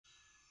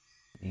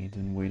need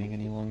in waiting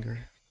any longer.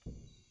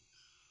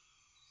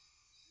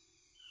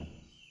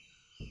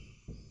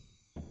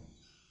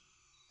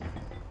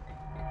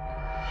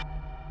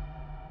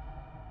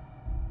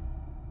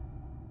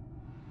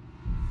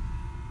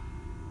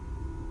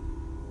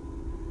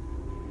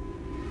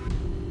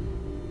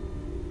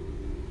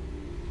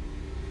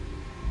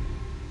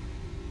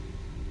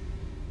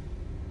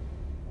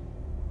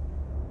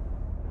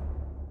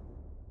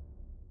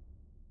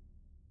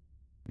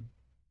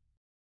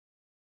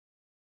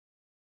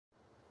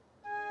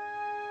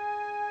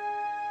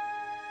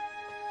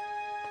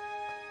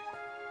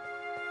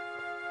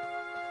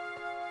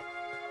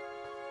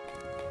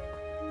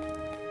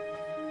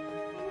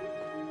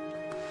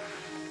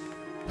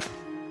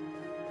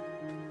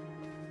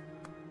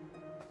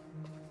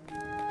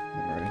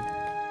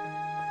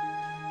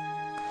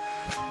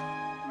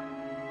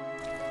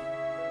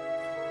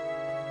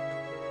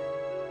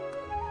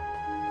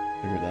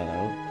 Figure that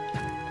out.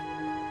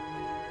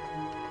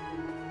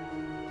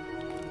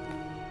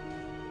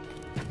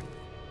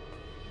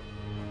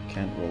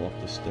 Can't roll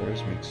up the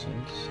stairs, makes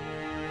sense.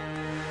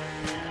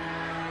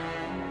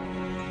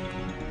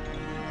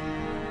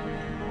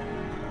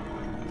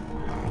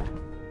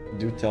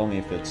 Do tell me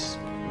if it's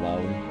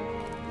loud.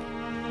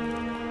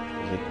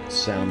 It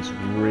sounds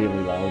really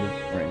loud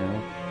right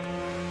now.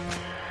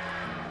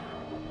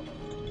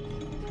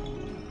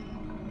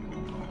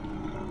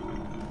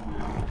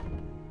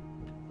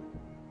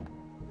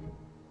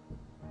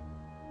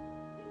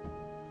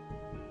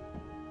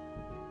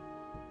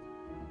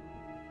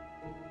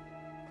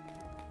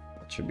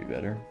 Should be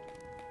better.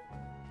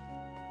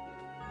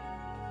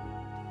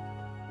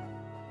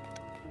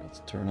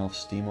 Let's turn off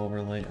Steam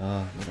overlay.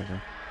 Whatever.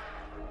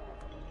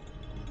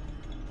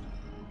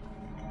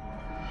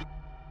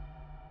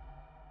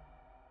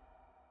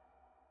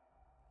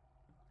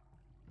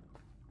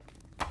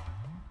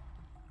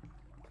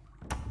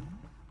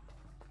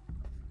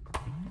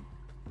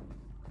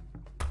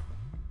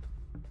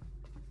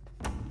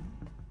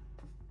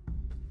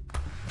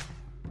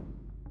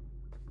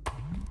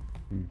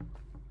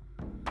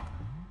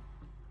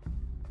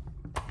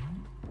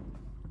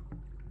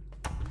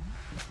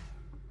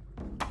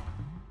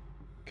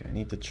 I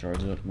need to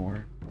charge it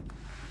more.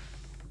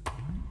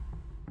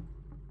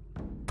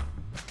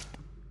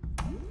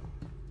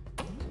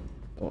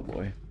 Oh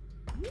boy.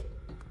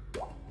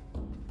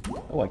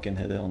 Oh, I can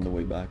hit it on the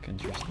way back.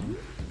 Interesting.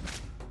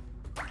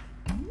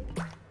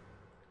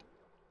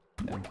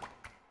 Yeah.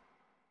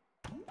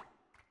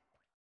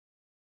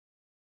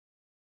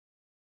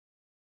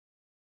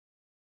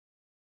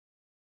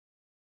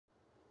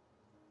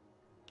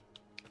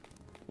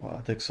 Wow,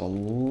 it takes a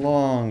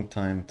long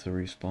time to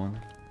respawn.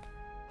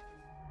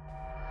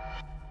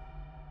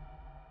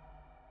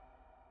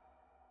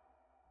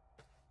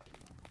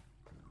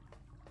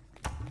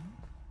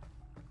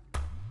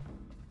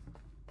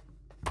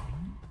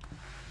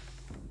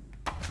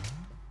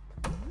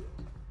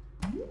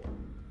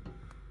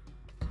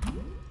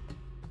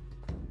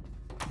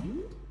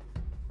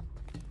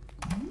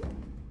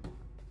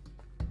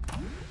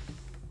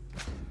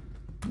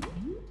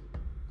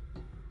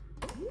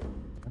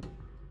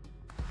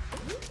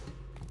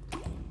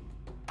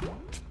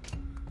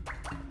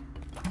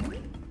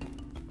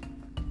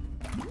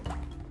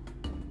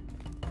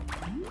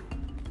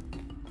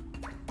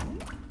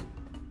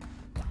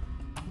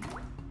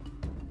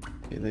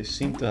 They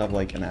seem to have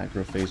like an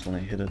aggro phase when I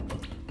hit it.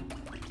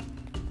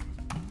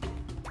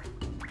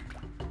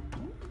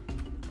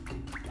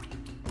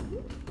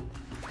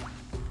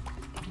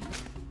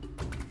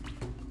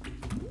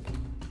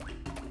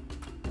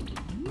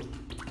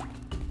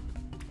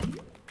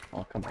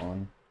 Oh, come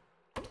on.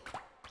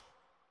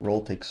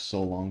 Roll takes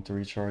so long to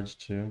recharge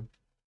too.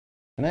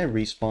 Can I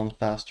respawn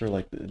faster?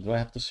 Like, do I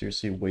have to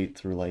seriously wait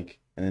through like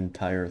an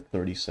entire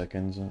 30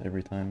 seconds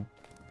every time?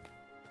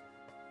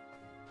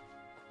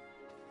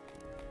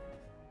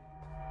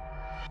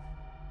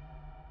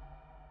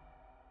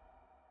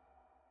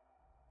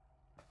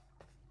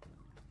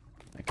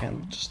 I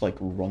can't just like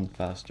run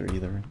faster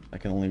either. I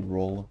can only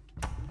roll.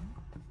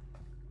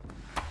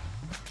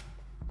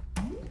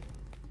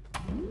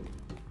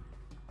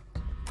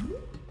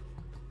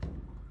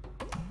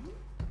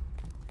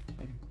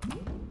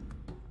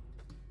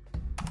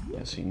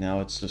 Yeah, see, now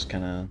it's just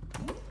kind of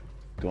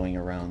going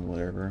around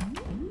whatever.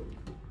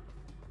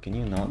 Can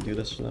you not do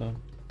this though?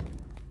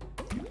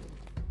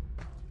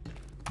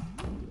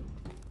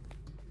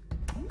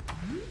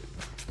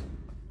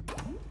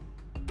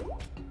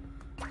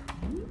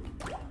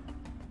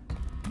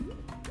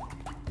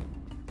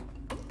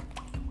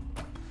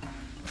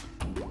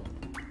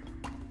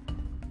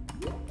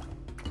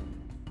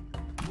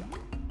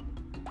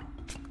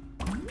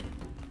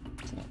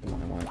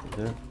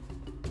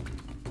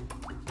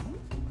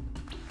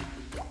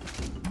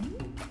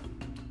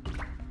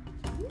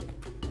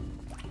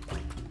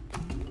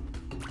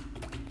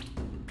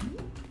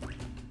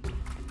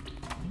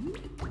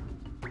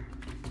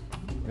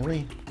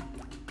 Really?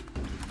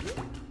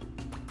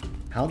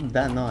 How did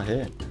that not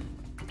hit?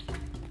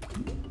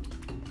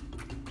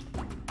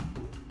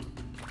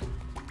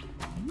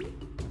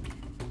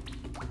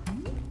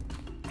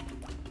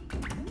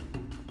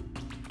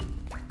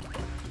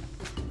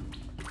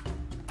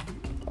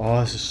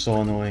 Oh, this is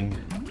so annoying.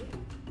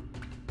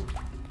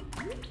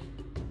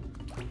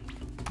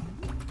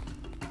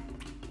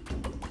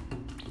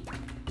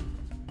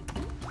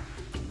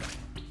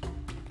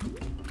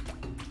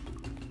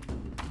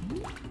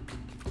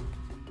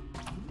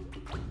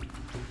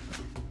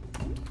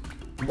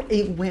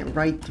 It went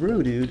right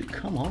through, dude.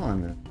 Come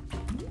on.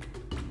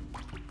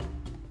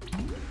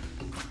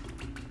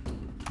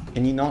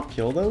 Can you not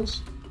kill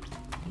those?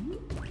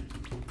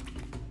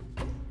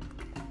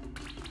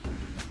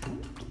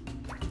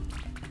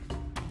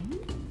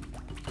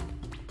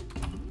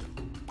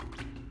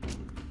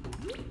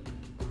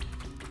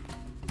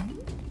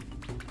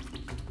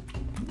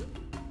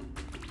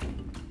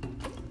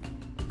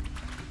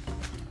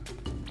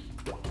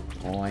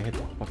 Oh, I hit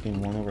the fucking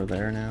one over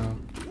there now.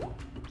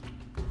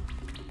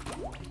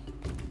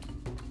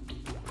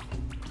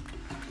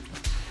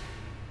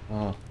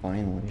 Oh,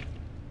 finally.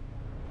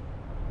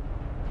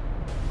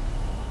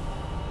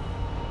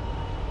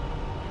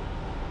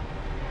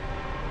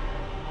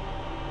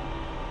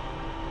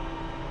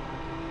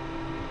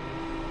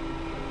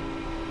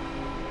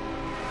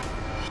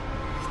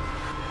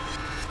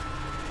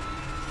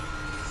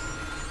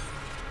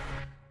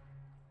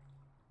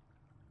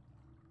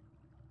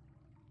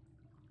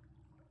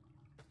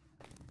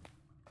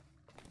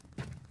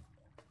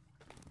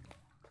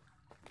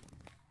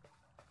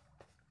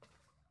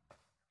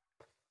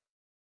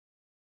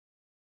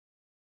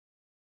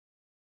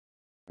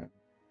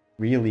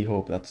 Really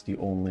hope that's the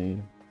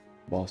only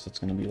boss that's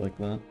gonna be like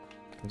that,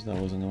 because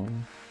that was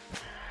annoying.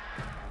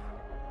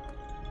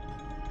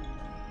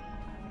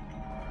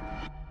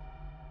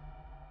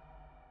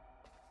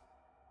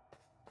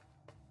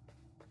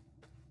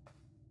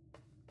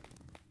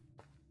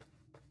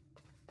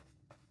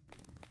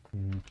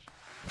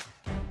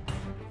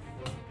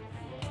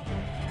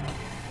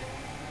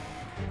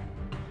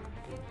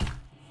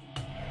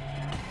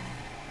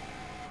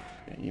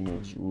 Yeah, he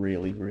moves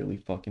really, really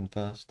fucking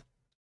fast.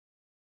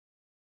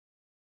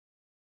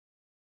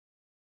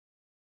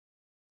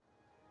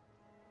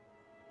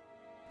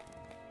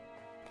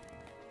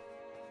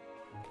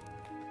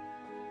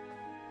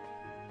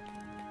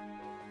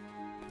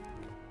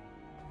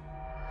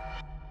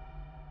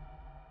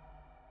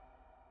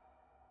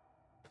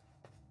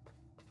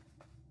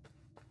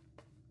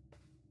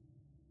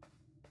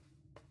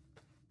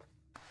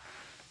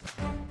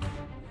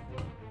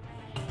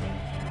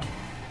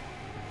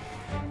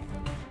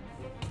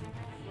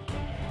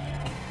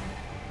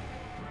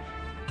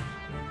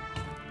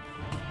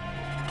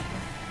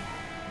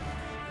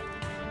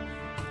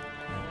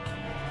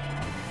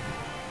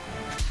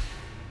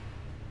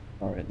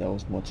 Alright, that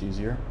was much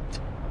easier.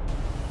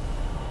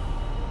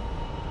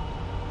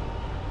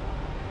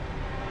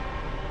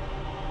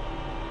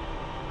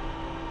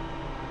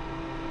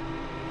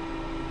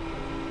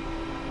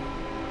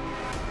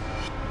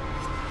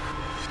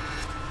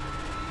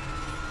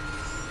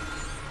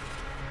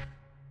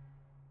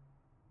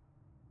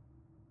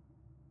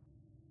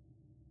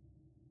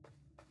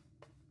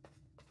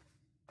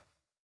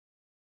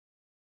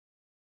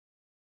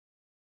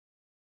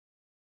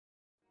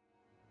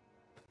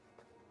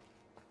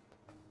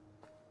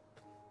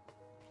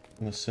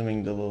 I'm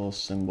assuming the little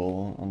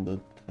symbol on the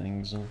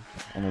things, on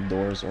the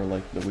doors, are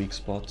like the weak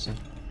spots.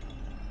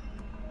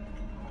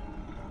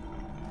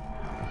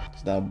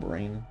 Is that a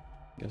brain?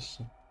 I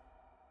guess.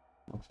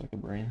 Looks like a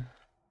brain.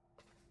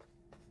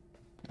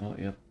 Oh,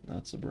 yep,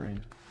 that's a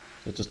brain.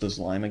 So it's just a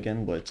slime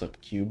again, but it's a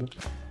cube.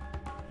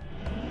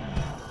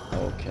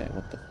 Okay,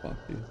 what the fuck,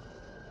 dude?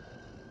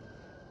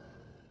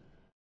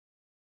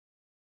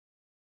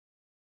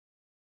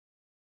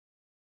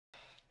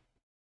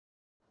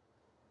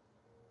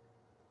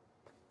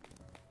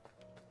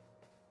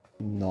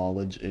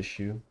 Knowledge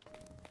issue.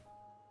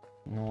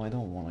 No, I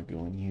don't want to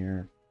go in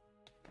here.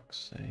 For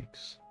fuck's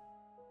sakes.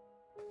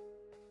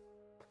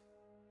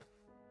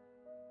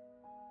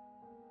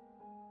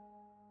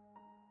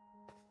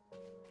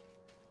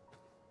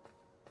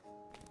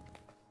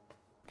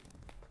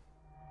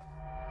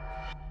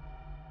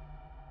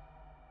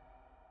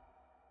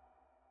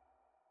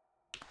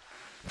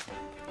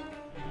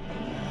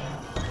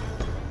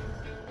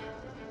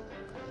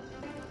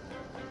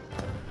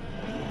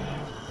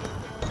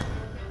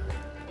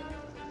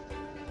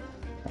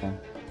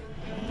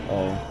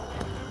 Oh.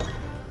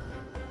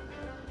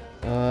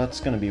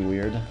 That's gonna be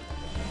weird.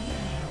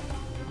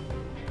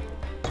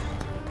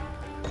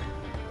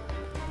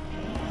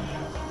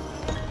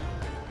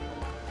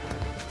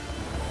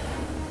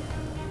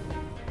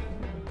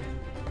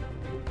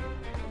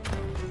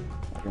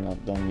 You're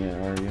not done yet,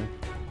 are you?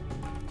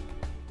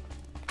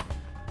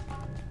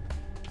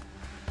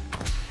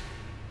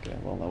 Okay,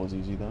 well, that was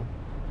easy though.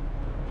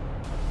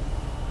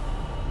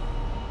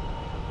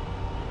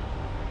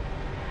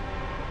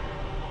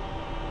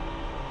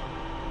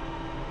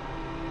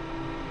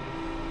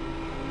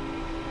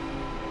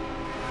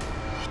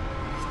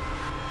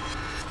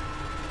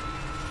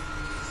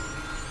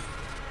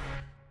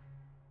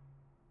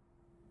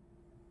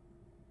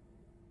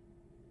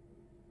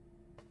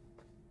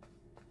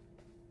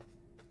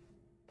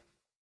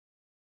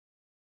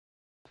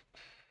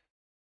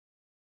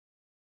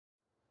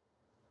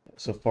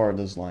 So far,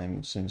 this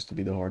slime seems to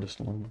be the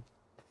hardest one.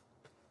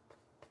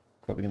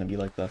 Probably gonna be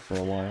like that for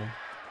a while.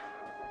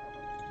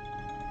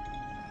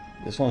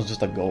 This one's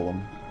just a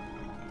golem.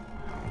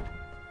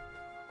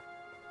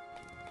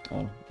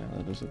 Oh, yeah,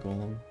 that is a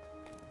golem.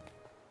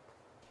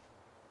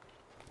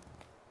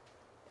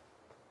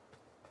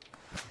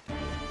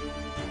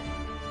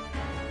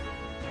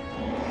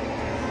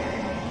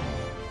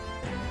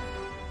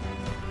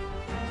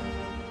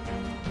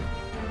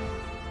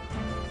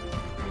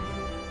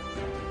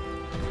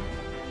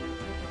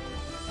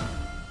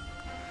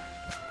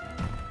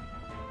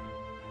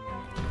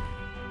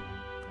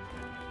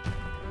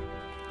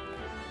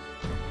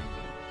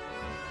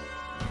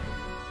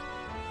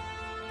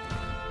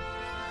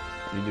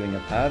 Are you doing a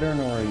pattern,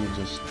 or are you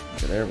just...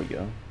 There we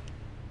go.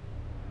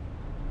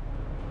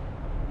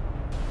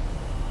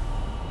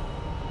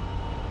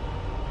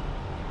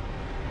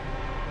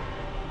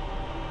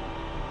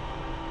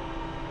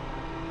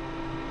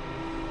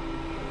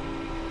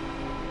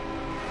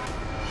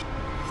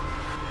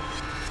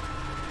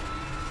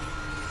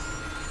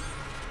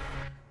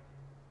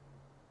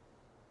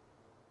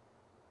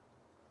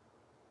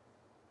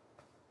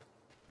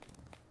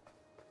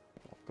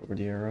 Walk over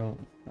the arrow.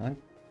 I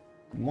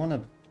want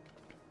to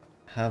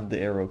have the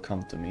arrow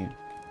come to me.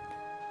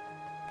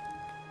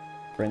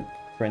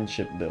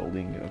 Friendship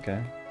building,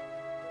 okay?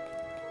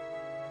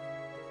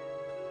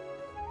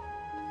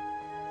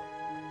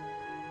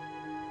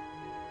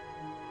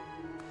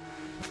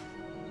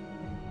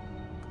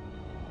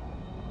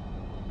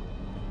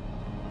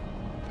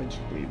 French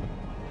weed.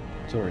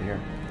 It's over here.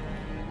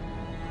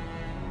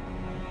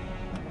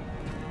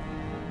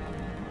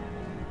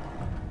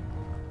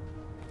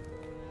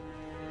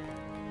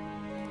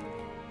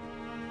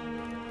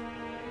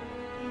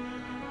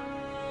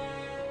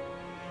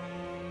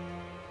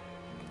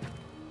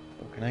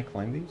 Can I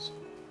climb these?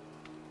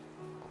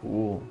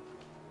 Cool.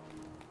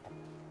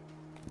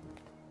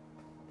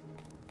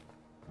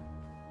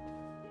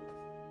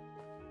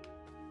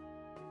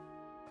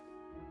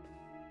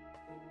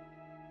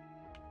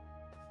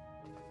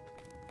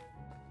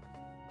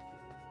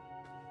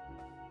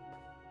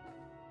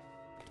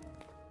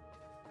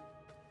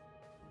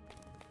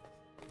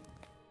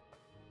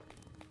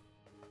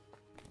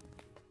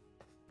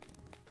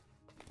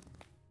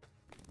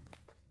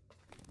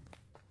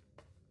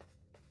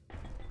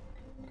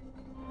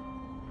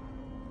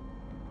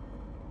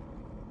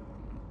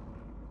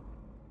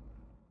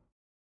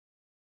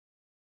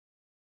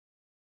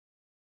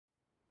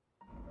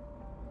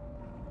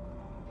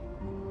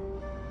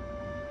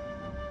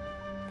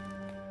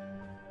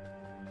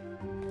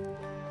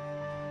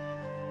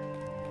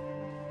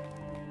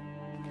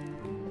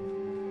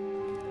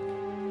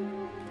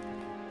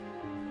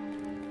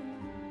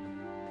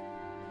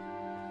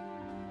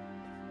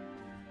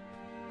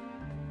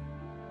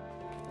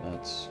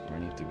 That's where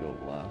I need to go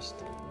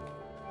last.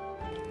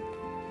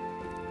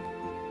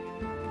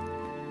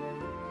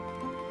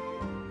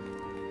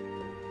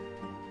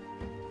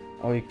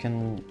 Oh, you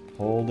can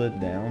hold it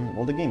down?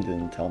 Well, the game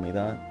didn't tell me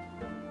that.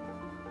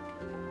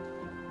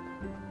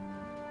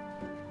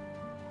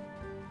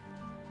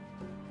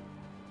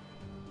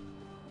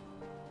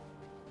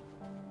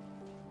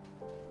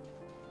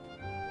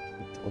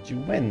 It told you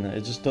when.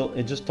 It just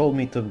told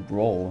me to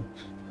roll.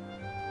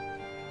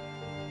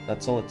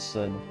 That's all it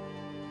said.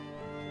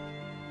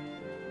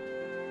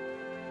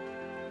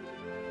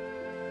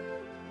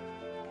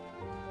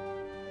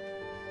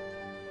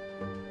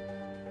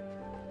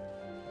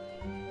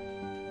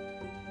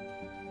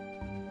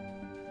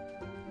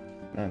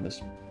 Man,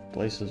 this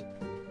place is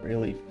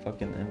really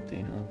fucking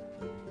empty, huh?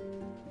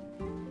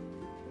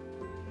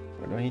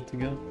 Where do I need to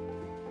go?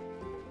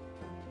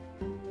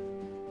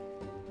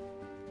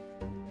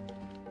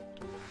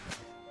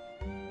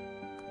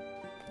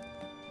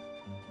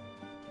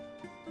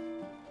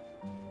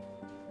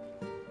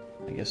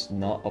 I guess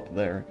not up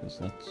there, because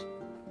that's...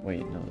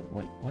 Wait, no,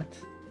 wait, what?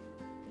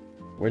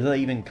 Where did that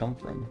even come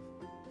from?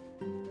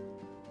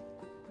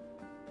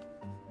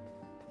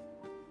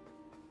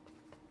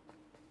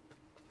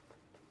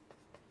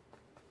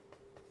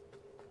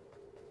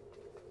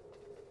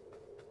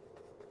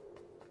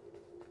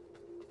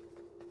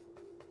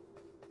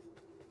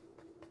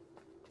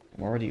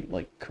 I'm already,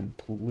 like,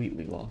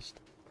 completely lost.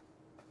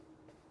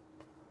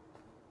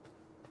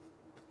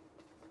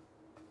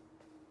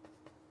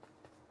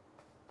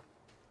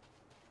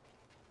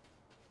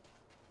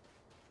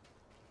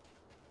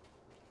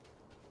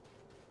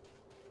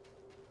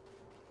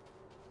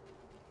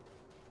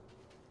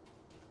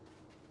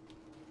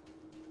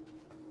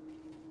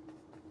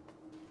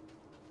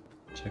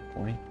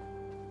 Checkpoint.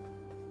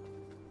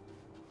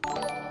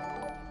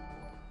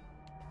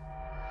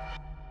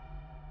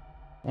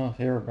 Oh,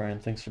 hey Brian,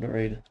 thanks for the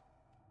raid.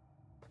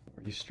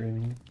 Are you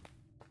streaming?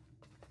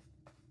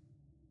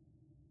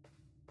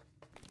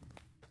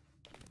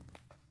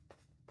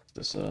 Is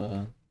this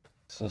a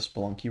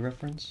Spelunky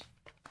reference?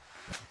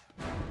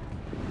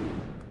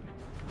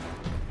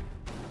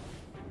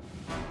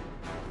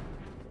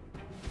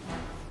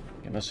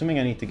 I'm assuming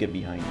I need to get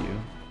behind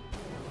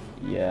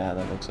you. Yeah,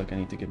 that looks like I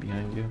need to get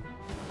behind you.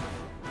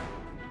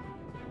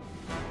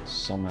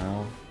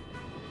 somehow.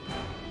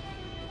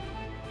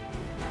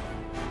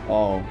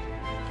 Oh.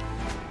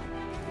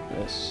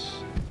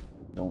 This.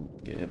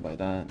 Don't get hit by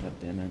that. God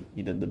damn it.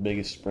 He did the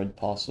biggest spread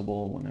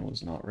possible when I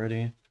was not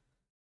ready.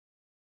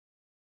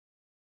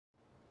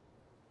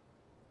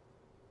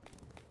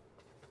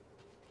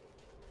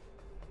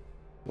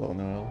 Oh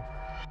no.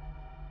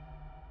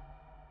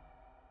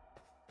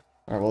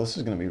 Alright, well this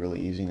is gonna be really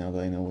easy now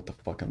that I know what the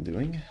fuck I'm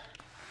doing.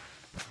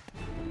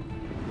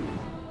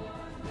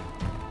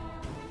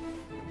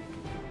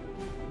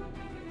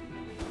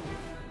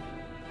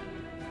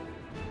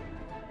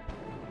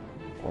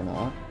 Or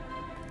not.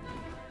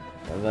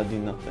 Why did that do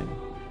nothing?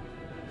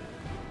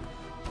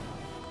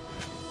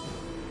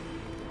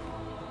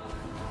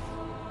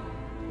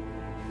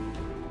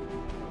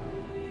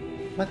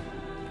 What?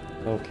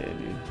 Okay,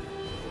 dude.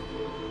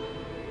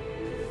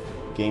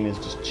 Game is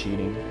just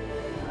cheating.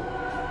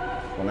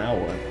 Well, now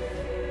what?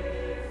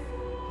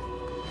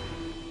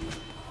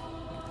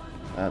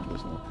 That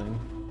was nothing.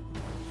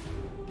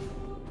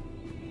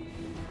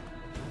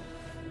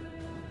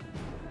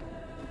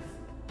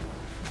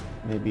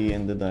 Maybe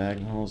in the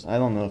diagonals. I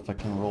don't know if I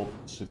can roll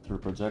through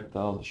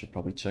projectiles. I should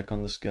probably check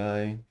on this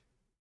guy.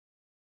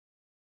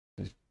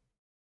 He's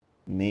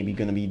maybe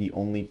gonna be the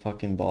only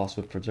fucking boss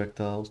with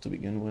projectiles to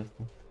begin with.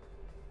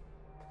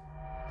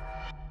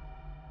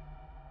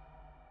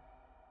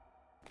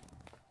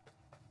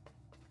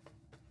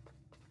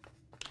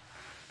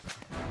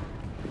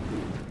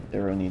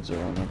 Arrow needs a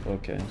run up.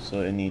 Okay,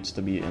 so it needs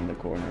to be in the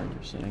corner,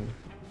 you're saying.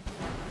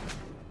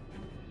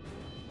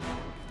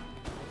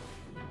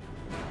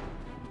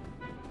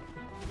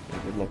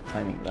 Good luck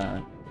timing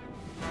that.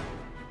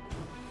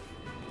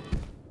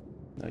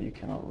 No, you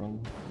cannot run.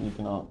 You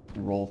cannot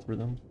roll through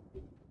them.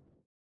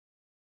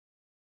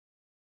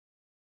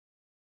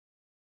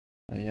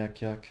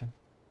 Yak yak.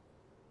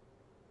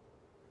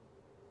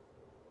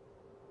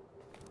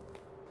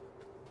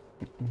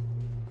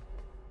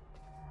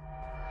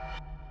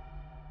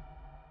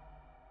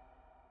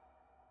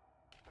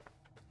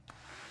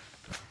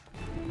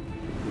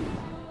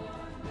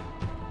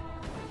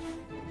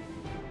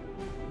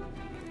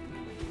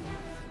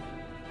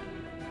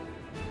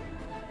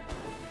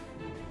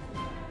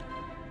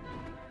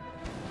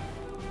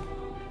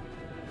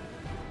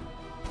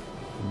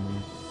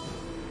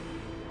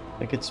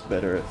 I think it's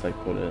better if I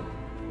put it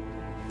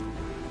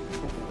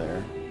over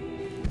there.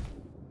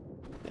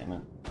 Damn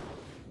it.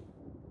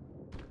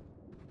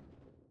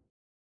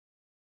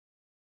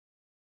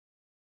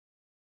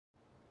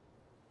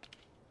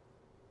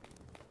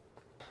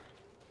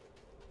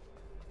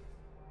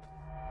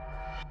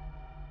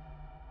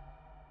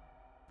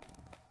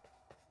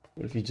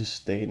 What if he just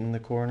stayed in the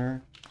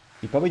corner?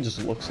 He probably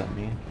just looks at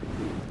me.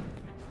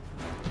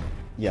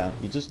 Yeah,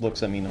 he just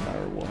looks at me no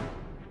matter what.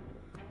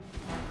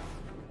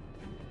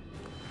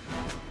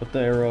 Put the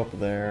arrow up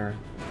there.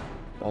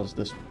 Dodge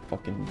this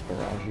fucking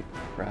barrage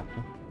crap.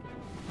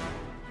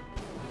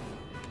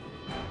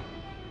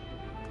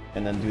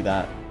 And then do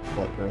that,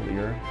 but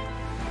earlier.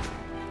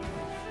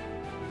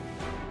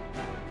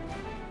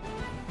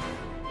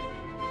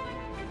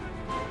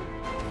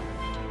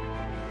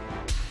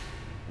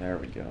 There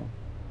we go.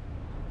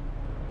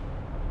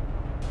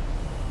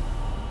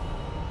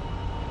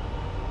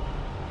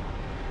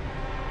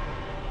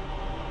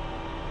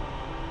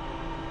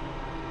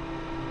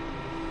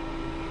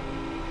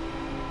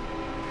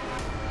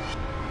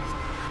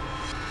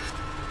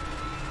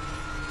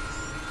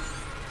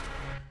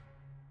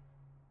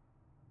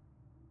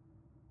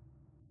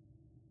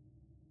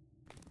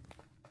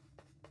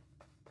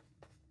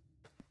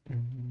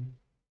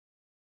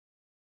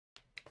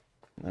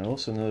 I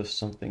also noticed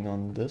something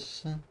on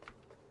this.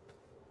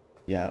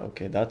 Yeah,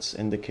 okay, that's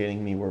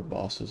indicating me where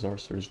bosses are,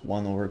 so there's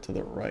one over to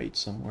the right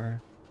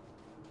somewhere.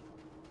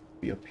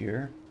 Be up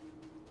here?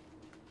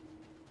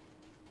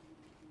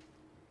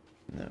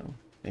 No,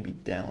 maybe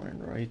down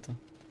and right.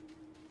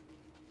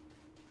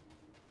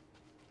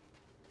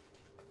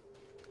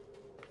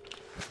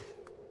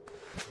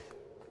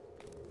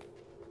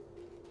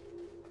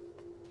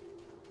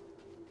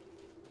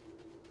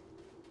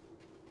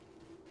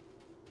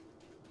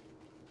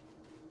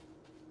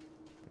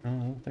 I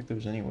don't think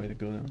there's any way to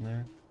go down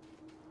there.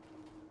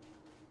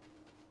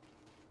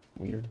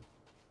 Weird.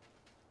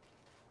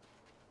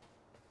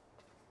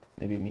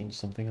 Maybe it means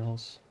something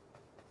else.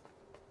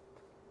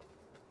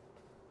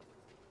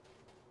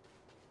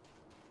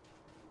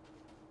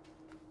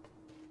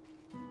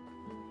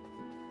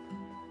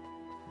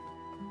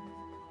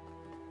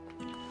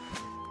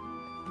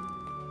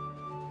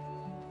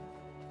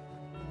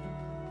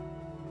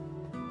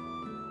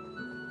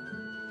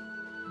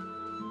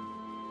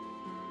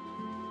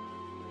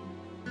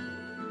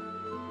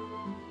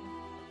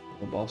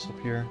 The boss up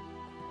here?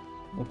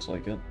 Looks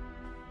like it.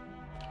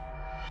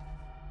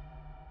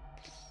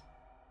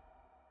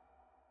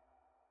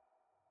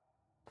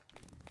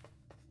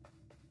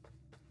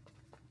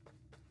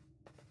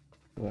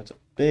 Oh, that's a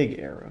big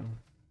arrow.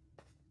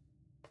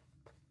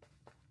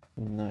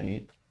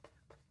 Knight.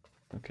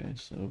 Okay,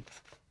 so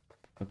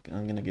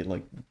I'm gonna get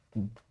like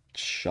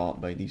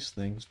shot by these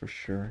things for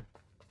sure.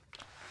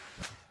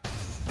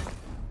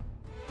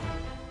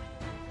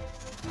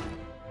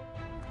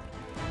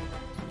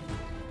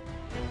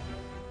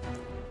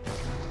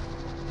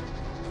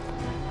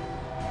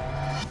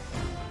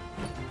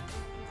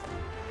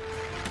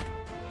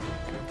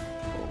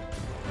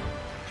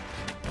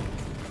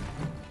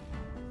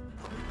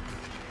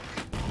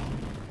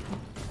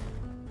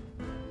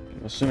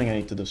 I'm assuming I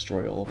need to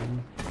destroy all of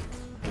them.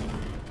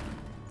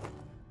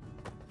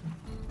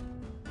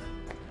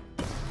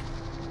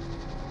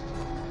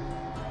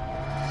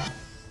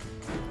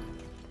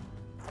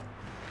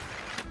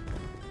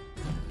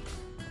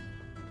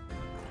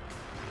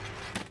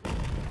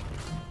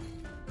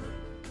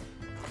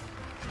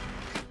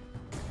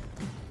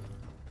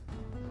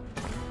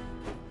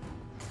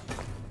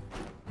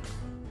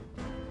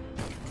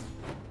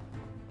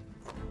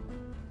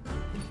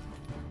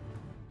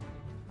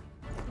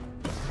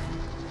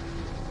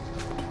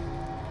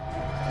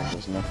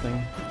 There's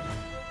nothing.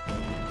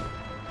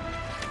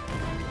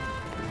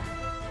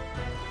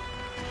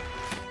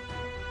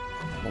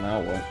 Well,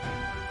 now what?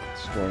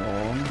 Destroy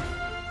all of them.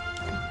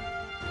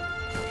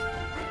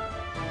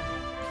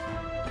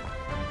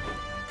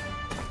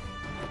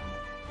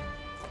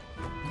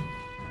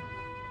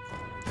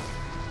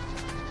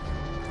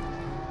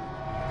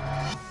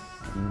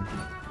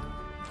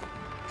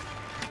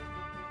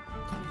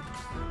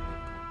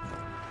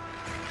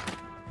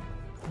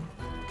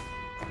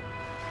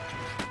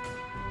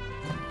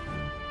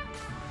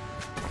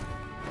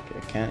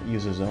 Can't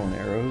use his own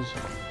arrows.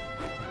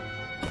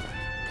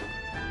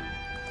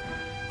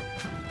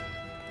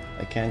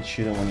 I can't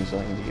shoot him when he's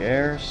like in the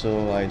air,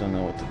 so I don't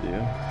know what to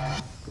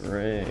do.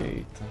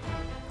 Great.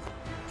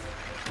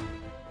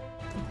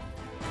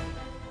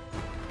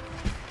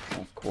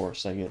 Of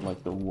course, I get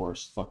like the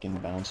worst fucking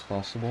bounce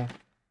possible.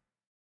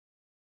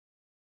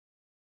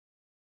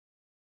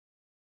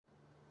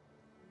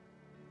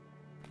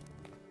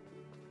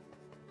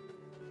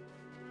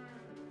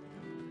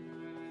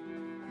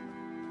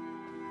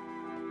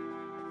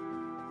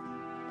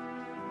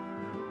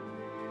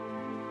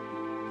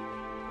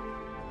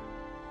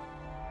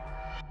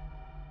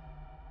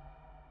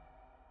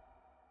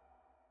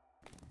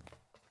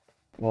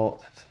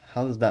 Well,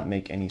 how does that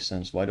make any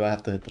sense? Why do I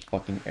have to hit the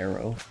fucking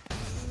arrow?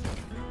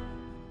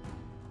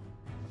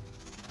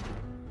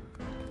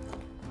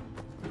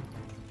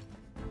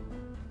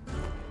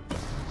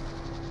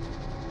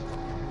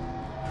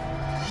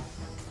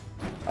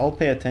 I'll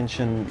pay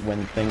attention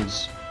when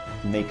things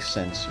make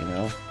sense, you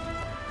know?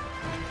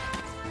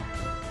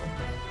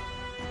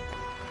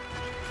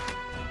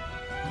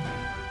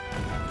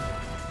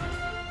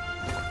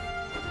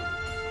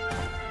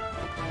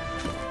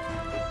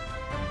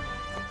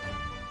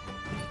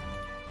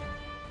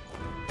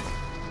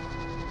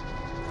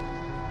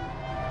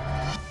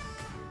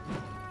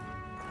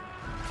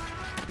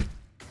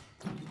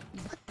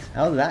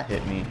 How did that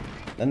hit me?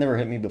 That never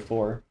hit me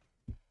before.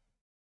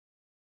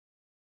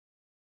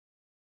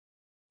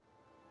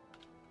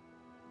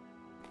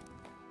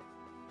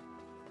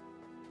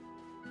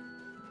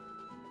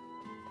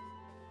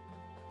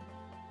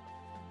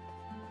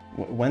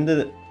 When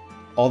did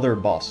other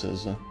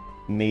bosses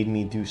made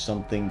me do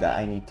something that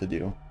I need to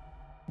do?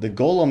 The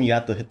golem you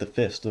have to hit the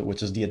fist,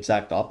 which is the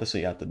exact opposite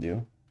you have to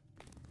do.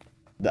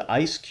 The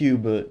ice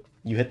cube,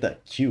 you hit the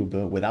cube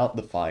without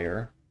the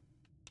fire.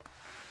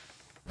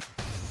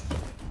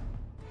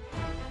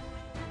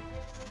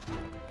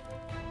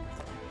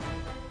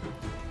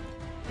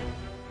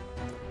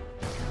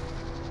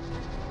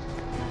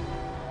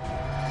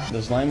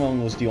 The slime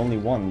one was the only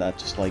one that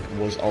just like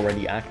was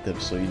already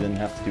active, so you didn't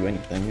have to do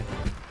anything.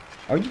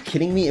 Are you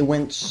kidding me? It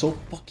went so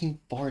fucking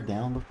far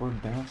down before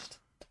it bounced.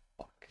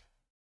 Fuck.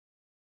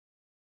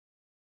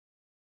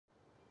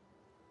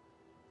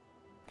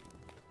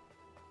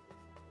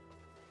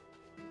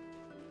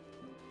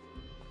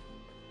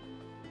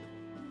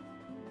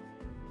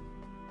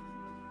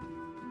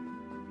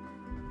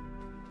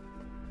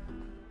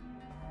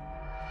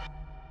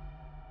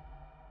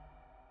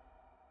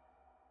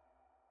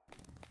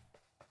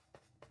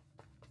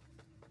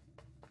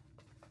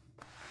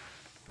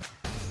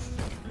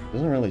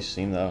 Doesn't really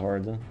seem that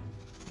hard though.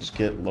 Just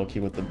get lucky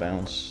with the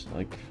bounce.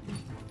 Like,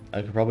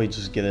 I could probably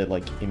just get it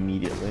like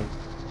immediately.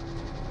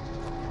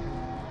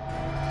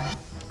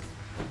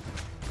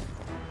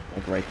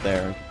 Like right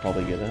there, I could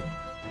probably get it.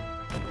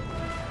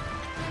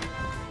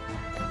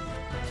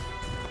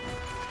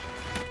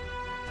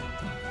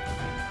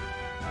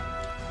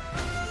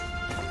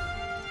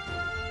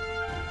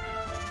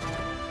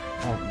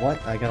 Oh,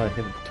 what? I gotta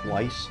hit it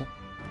twice?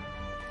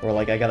 Or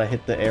like I gotta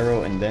hit the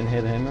arrow and then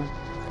hit him?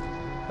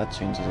 That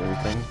changes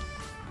everything.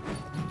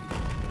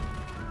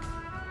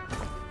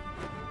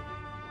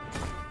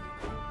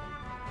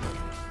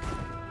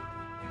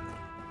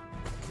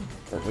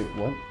 Or wait,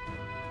 what?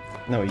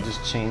 No, he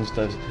just changed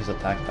his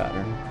attack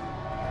pattern.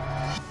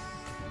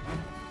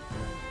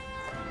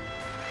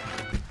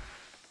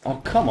 Oh,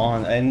 come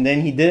on. And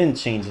then he didn't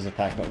change his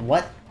attack pattern.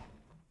 What?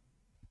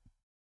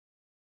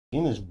 The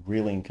game is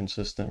really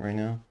inconsistent right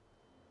now.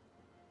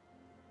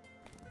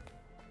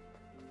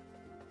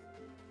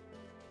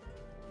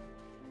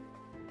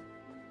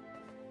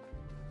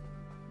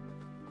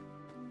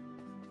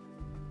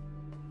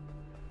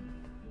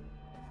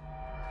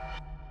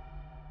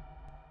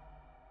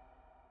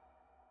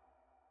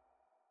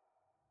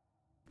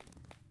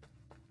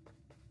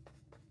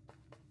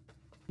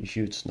 He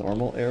shoots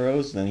normal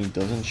arrows, then he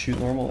doesn't shoot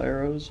normal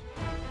arrows.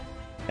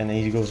 And then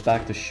he goes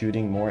back to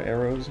shooting more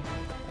arrows.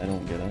 I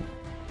don't get it.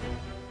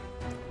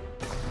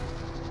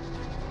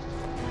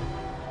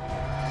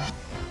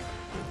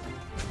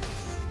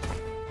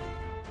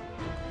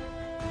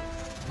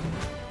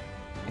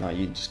 No,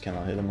 you just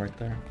cannot hit him right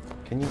there.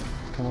 Can you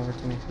come over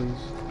to me, please?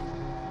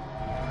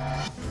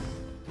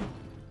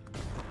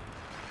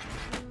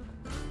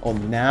 Oh,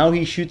 now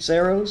he shoots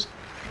arrows?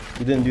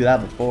 He didn't do that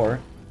before.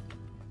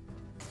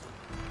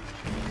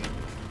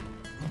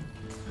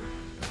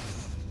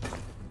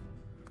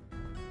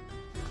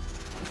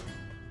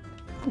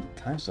 How many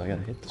times do I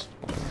gotta hit this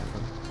fucking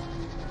arrow?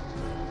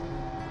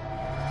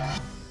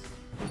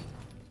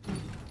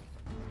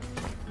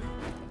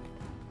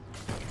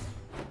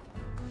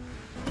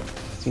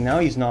 See, now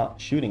he's not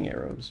shooting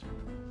arrows.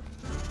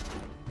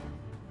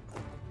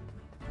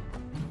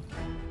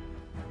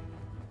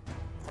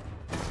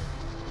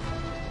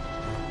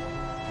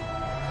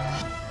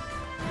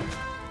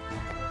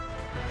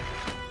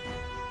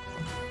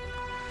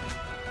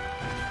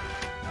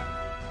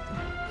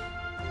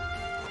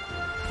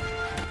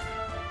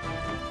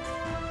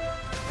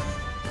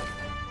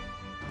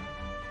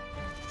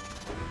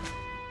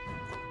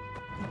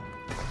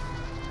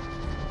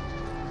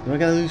 Do I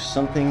gotta do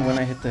something when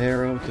I hit the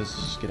arrow? Because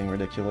it's getting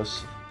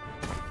ridiculous.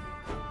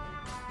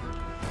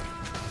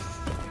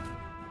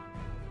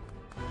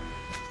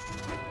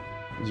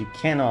 You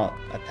cannot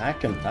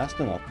attack him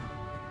fast enough.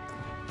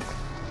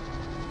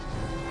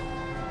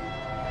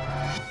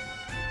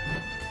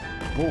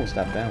 What was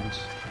that bounce?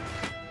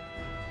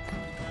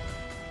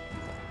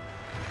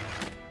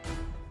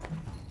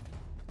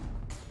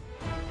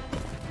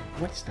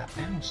 What's that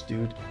bounce,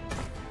 dude?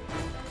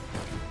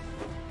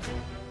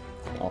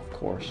 Of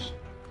course.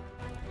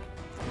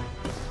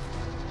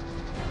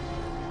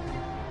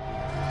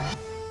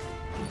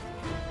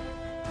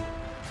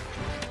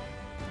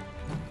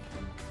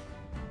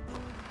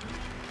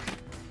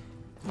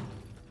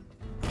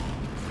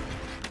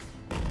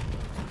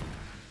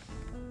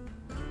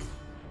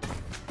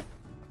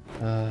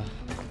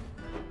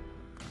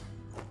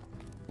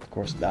 Of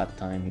course, that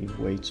time he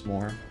waits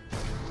more.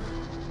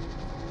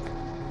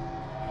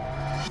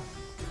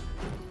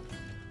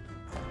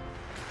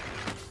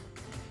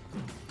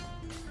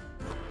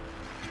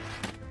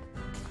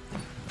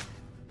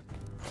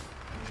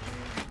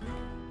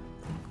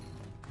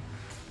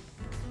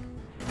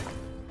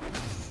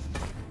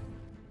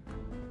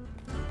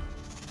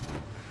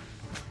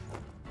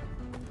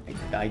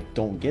 I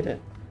don't get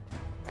it.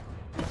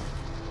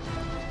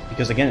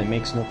 Because again, it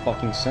makes no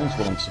fucking sense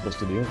what I'm supposed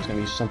to do. It's gonna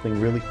be something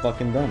really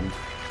fucking dumb.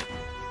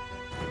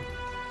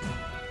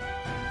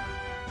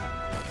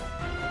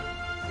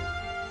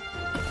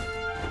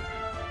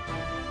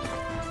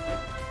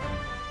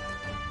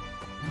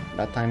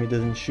 That time he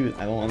didn't shoot.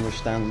 I don't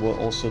understand what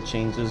also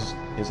changes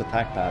his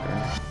attack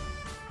pattern.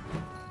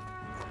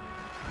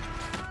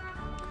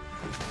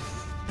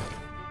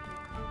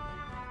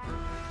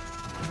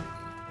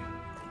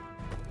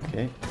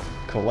 Okay,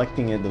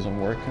 collecting it doesn't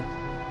work.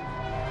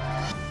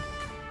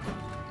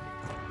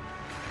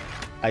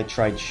 I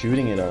tried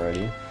shooting it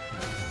already.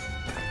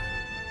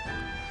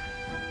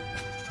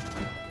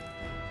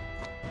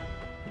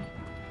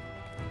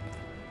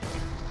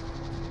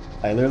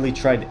 I literally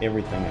tried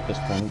everything at this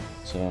point,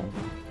 so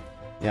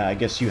yeah, I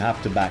guess you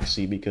have to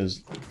backseat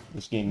because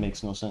this game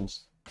makes no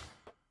sense.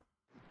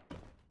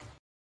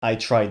 I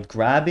tried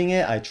grabbing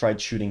it, I tried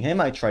shooting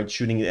him, I tried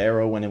shooting the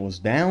arrow when it was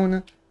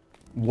down.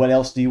 What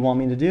else do you want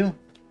me to do?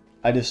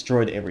 I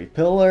destroyed every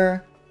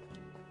pillar.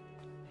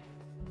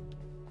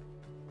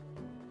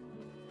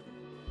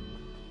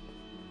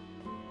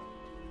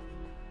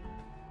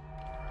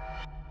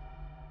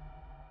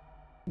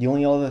 The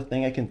only other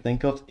thing I can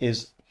think of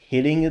is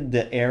hitting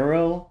the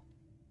arrow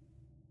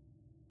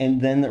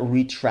and then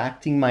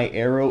retracting my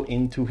arrow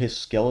into his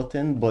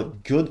skeleton,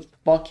 but good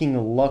fucking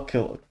luck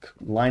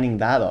lining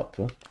that up.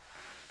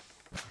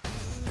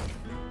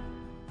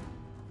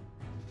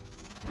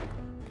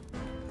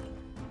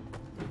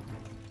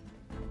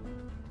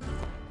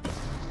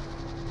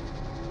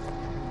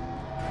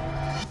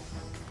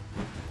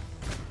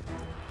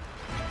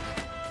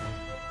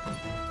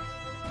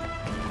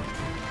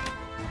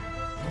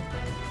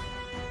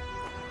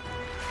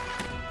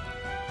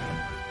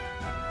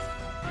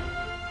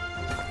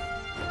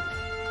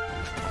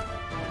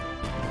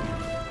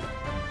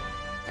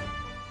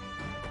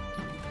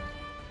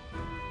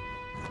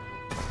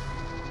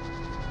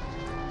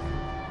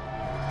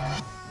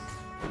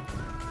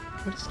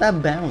 What's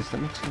that bounce? That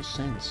makes no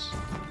sense.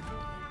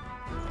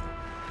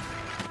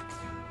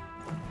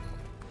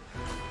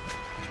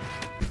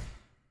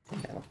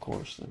 And of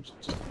course, there's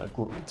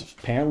just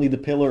apparently the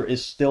pillar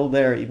is still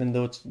there even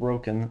though it's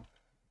broken.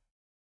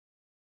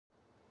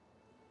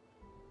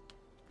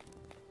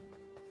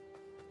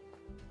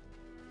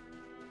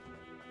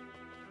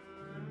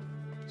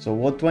 So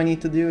what do I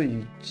need to do?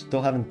 You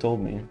still haven't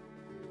told me.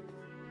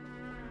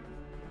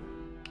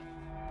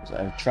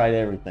 I've tried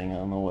everything, I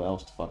don't know what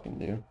else to fucking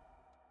do.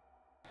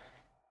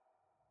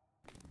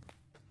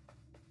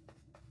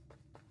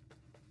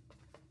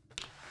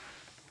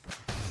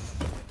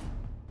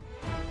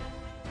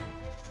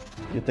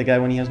 Get the guy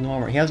when he has no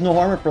armor. He has no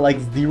armor for like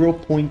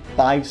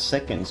 0.5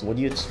 seconds. What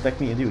do you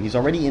expect me to do? He's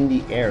already in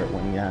the air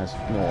when he has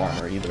no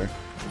armor either.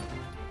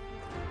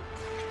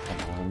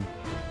 Come on.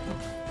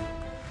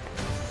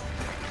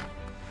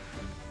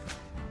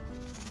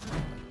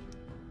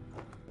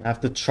 I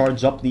have to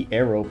charge up the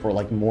arrow for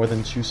like more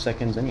than 2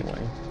 seconds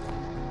anyway.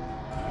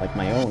 Like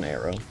my own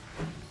arrow.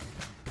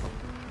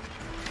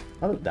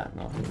 How did that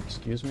not work?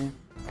 Excuse me?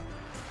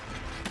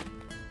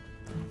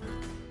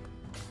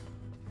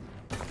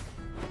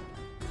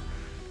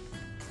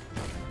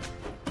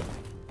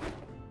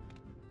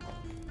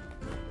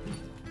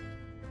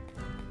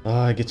 Oh,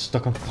 I get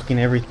stuck on fucking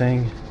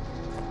everything.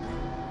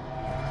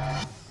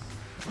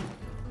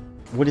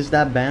 What is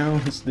that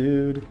bounce,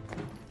 dude?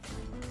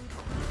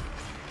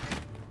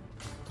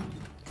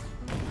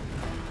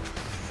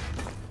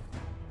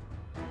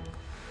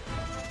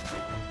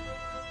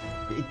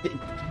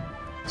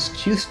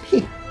 Excuse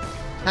me?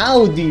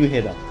 How do you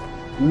hit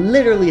him?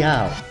 Literally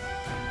how?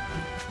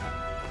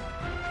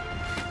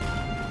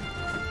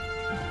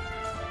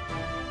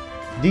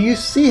 Do you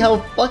see how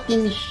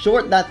fucking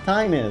short that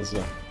time is?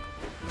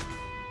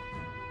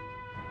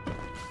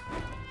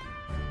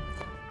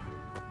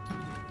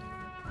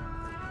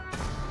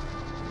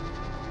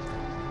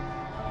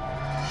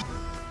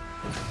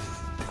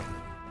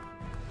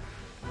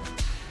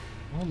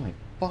 Oh my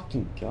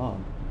fucking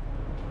god.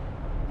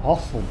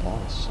 Awful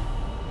boss.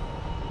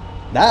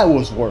 That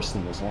was worse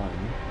than this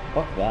line.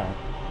 Fuck that.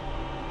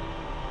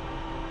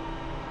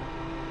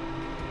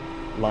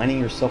 Lining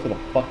yourself with a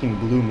fucking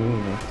blue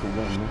moon to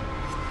win.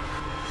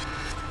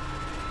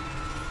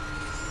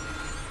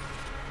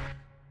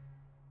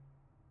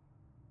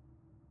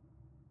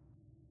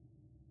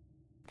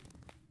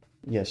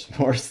 Yes,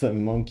 worse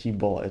than monkey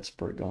bullets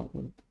per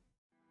gauntlet.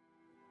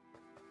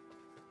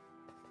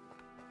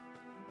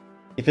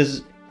 If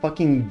his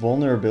fucking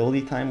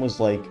vulnerability time was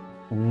like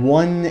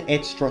 1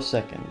 extra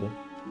second,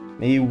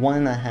 maybe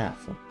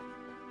 1.5,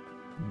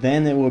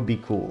 then it would be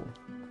cool.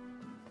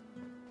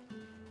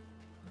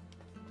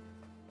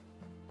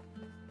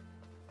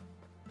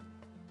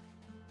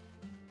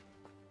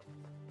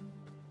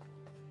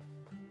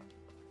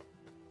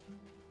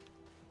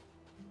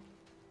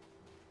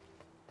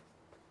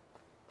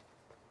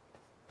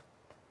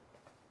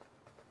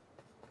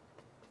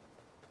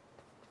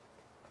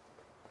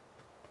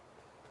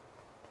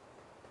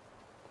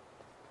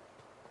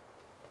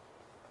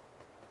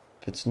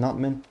 If it's not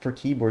meant for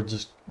keyboard,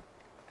 just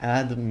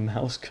add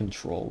mouse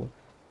control.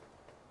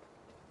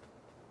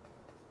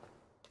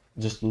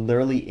 Just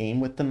literally aim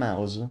with the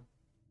mouse.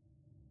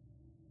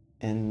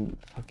 And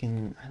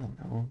fucking, I don't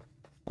know.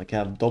 Like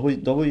have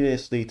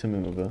WSD to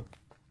move.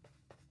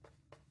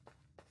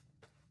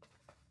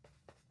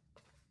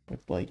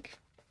 With like,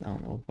 I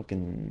don't know,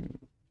 fucking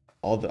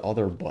all the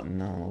other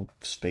button, I don't know,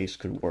 space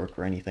could work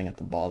or anything at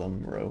the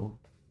bottom row.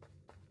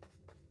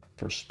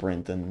 For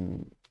sprint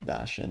and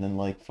dash, and then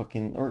like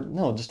fucking, or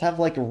no, just have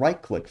like a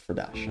right click for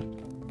dash.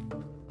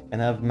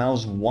 And have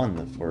mouse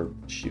 1 for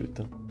shoot.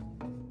 I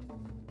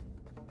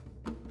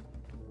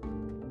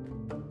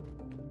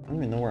don't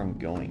even know where I'm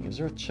going. Is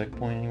there a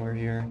checkpoint anywhere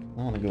here? I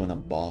don't want to go in a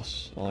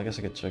boss. Well, I guess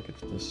I could check if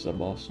this is a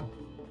boss.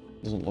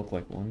 Doesn't look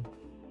like one.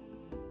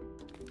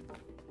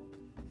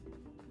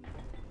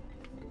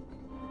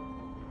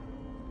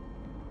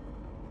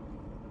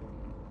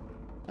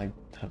 I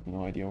have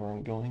no idea where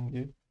I'm going,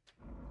 dude.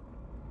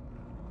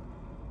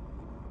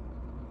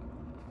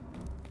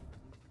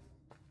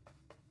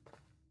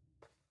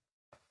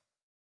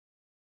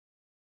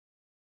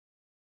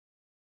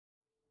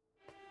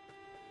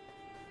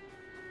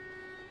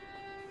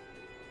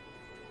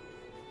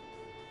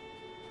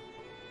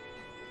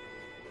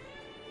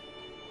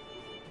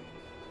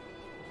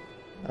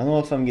 I don't know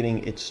if I'm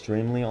getting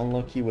extremely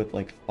unlucky with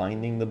like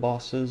finding the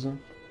bosses,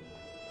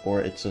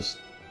 or it's just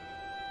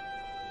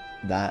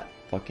that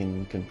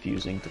fucking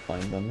confusing to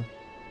find them.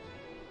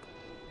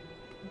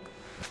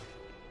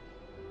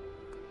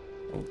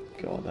 Oh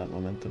god, that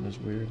momentum is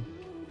weird.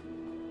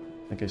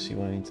 I think I see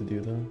what I need to do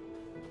though.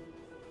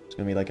 It's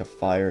gonna be like a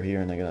fire here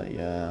and I gotta,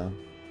 yeah.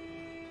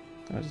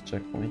 There's a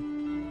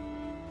checkpoint.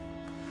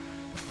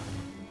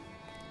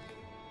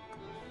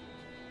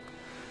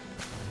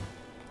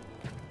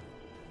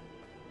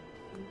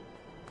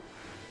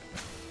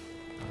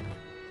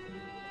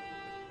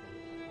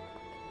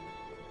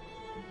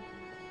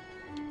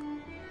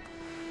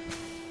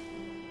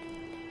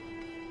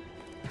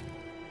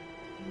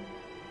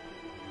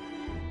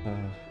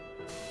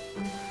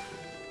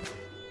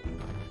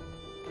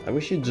 I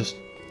wish you just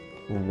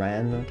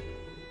ran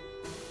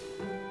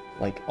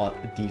like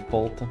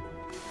default,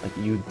 like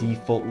you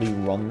defaultly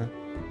run.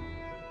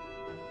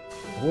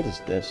 What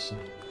is this?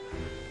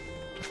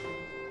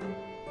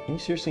 Can you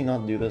seriously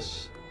not do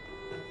this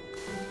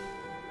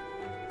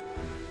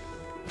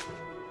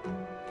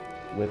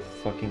with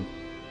fucking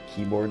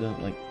keyboard?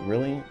 Like,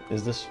 really?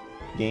 Is this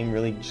game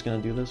really just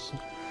gonna do this?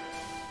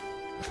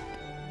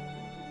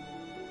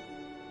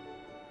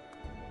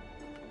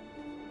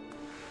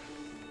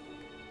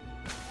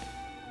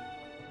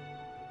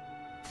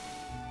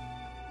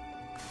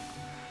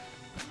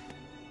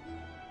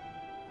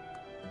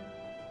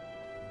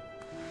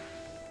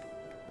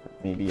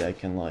 Maybe I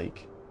can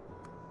like...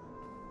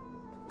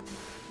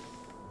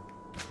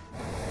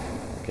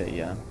 Okay,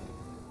 yeah.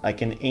 I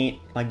can aim...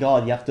 My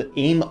god, you have to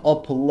aim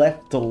up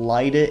left to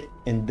light it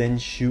and then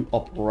shoot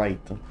up right.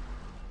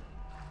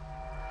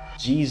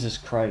 Jesus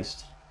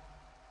Christ.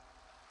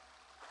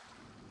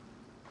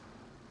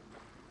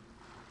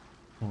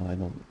 Oh, I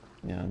don't...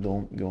 Yeah,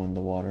 don't go in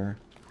the water.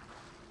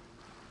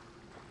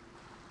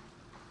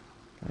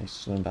 Can I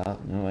swim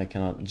out? No, I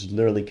cannot. Just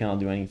literally cannot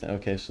do anything.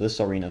 Okay, so this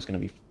arena is gonna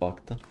be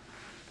fucked.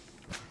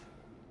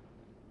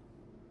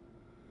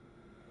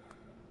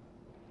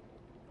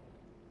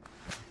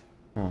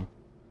 Huh.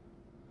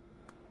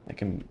 I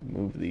can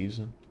move these.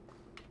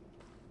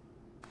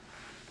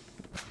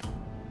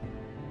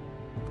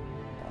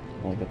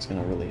 Well, that's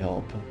gonna really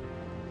help.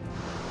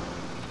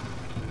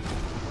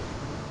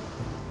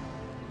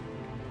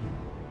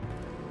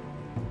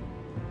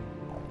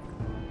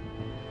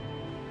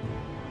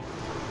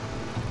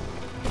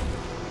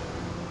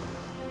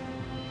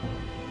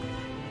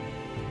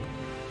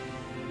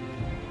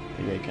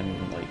 Maybe I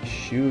can, like,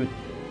 shoot.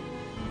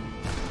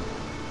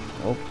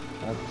 Nope,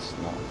 that's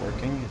not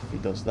working if he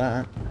does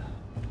that.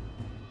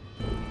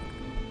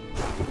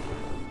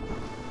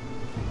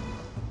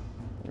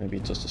 Maybe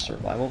it's just a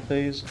survival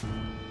phase.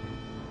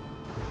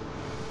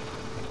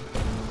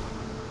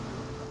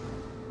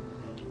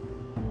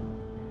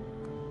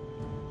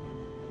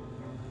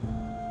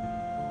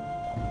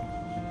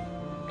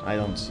 I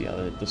don't see how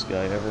to hit this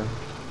guy ever.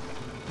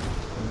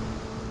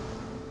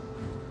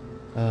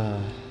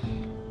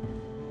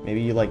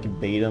 Maybe you like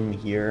bait him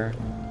here,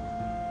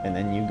 and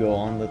then you go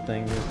on the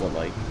thing, but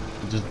like,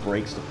 it just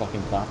breaks the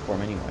fucking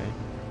platform anyway.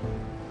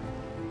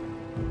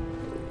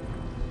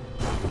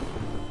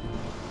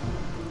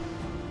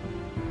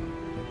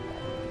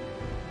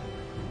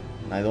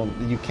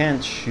 You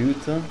can't shoot.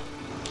 Oh,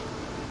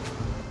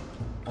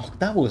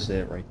 that was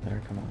it right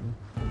there, come on.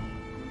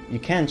 You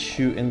can't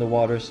shoot in the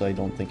water, so I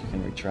don't think you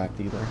can retract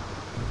either.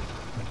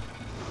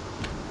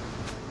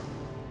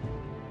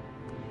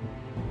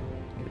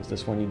 Is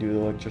this when you do the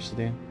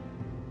electricity?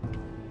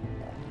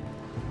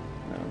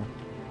 No.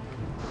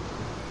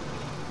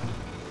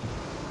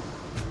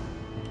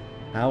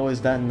 How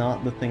is that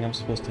not the thing I'm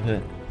supposed to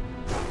hit?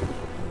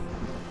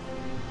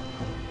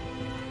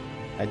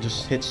 I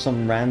just hit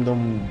some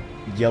random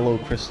yellow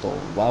crystal.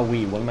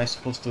 Wowee, what am I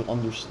supposed to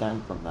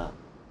understand from that?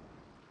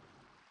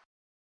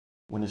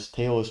 When his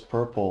tail is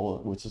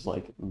purple, which is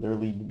like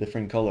literally a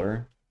different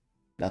color,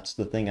 that's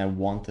the thing I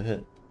want to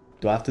hit.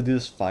 Do I have to do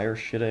this fire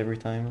shit every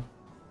time?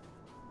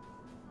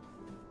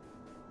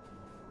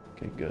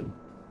 Okay, good.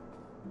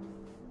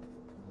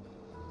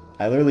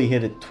 I literally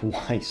hit it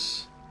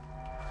twice.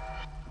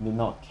 Did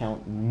not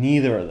count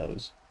neither of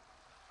those.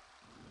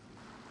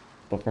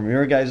 But from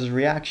your guys'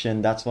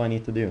 reaction, that's what I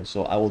need to do.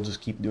 So I will just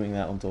keep doing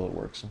that until it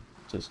works.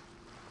 Just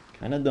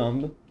kind of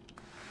dumb.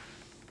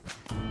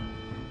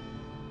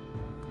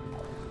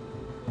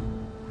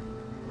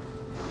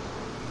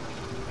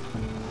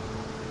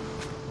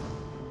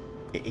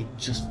 It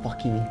just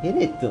fucking hit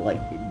it. Like,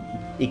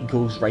 it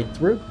goes right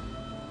through.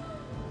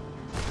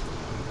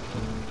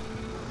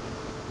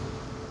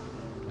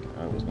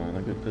 I was not in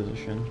a good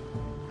position.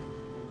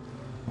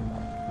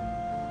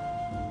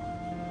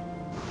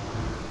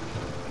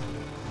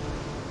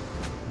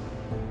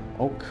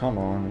 Oh, come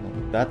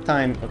on. That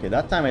time... Okay,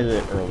 that time I did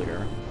it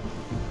earlier.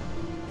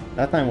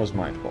 That time was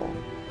my fault.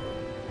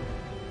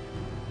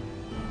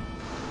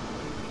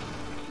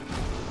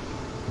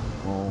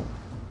 Oh.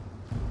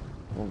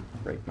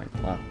 Don't break my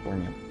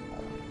platform, you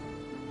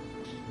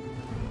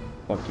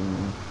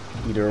fucking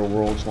Eater of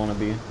Worlds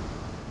wannabe.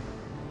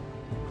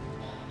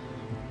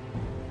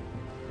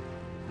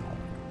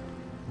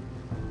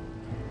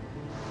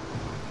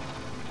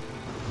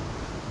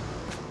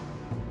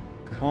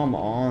 Come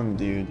on,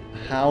 dude.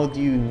 How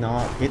do you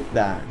not hit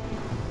that?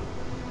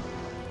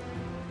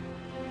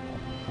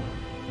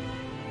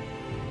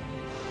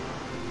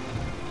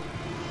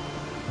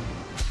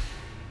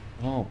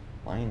 Oh,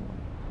 finally.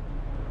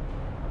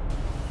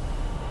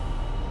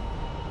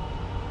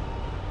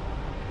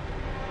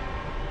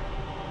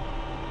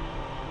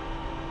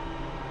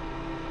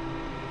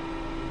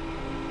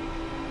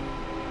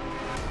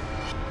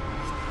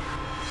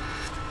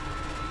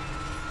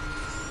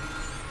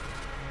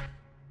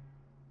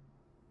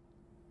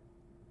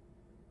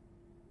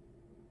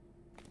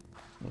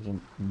 That was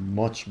a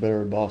much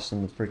better boss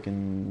than the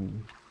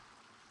freaking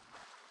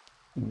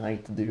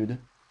knight dude. It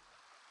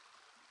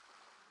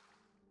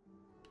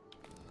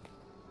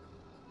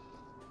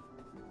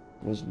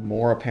was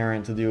more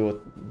apparent to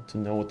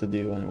know what to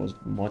do, and it was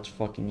much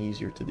fucking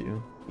easier to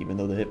do, even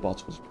though the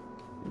hitbox was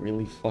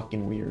really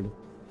fucking weird.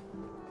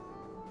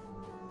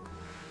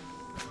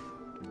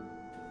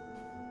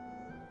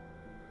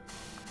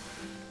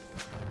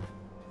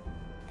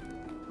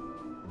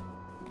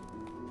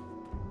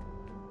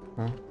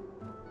 Huh?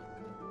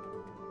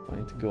 I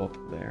need to go up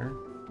there.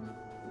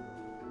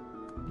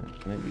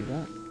 Can I do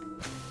that?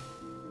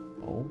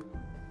 Oh.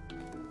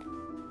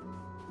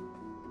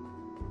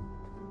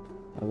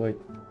 How do I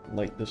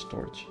light this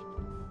torch?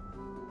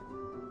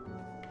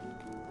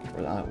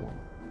 Or that one.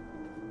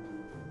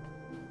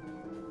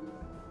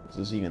 Does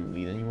this even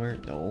lead anywhere?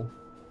 No.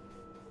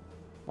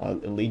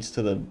 It leads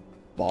to the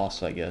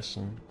boss, I guess,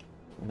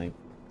 when I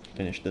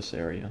finish this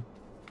area.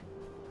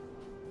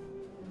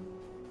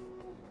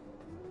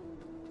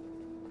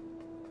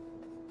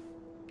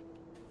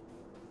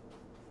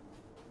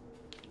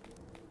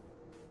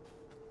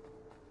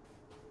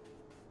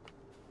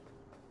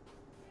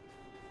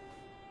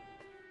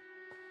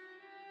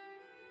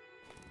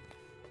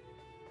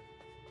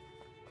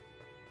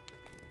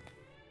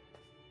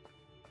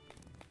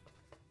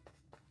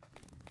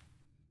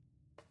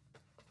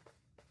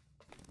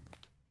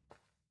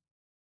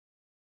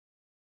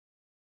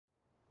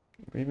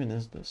 Where even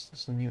is this?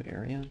 This is a new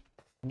area?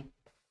 Am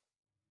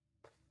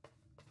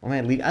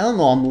I leaving? I don't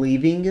know, I'm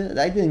leaving.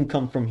 I didn't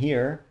come from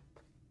here.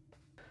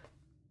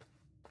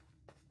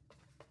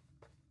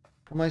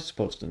 How am I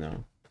supposed to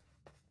know?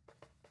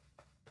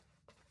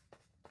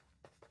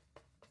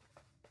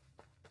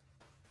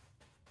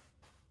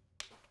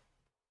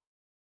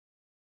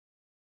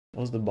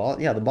 Was the boss?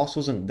 Yeah, the boss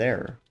wasn't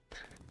there.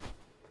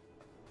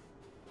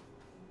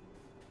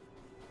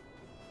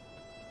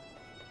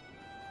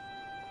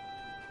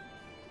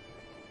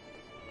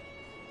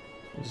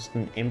 It was just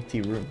an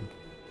empty room.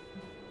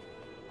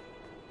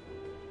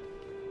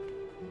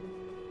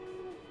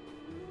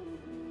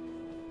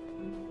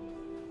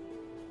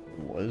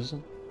 Was?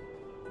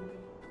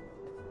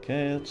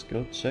 Okay, let's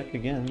go check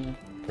again.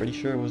 Pretty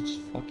sure it was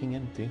fucking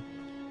empty.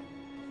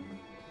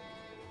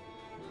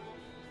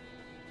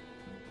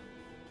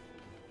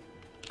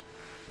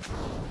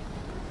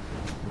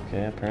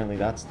 Okay, apparently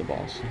that's the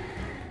boss.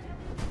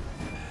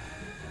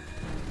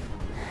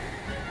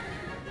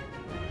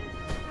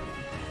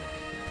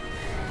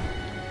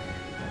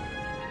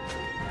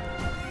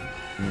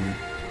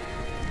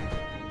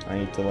 I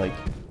need to like...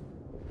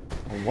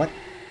 What?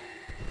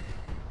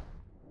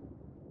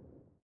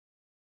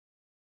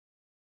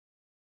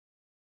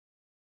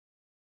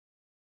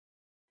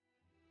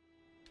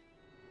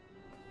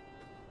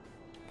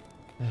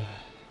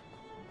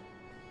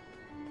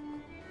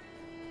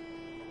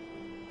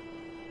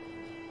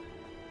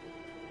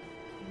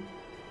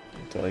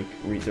 To like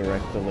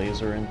redirect the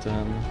laser into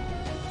him.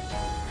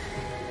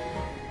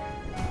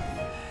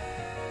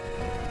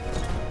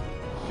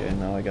 Okay,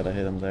 now I gotta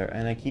hit him there.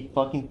 And I keep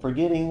fucking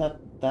forgetting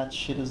that that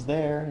shit is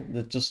there.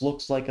 It just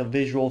looks like a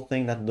visual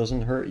thing that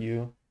doesn't hurt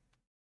you.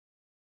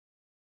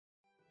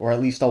 Or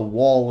at least a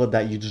wall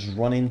that you just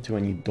run into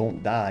and you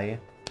don't die.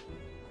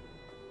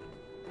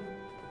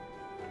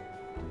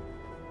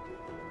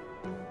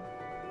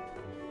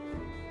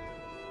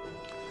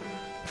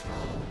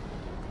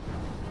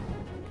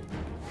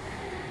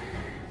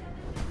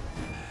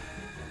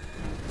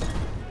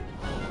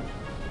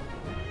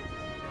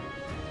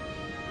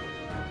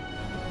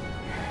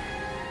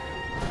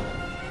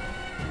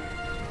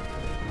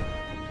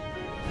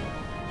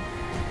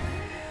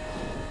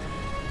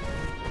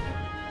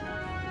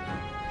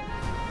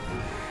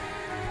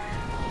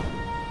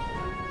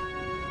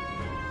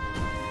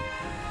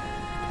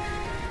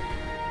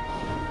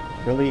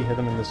 Really hit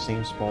him in the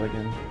same spot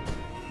again.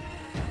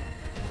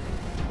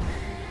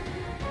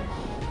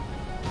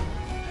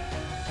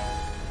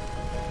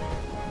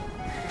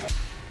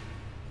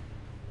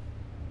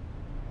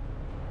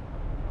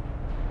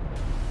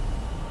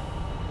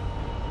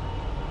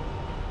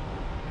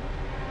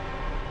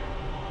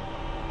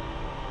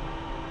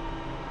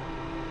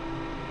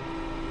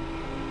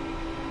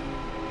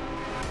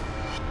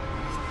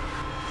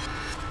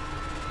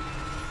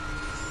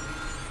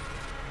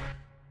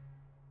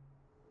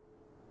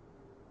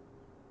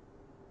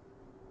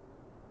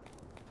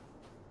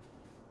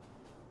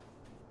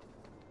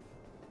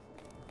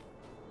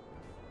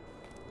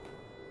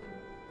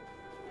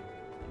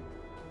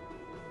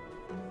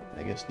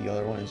 I guess the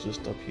other one is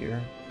just up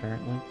here,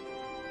 apparently.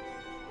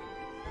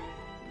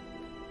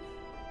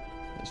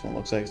 This one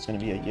looks like it's gonna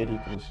be a Yeti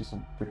because I see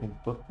some freaking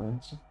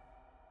footprints.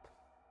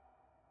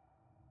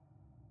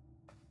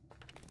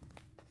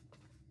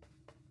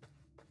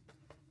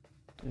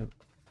 Yep.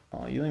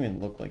 Oh, you don't even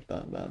look like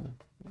that bad.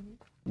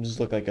 You just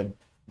look like a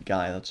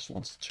guy that just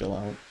wants to chill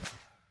out.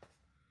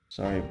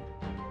 Sorry,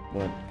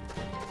 but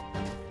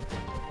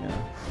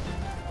yeah,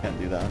 can't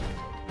do that.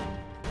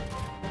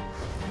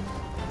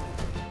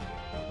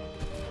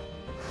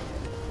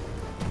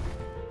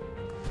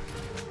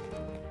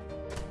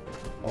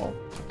 Oh,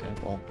 okay,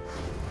 well.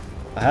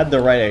 I had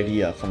the right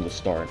idea from the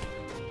start.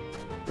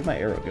 Where'd my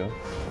arrow go?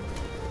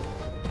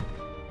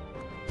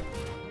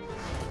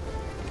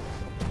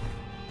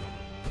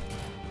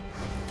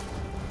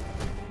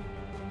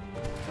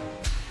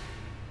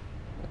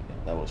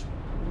 That was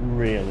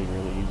really,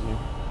 really easy.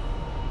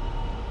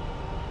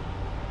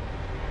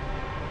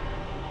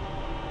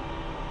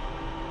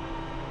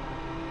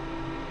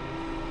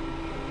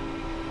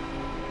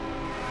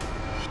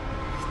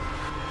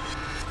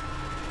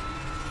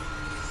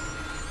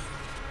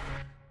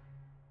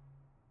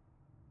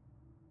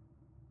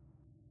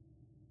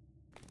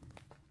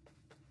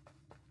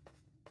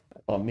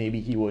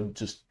 Maybe he would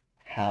just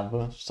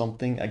have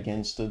something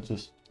against it,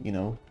 just, you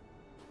know,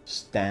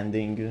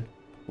 standing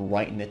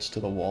right next to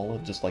the wall,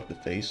 just like the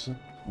face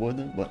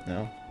would, but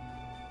no.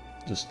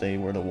 Just stay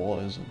where the wall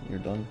is and you're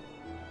done.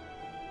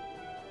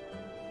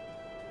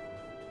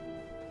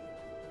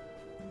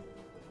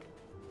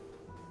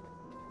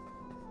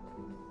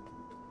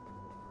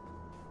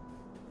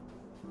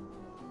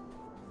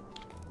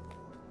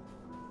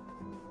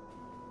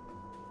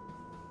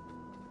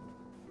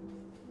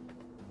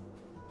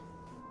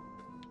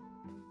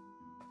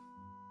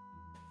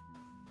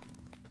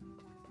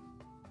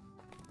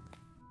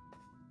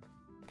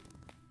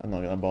 I'm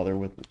not gonna bother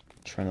with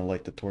trying to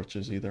light the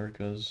torches either,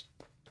 because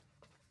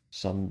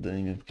some didn't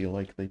even feel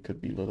like they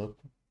could be lit up.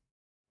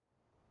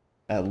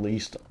 At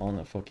least on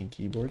a fucking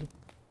keyboard.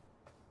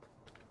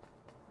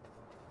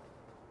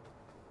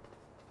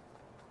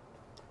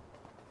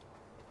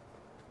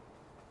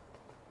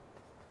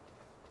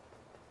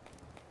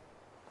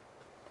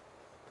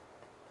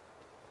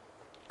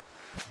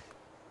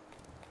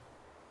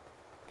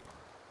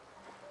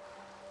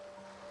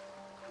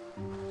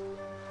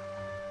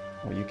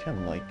 Well, you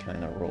can, like,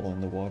 kind of roll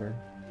in the water.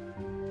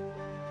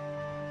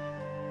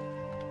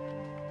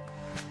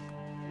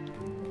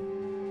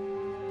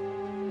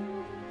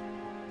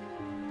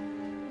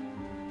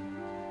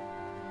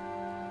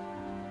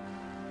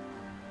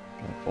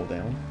 Can I fall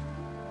down?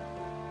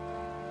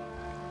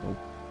 Nope.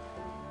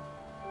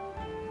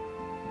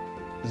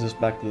 Is this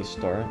back to the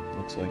start?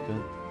 Looks like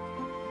it.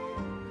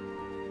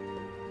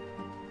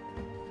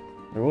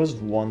 There was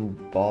one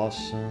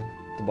boss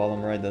at the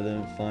bottom right that I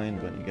didn't find,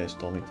 but you guys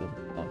told me to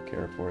not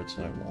care for it,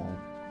 so I won't.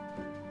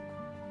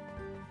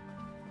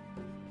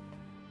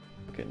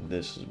 Okay,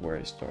 this is where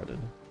I started.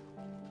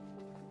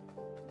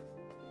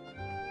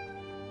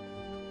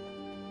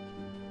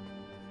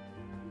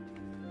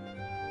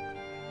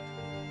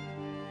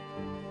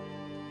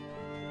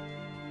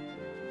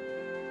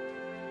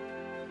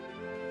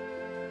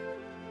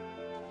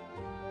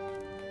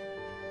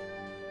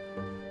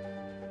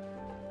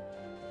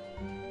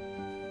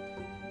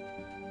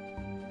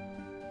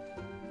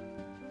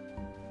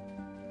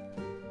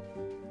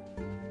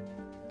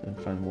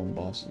 Find one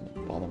boss in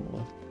the bottom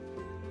left.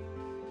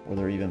 Were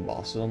there even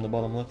bosses on the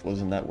bottom left?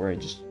 Wasn't that where I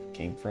just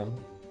came from?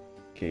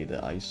 Okay,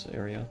 the ice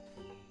area.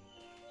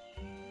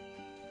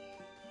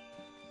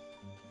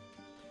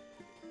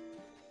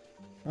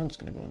 I'm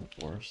just gonna go in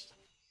the forest.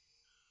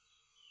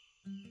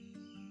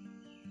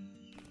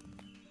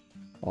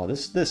 Oh,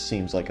 this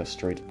seems like a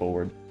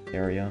straightforward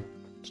area.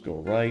 Just go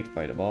right,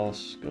 fight a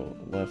boss. Go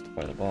left,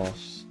 fight a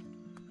boss.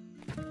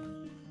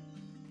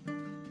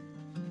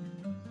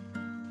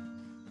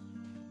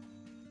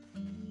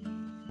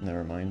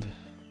 Never mind.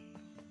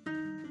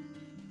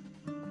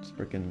 It's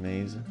freaking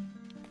maze.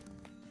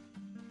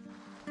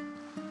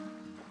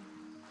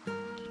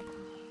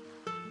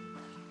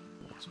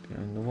 What's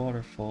behind the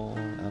waterfall?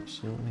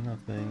 Absolutely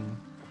nothing.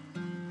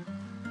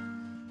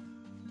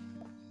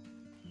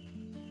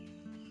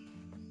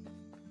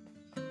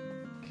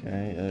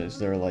 Okay, is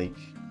there like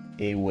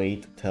a way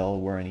to tell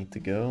where I need to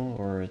go,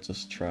 or it's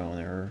just trial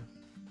and error?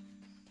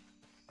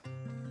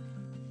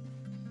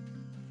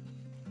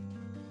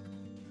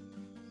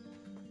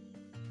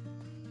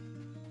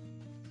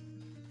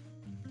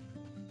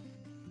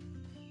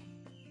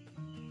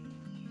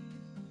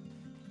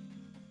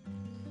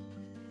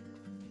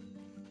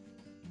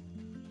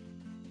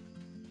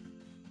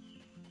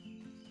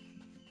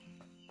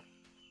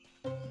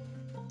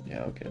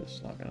 Yeah, okay, this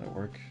is not gonna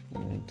work.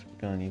 Gonna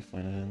need to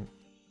find it in.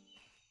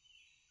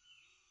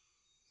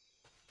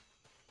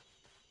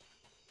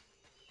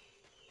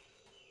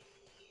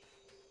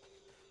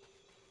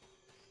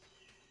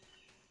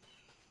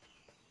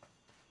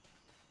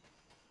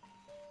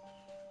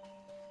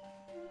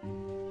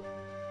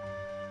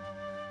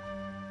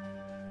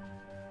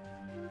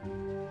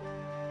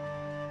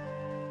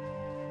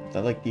 Is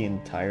that like the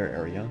entire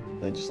area?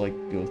 Did I just like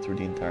go through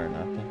the entire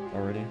map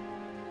already?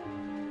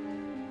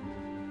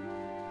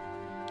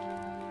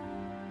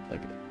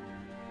 Like,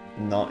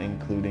 not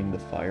including the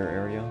fire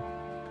area?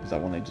 Is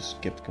that one I just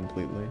skipped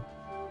completely?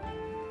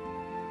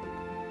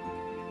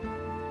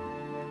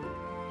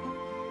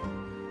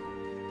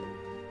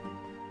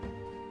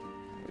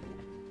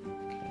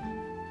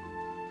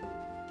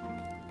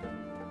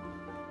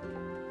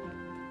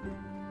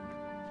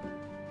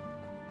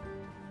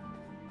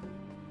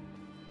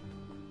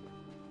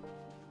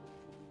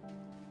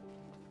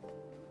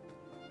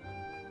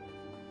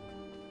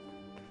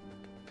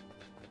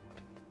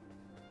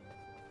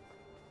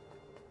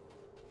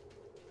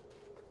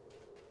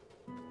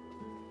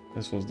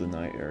 This was the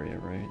night area,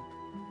 right?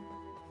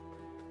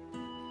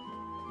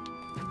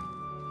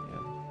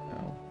 Yeah,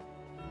 no.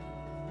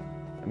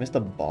 I missed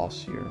a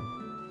boss here.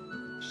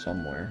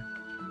 Somewhere.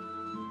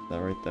 Is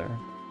that right there?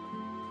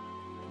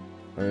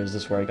 Or is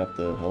this where I got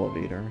the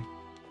elevator?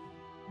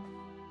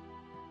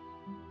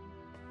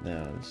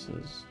 No, this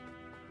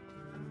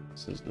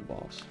is the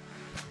boss.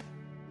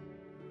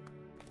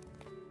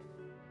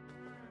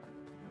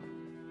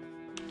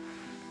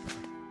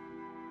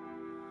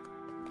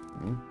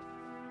 Hmm?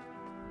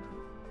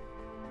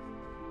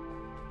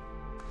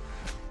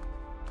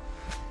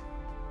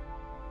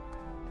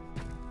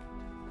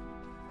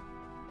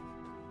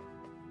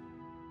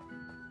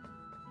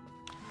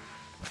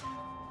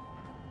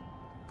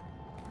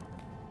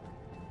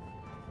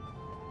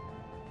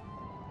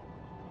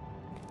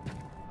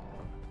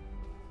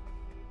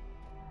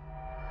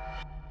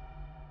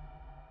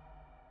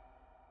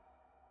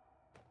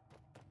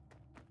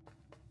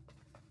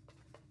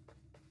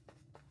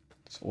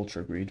 It's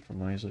Ultra Greed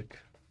from Isaac.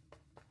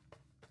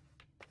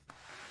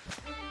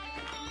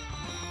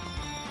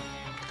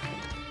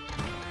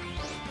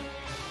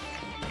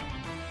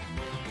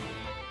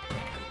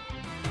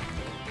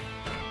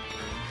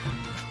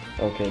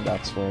 Okay,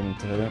 that's where I need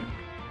to hit it.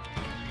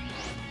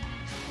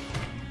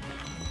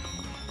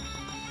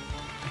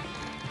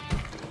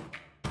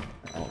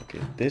 Okay,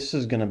 this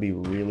is gonna be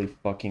really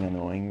fucking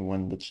annoying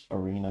when the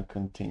arena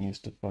continues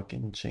to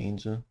fucking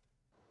change it.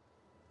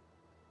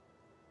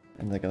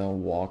 And they gotta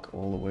walk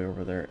all the way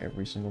over there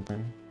every single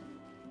time.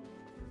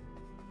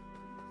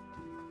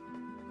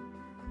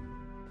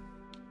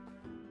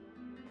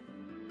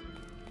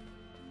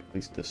 At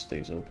least this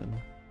stays open.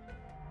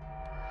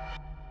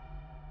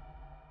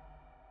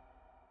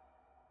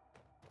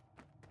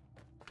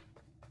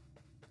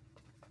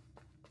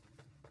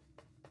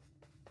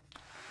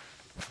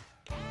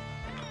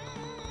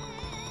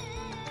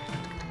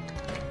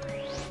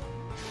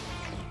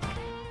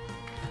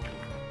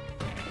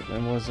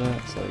 When was it?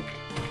 It's like...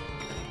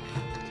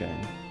 Okay.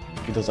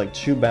 He does like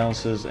 2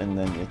 bounces and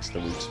then it's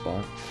the weak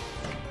spot.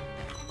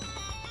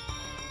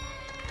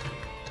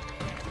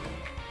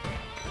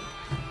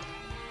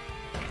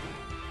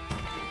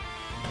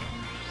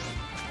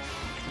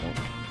 Nope,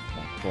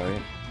 not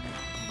quite.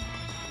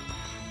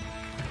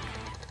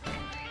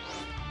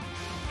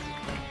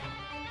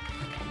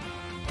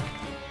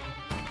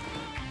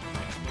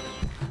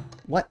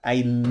 What?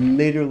 I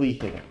literally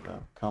hit him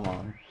though. Come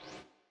on.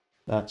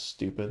 That's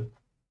stupid.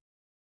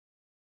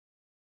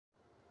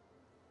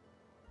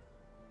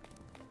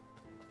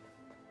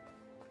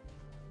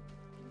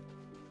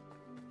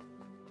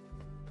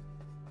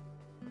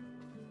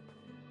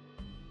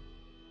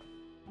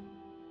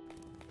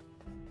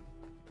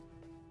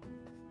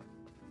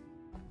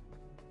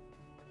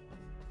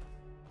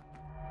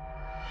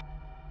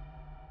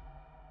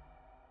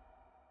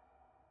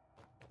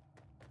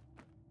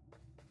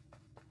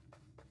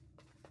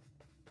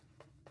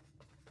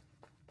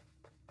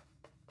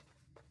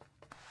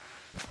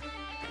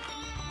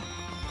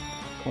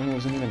 Coin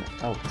wasn't even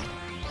out.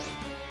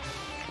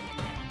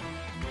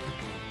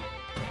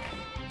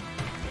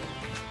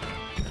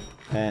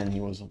 And he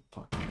was a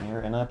fucking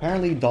there. And I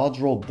apparently dodge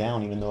rolled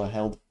down even though I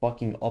held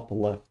fucking up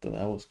left. That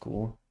was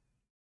cool.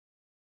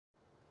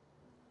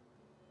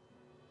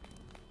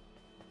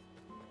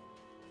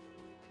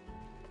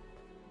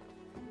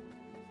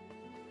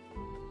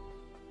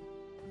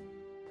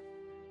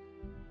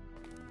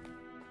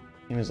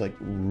 He was like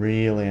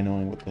really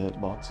annoying with the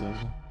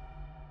hitboxes.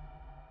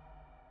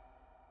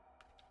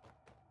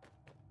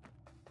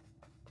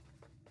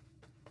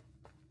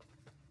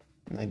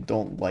 And I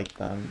don't like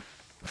them.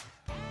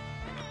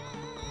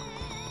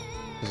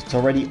 Because it's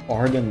already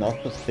hard enough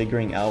of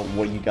figuring out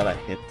what you gotta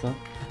hit,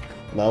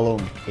 let alone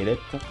hit it.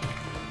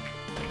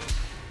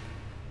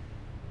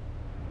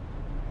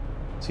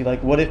 See,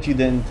 like, what if you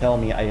didn't tell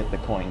me I hit the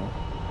coin?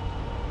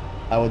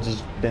 I would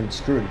just been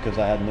screwed because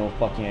I had no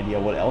fucking idea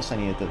what else I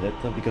needed to hit,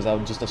 because I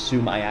would just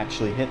assume I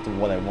actually hit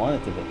what I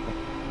wanted to hit.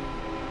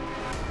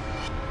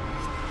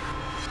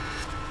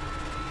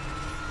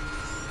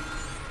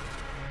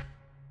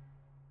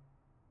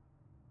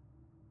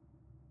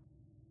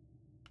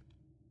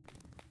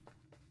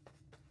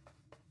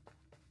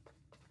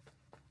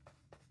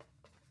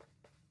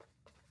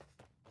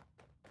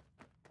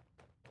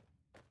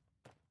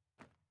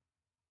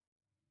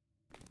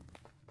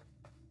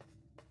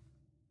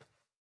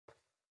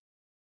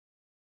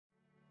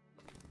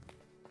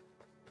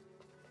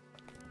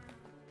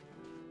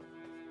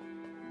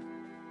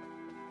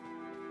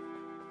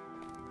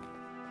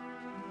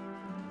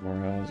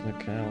 Where else?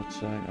 Okay,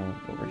 outside.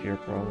 Oh, over here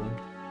probably.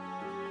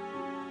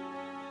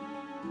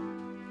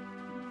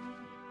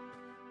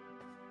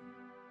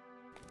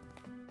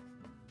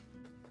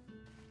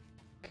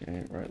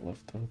 Okay, right,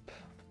 left up.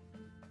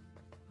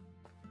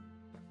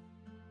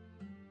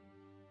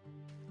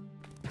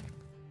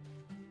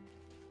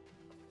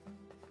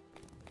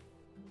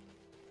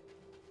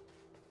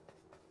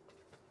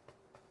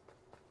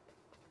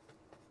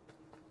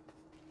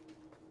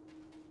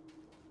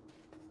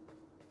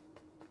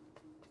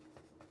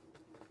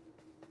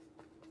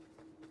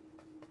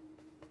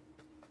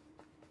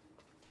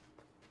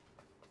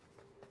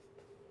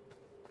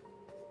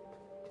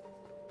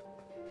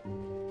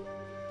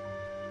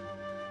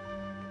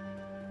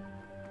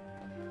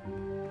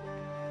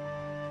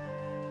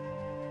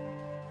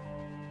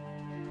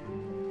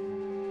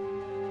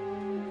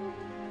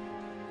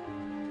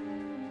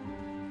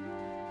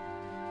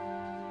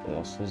 What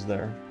else was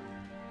there?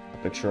 A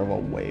picture of a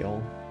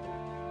whale.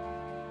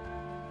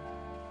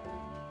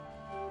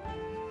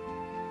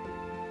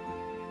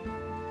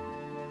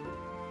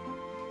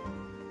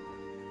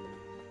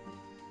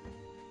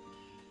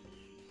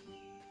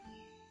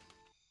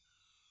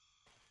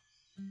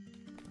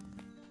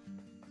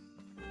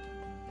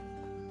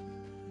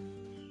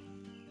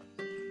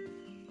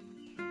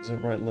 Is it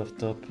right,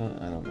 left up?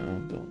 I don't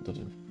know.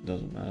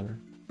 Doesn't matter.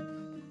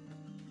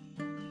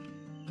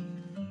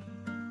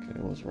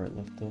 was right,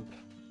 left up.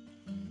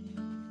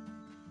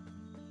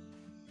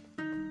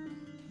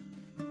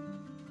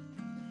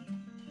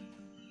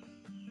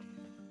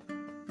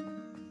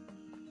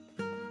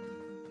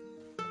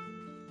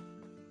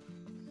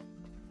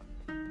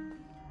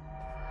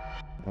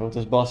 I hope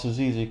this boss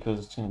is easy,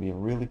 because it's gonna be a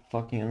really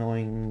fucking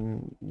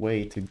annoying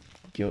way to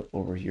get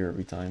over here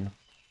every time.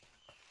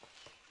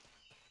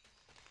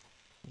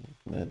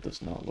 That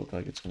does not look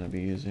like it's gonna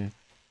be easy.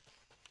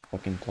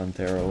 Fucking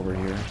Plantera over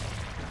here.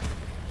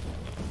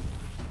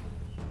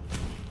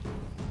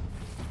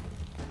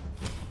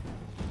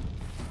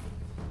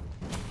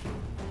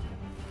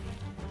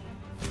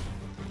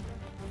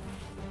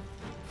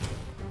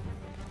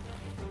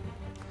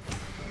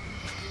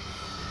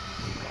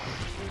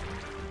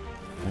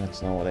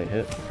 That's not what I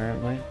hit,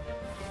 apparently.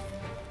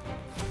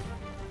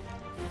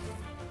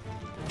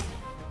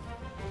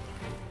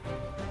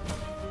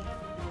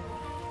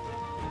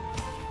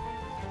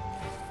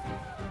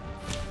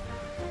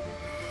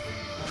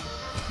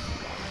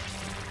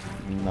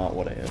 Not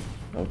what I hit.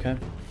 Okay.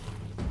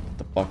 What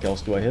the fuck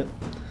else do I hit?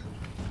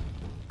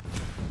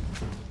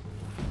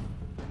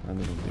 That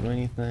doesn't do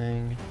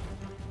anything.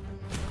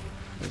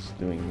 Just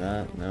doing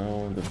that.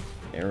 No, the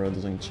arrow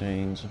doesn't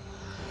change.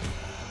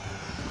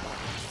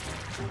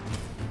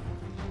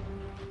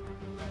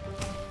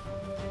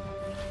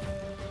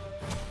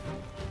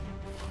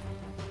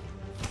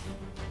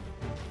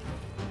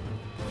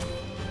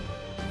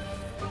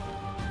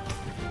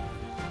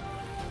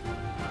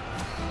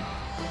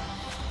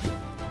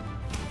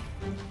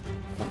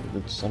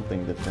 It's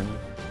something different.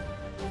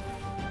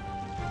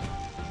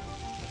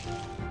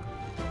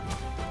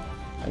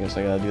 I guess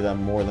I gotta do that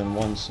more than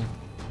once.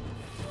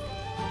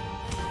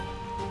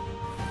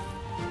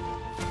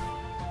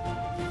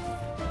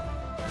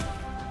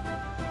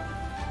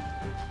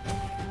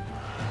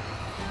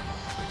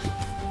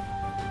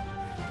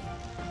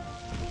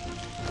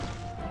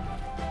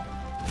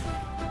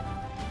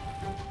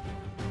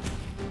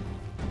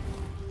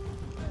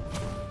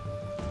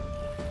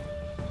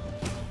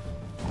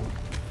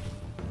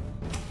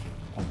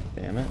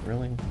 Damn it,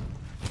 really?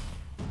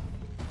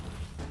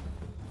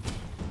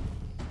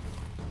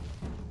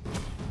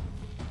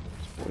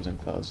 This poison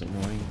cloud's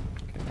annoying.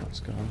 Okay, now it's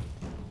gone.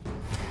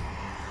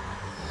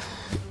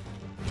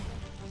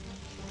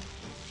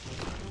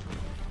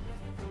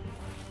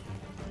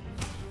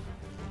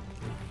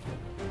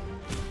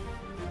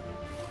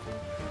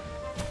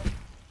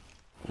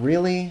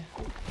 Really?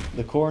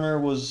 The corner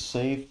was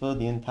safe the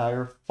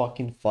entire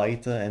fucking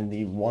fight, and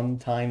the one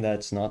time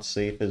that's not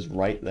safe is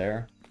right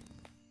there?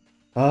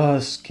 Ah,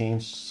 this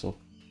game's so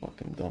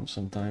fucking dumb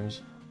sometimes.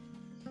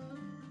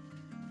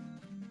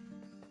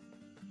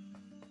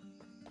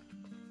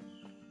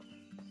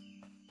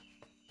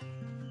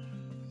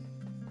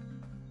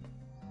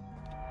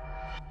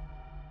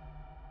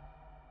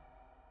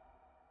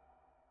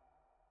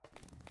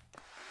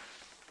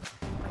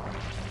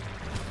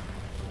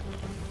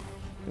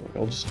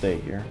 I'll just stay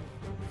here.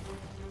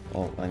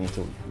 Oh, I need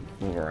to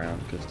move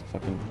around because the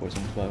fucking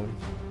poison cloud.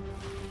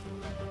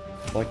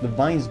 Like, the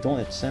vines don't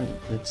extend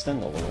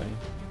all the way.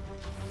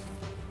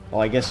 Oh,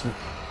 I guess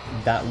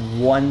that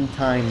one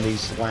time they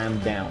slam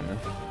down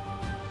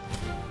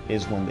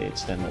is when they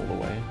extend all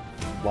the way.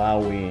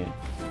 Wowee.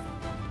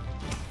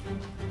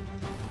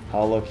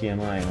 How lucky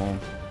am I, huh?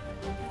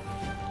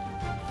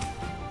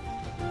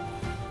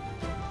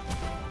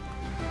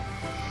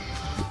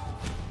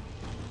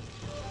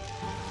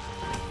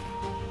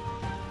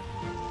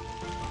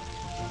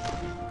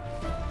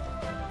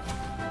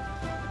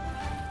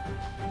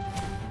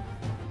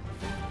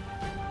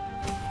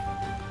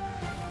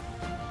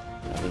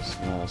 This is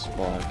not a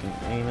spot I can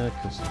aim it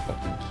because the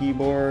fucking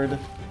keyboard.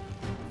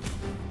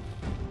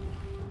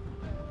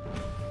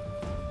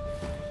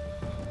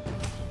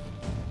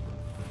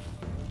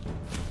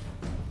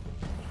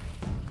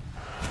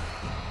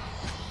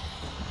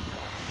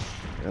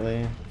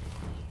 Really?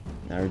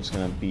 Now we're just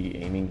gonna be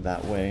aiming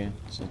that way,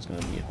 so it's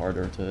gonna be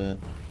harder to hit.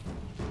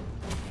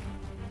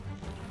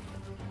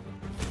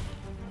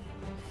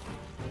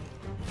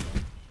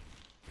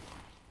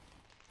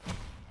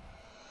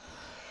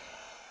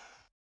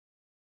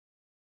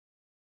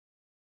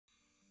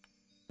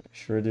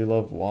 Sure do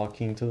love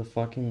walking to the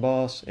fucking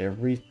boss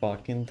every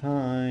fucking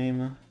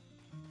time.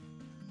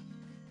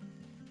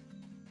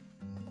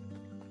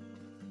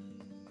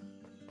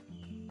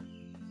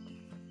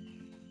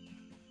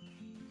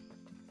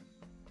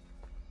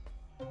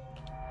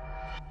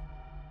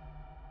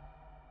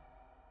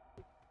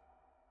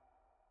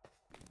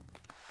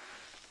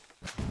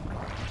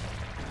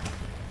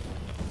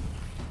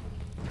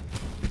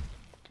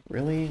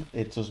 Really?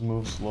 It just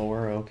moves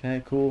slower?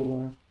 Okay,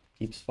 cool.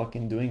 Keeps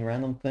fucking doing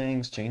random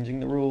things, changing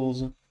the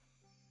rules.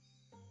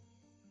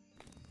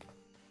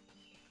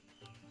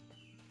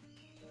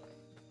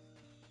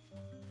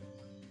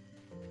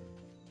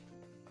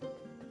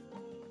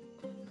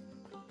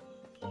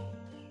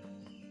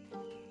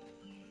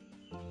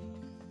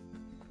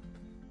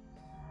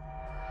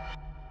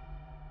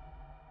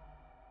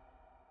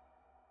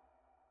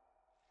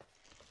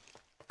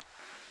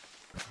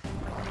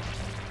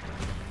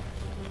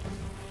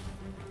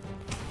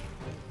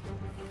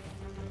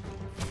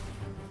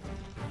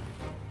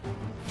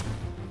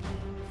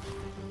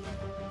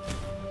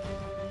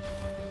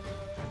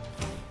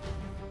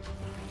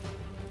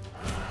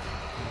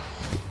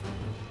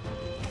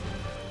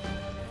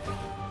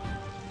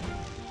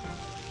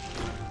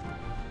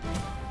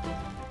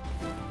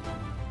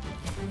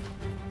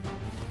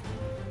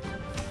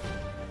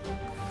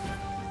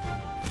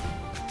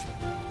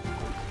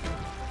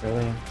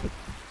 Really?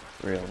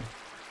 Really?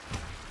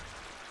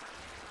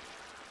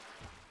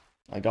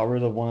 I got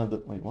rid of one of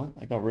the... Wait, what?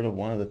 I got rid of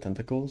one of the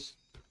tentacles?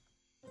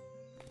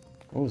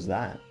 What was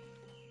that?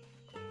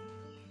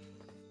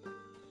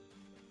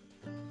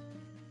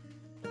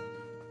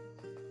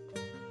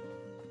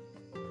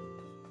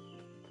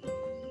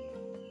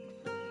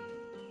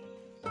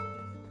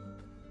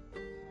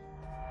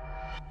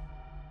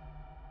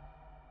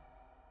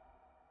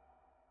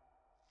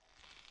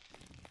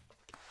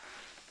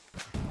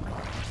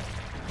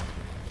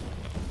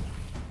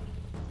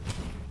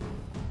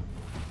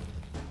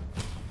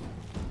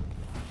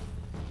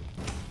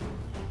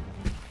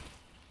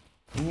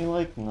 Can you,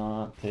 like,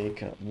 not take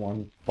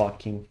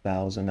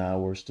 1,000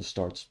 hours to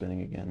start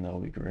spinning again? That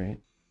would be great.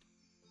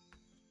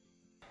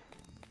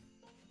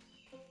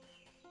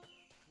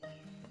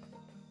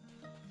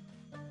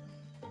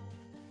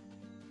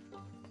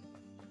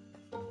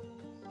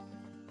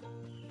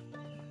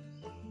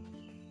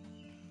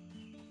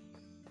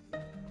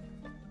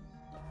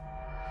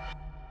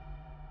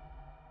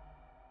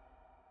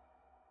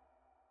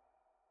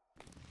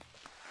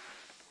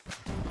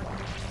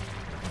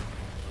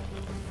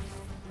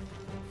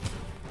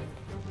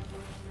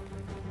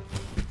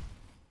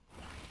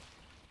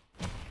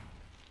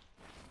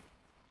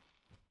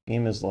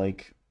 Game is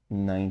like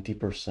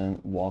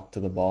 90% walk to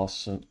the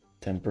boss,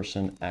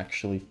 10%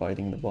 actually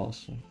fighting the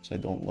boss, which I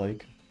don't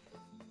like.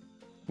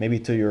 Maybe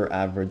to your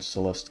average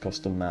Celeste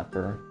custom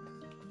mapper,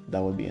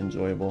 that would be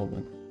enjoyable,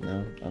 but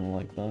no, I don't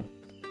like that.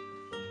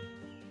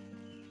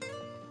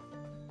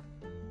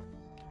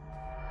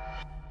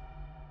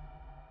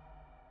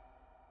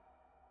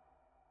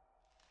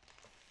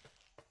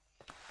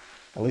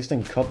 At least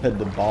in Cuphead,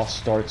 the boss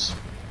starts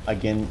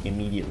again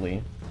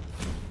immediately.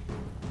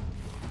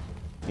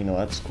 You know,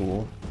 that's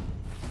cool.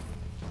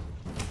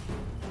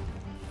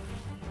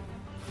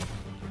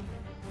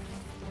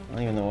 I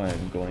don't even know why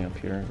I'm going up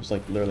here. There's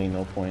like literally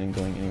no point in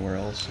going anywhere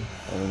else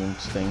other than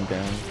staying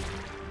down.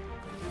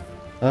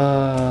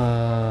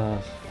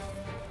 That.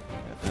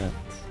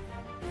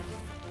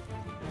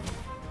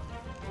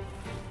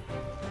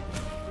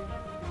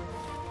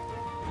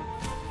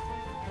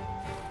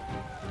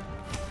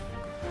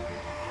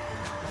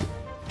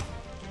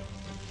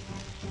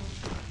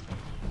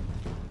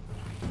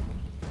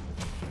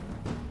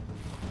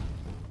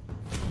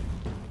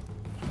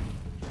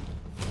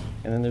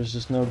 And then there's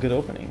just no good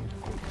opening.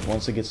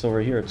 Once it gets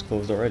over here, it's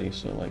closed already,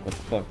 so like, what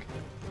the fuck?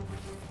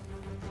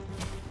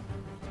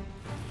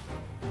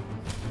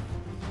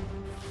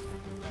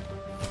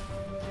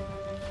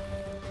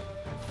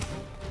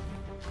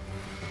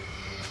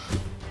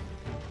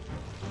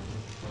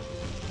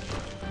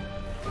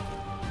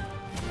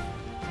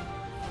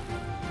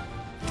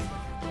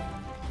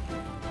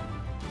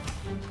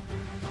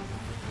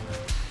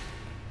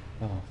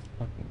 Oh,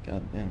 fucking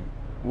goddamn.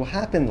 What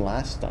happened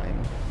last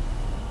time?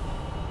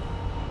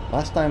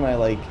 Last time I,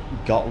 like,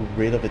 got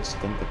rid of its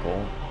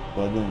tentacle,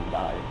 but it didn't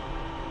die.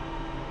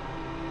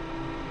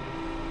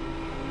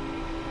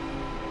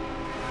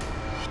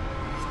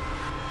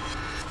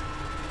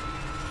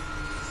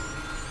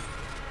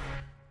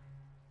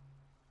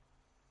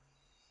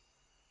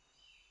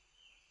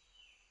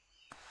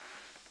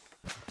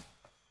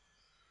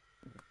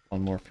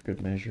 One more for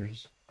good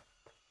measures.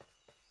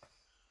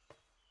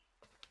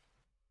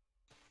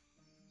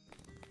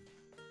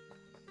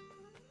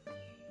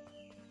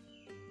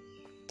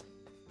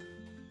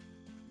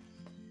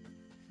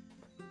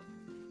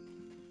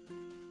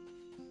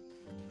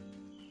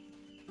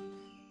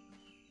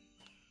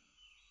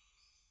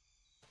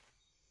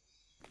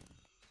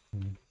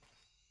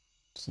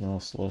 It's not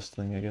a slowest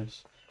thing, I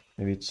guess.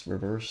 Maybe it's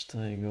reversed.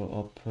 You go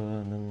up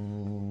and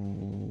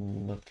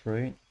then left,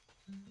 right.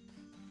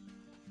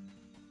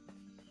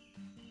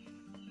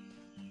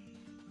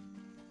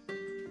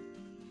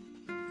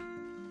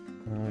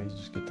 Oh, you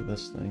just get to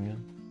this thing, yeah.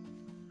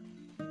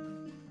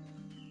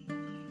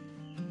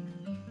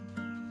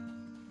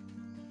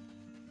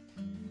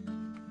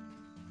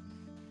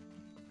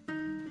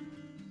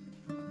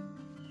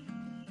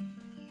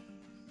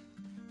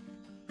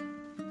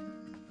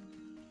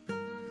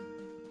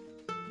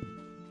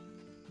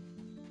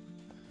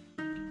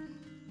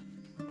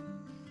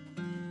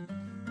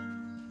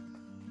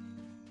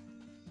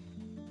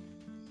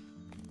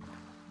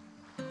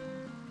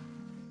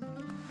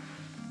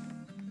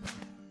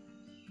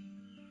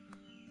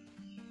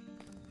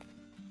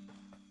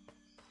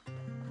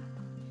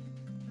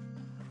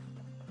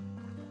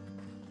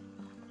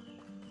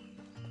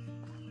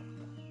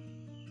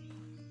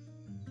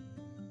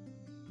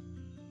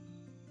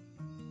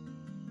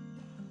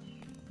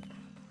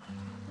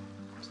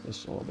 What's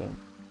this all about?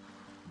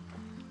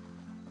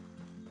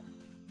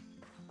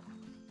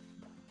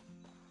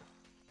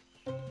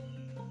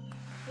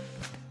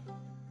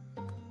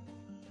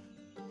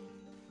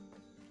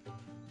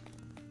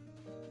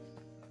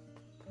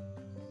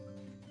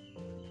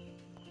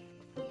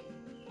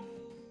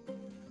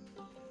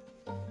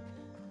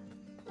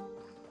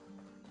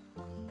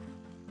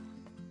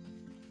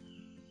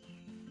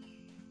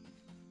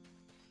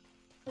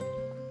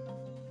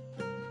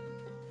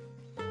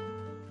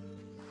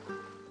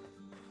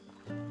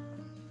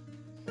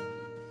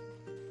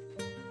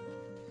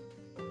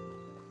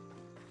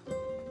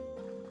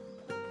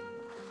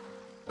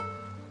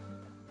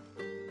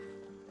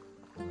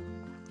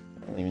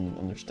 even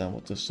understand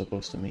what this is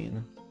supposed to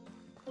mean.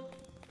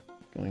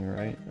 Going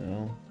right?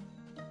 No.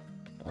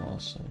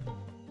 Awesome.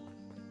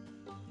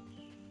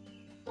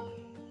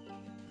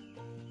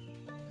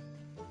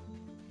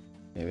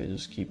 Maybe I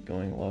just keep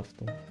going left.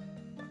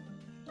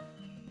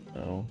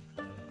 No.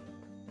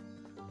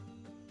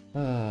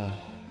 Ah.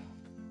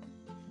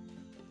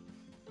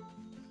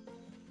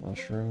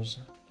 Mushrooms.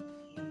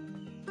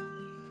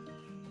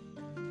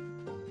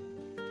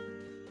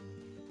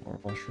 More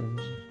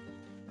mushrooms.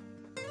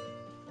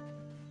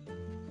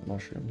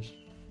 Mushrooms.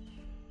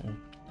 Okay.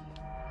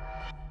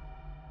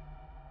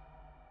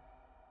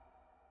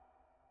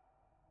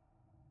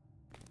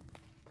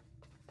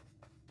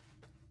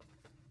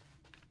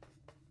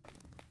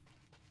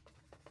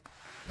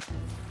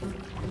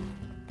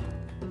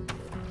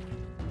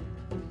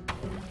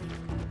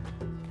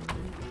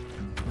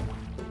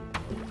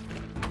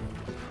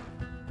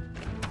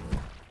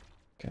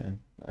 Okay,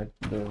 I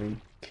literally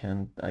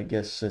can't. I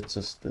guess it's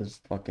just this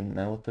fucking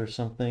mouth or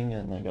something,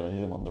 and I gotta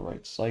hit him on the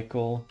right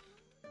cycle.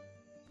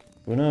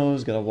 Who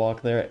knows? Gotta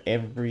walk there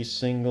every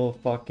single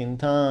fucking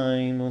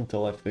time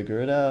until I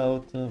figure it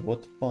out.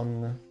 What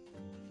fun.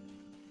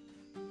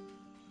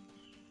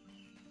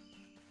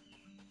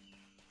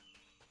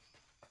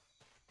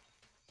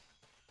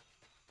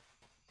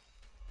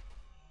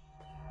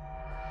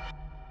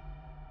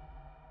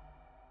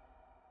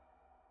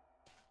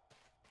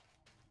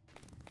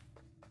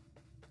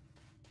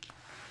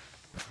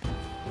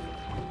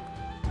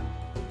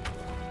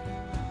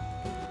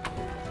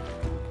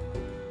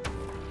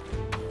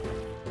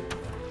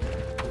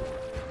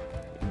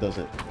 Does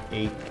it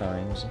 8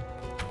 times.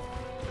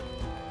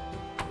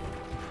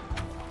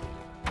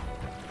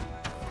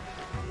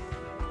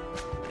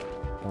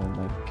 Oh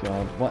my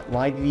god.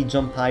 Why did he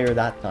jump higher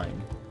that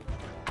time?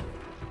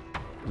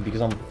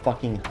 Because I'm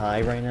fucking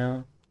high right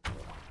now?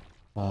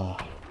 Ah.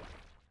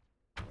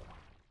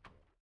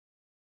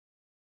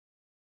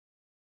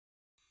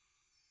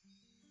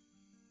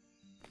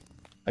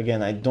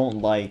 Again, I don't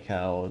like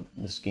how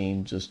this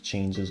game just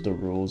changes the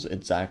rules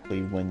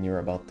exactly when you're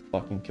about to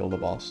fucking kill the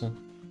boss.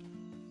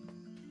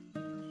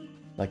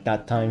 Like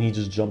that time he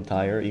just jumped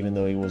higher even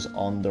though he was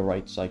on the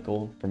right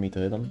cycle for me to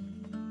hit him.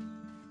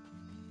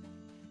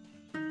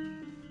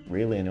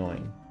 Really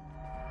annoying.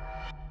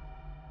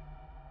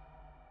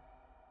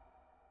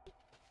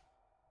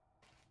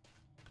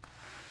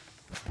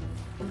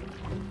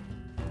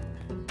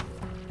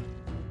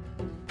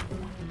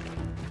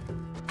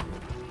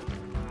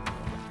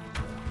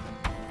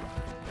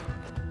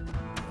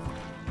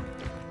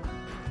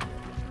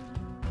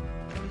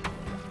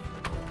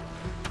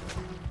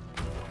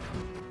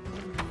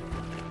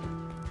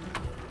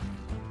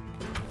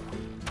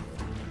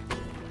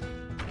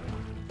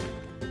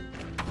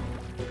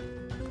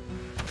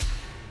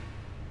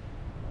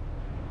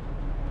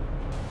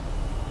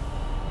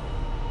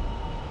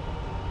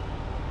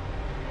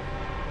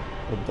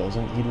 It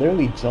doesn't. He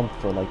literally jumped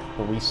for like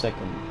 3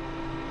 seconds.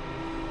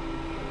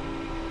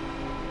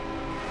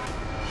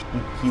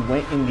 He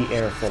went in the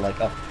air for like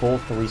a full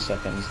 3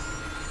 seconds.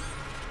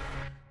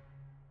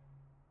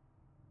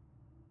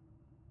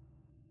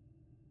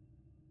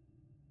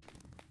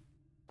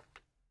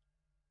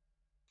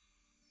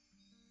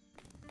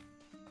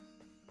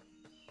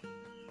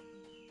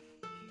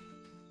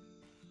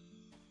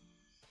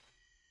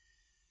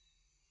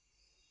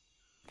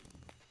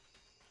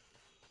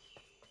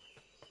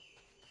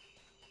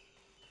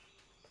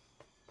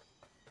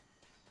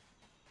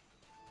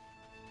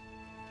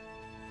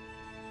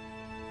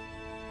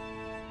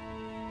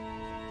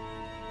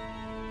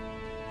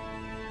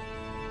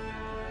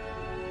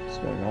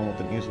 What's going on with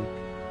the music?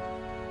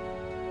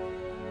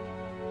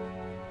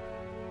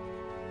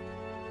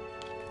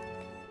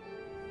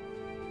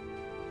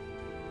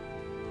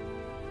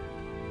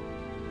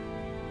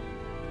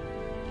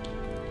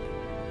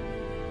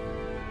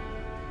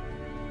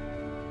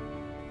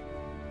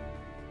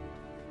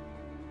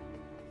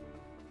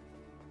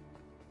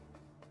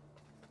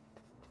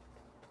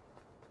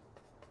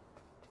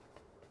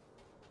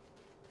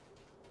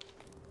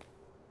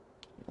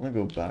 I'm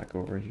gonna go back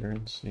over here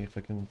and see if I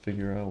can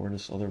figure out where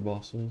this other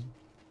boss is.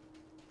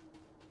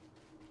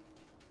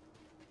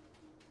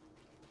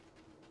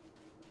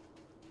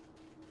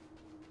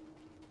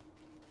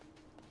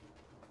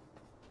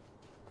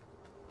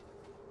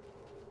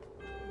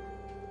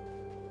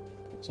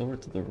 It's over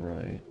to the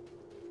right.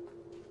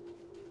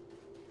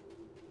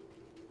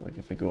 Like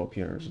if I go up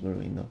here, there's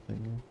literally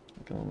nothing.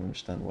 I don't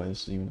understand why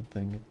this is even a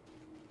thing.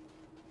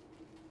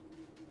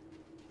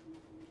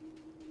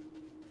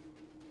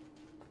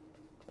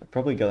 I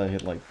probably gotta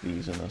hit like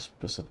these in a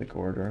specific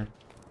order.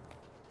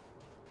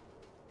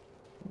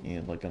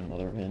 Need like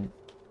another hint.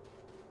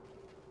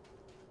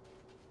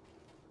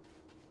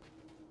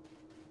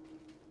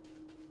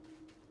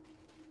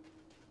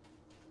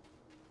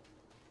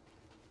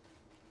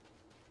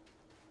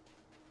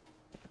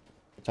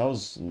 How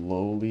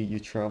slowly you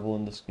travel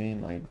in this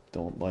game, I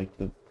don't like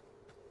the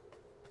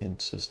hint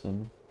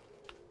system.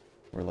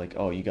 Where like,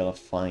 oh, you gotta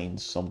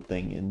find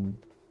something in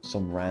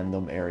some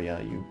random area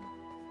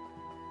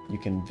you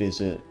can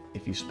visit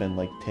if you spend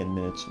like 10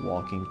 minutes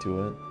walking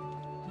to it.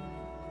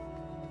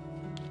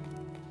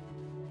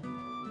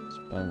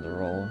 Spam the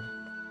roll.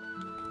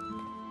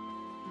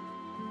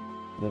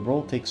 The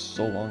roll takes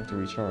so long to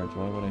recharge.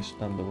 Why would I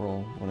spam the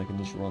roll when I can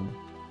just run?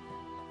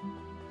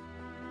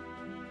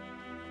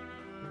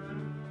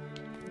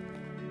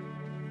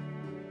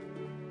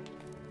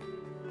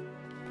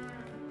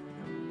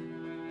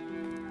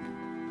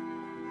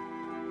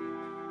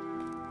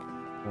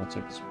 Let's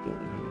check this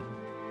building again.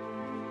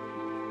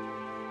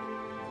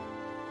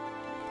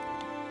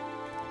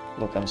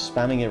 Look, I'm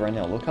spamming it right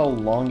now. Look how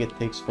long it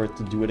takes for it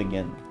to do it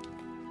again.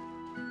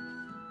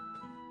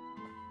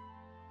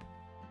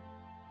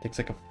 Takes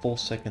like a full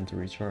second to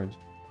recharge.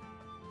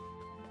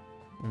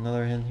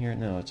 Another hint here?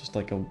 No, it's just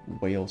like a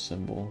whale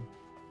symbol.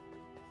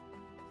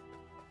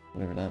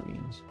 Whatever that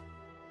means.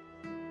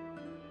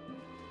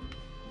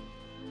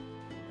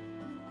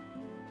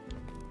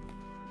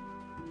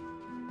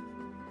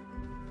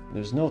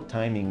 There's no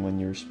timing when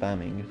you're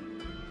spamming.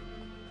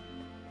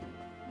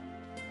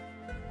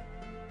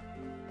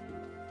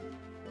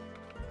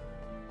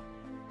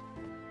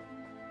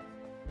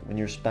 When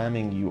you're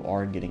spamming, you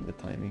are getting the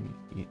timing,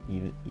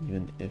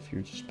 even if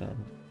you're just spamming.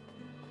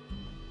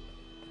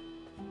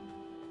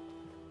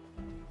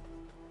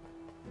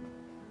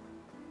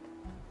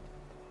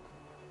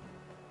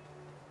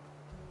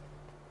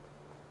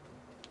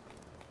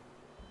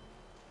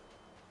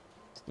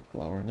 It's the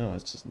flower? No,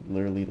 it's just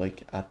literally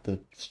like at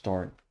the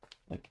start,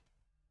 like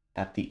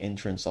at the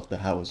entrance of the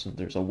house,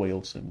 there's a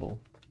whale symbol.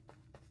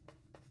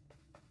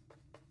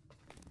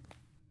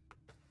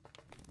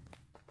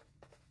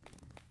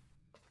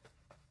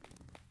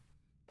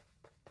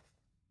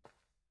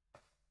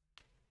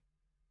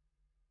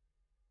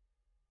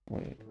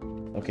 Wait,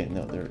 okay,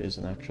 no, there is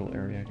an actual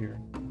area here.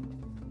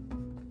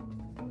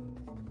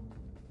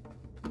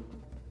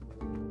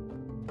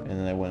 And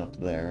then I went up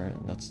there,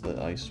 and that's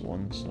the ice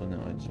one, so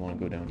now I just want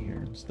to go down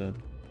here instead.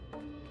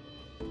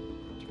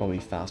 It's probably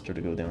faster to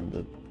go down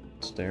the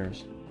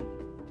stairs.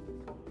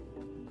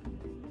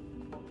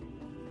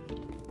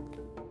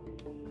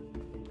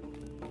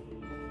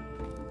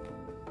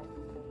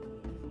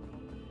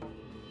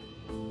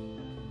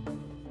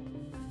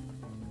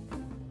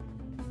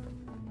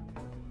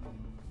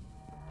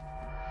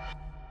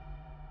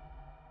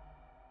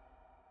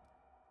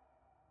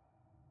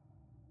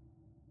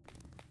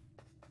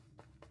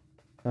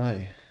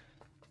 Hi.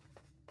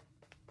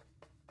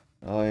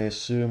 I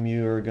assume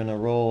you are gonna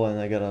roll and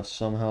I gotta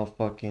somehow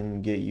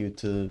fucking get you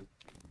to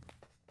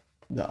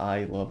the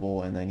eye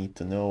level, and I need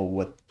to know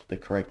what the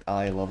correct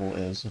eye level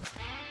is.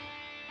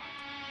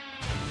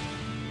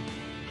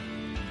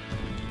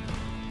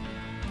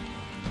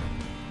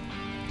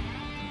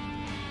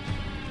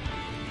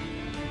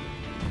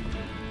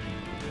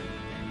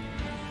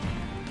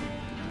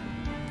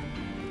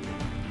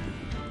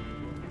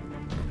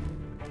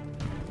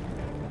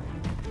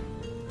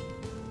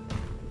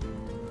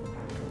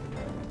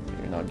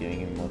 Not giving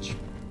him much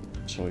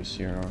choice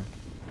here.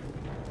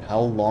 How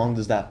long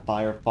does that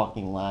fire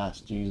fucking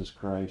last? Jesus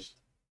Christ.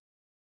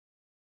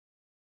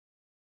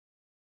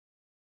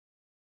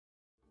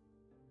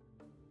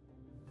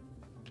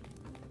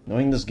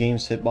 Knowing this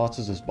game's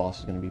hitboxes, this boss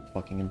is gonna be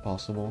fucking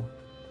impossible.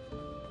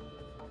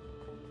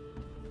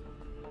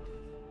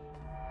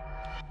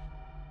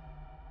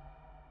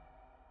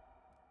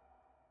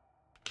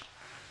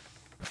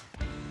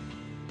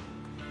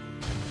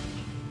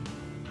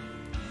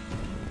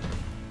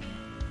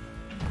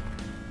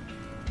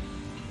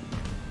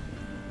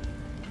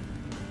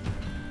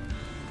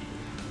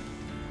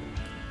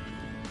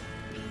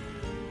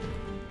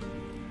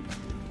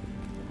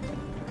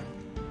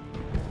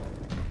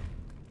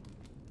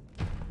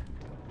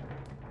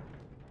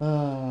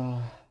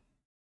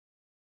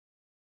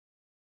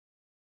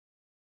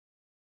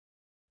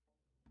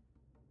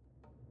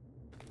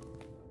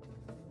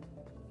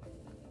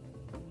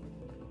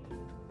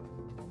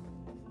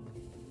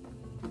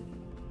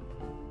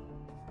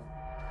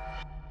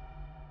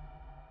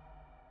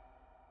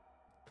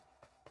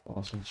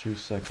 Awesome, 2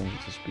 seconds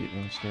to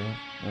speedrun through.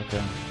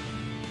 Okay.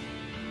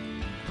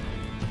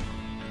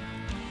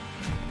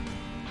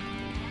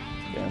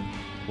 Yeah,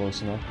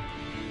 close enough.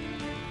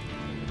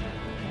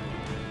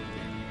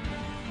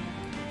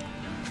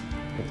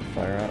 Put the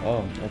fire out.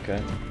 Oh,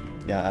 okay.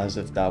 Yeah, as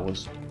if that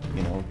was,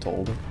 you know,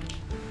 told.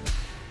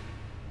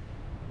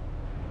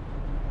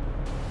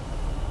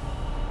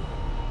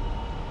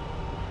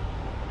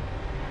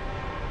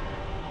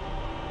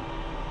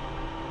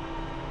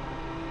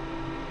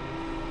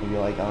 Maybe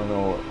like, I don't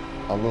know,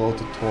 a little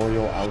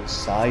tutorial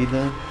outside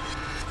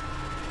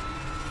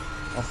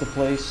of the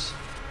place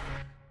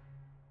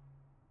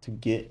to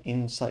get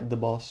inside the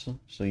boss,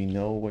 so you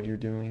know what you're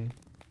doing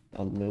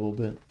a little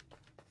bit.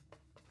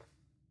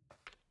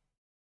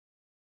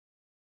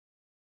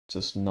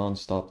 Just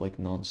non-stop, like,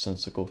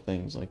 nonsensical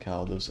things, like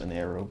how does an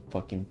arrow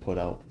fucking put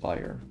out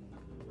fire?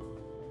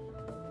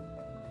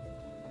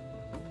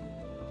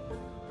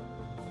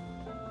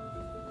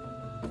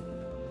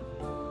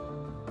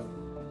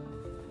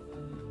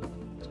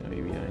 It's gonna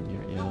be behind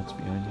here. Yeah, it's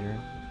behind here.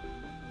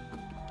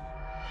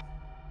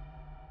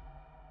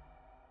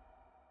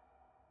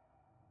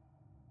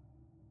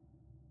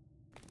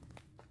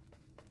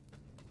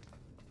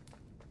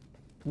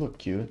 You look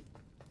cute.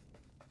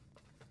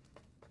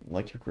 I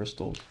like your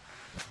crystals.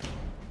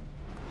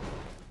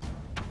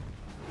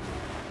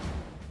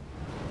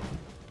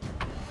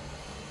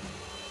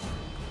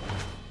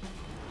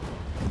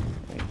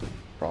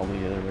 Probably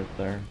hit it right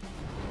there.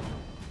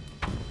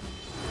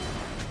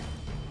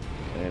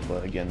 Okay,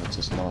 but again, it's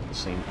just not the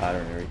same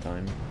pattern every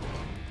time.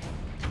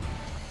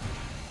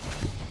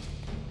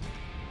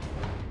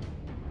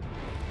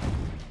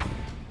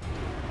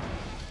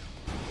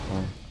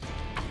 Huh.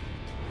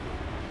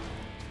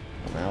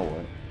 Well, now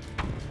what?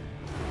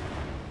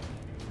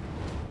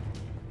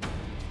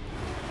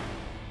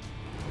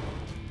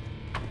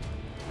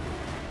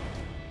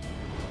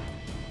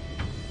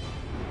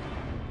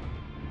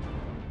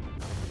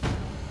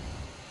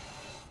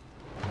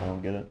 I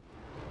don't get it.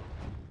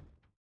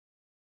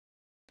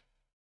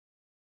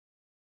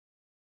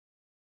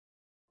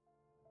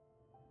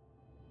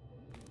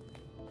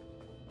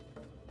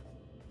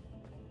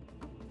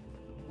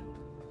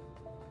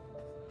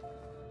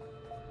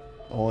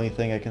 The only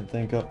thing I can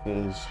think of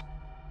is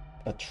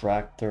a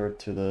tractor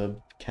to the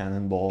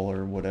cannonball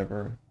or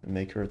whatever and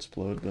make her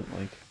explode, but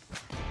like,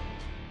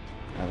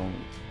 I don't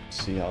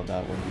see how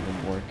that would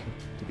even work,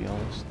 to be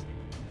honest.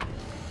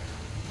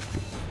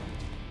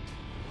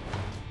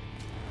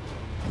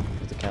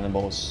 The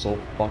cannonball is so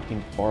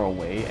fucking far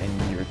away and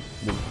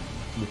the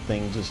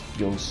thing just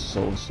goes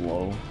so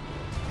slow.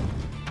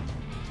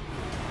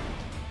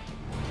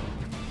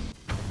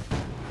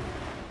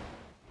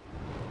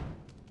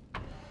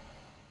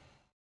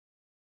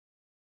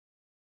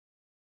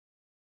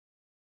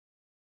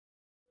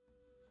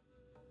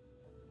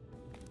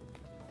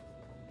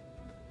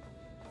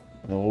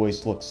 It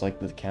always looks like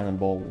the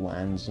cannonball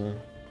lands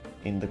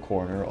in the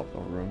corner of a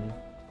room.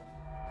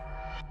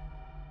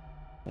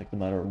 Like, no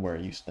matter where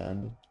you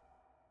stand.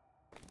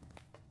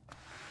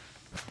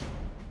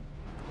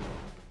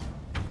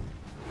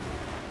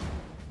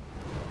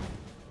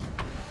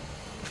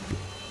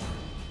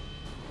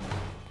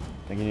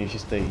 Like, you should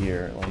stay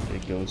here, like,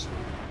 it goes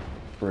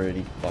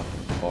pretty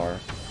fucking far.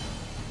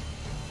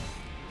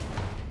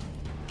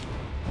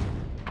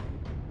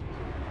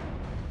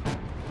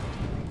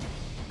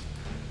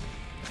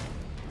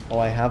 Oh,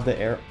 I have the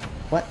arrow.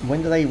 What?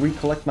 When did I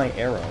recollect my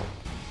arrow?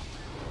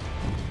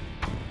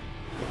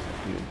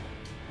 Dude.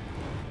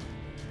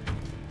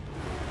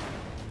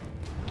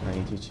 I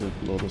need you to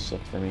blow this up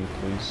for me,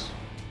 please.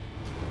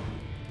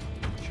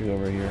 Shoot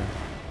over here.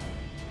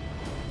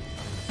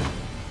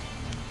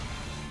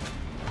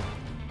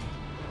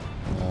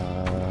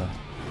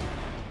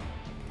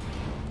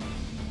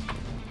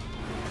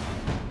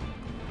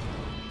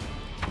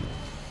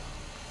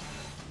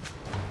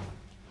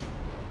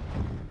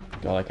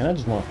 God, I kinda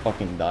just wanna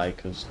fucking die,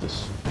 cause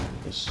this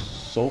is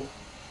so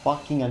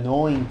fucking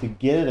annoying to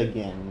get it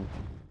again.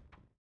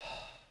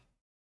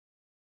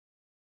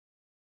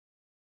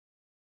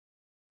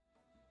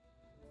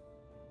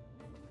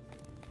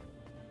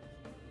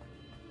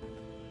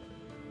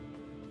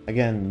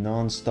 Again,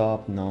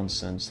 non-stop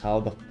nonsense. How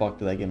the fuck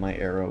did I get my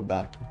arrow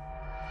back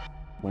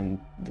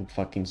when the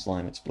fucking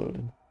slime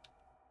exploded?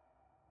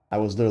 I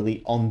was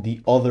literally on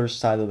the other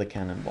side of the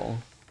cannonball.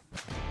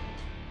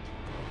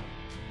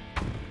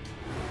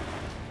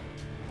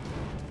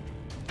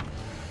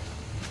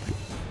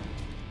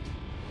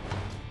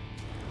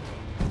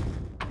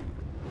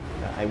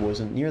 I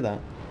wasn't near that.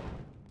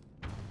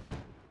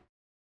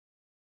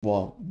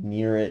 Well,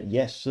 near it,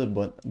 yes,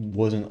 but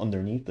wasn't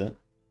underneath it.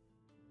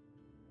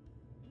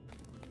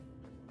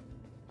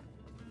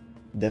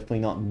 Definitely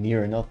not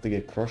near enough to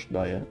get crushed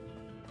by it.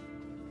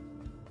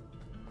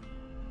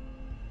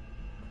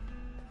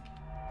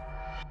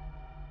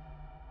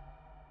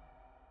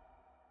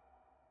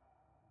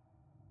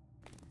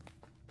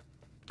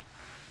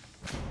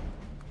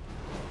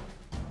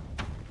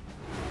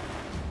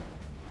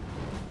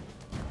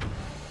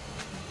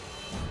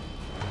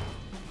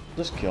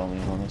 Just kill me,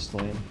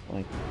 honestly.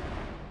 Like,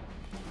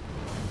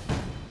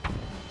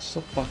 it's so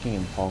fucking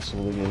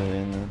impossible to get it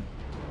in there.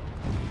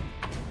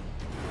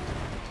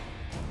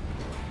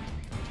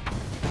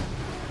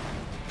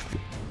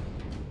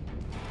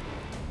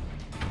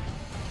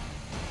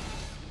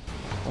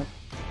 What?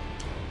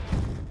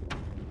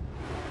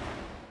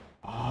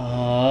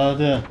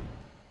 Ah,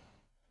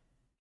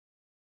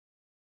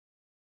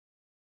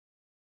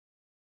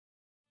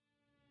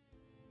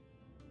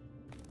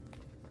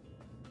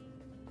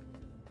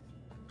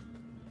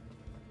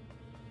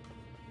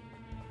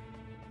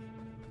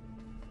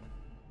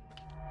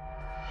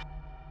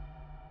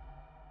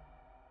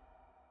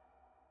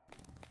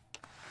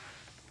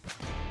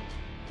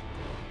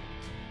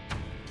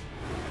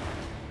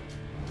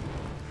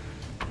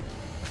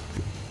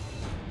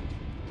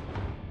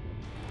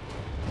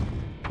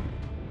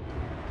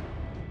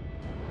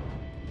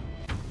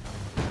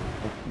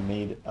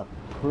 made a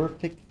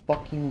perfect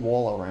fucking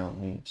wall around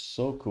me.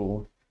 So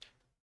cool.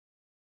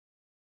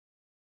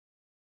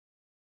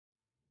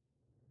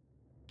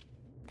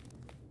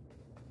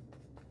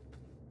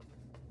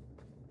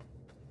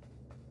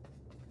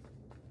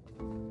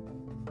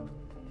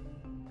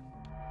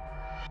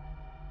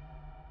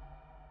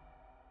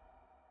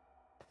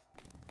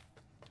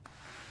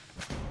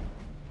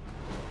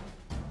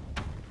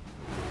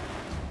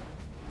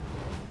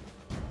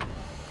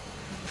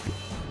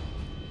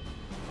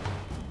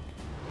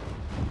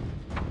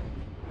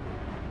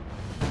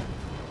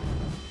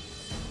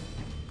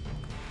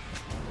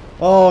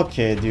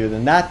 Okay, dude,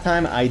 and that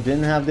time I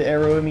didn't have the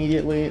arrow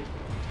immediately.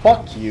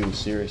 Fuck you,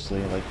 seriously,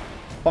 like,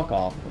 fuck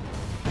off.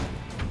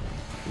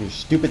 Your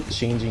stupid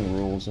changing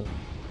rules.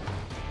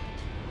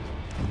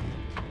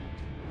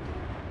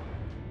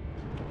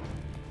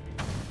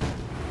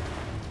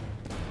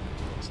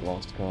 It's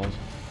lost cause.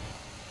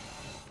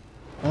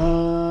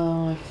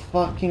 Oh my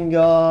fucking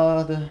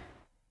god.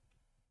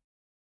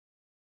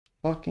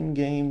 Fucking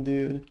game,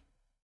 dude.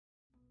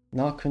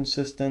 Not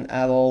consistent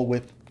at all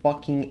with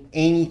fucking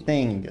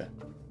anything.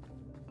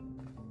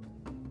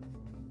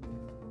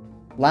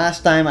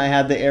 Last time I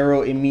had the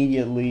arrow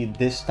immediately,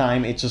 this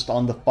time it's just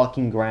on the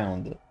fucking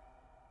ground.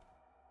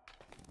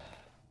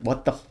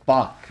 What the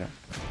fuck?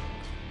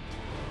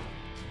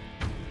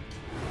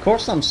 Of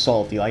course I'm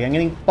salty, like I'm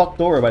getting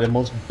fucked over by the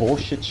most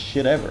bullshit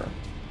shit ever.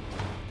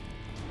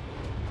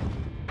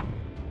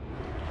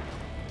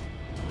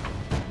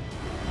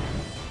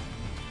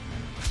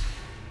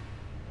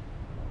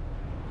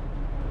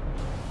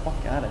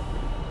 Fuck out of here.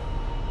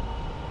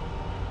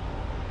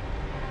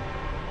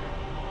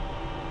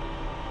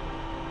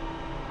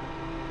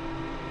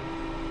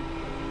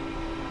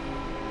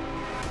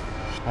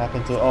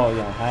 Happened to, oh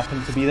yeah,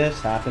 happened to be this,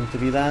 happened to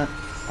be that,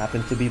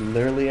 happened to be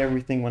literally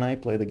everything when I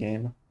play the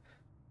game.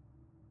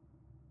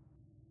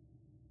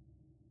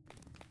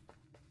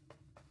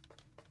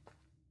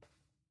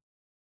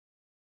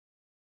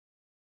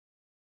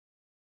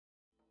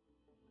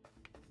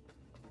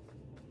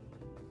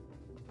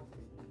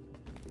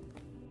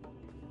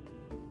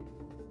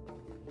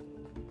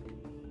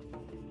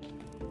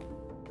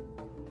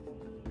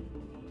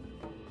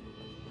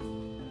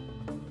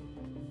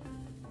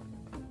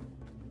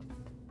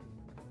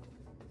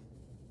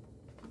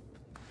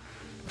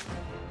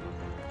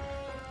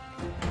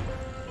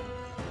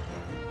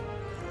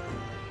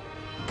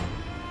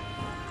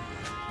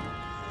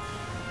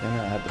 Damn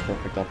it, I had the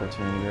perfect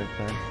opportunity right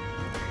there.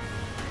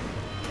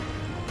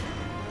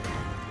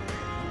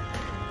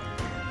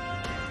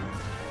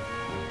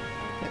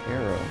 The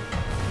arrow.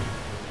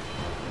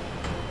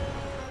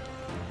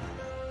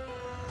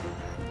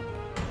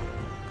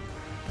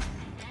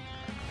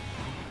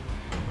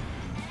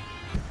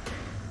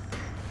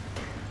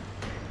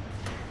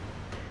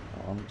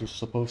 I'm just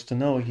supposed to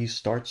know he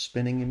starts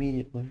spinning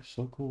immediately.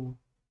 So cool.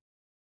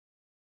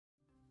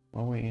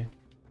 Oh wait.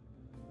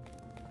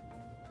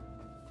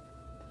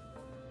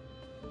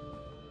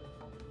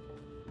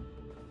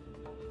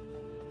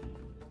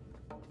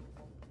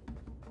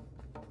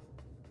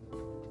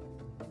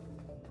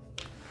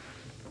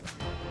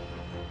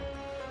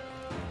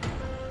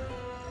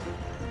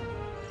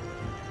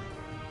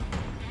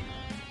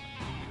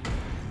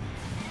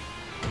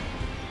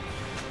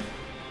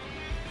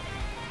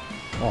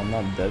 Oh, I'm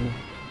not dead.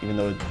 Even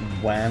though it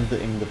whammed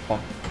in the fuck,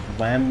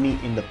 whammed me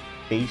in the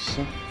face.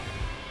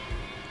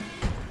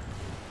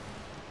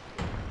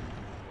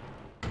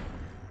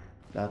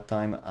 That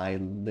time I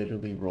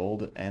literally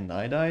rolled and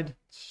I died.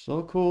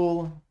 So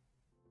cool.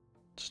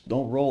 Just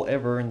don't roll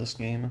ever in this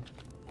game.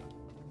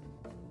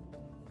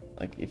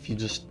 Like if you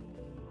just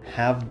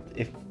have,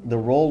 if the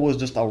roll was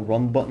just a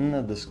run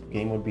button, this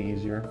game would be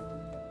easier.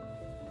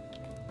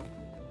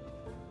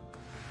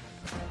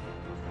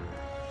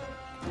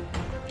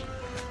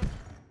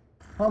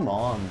 Come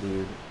on,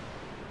 dude.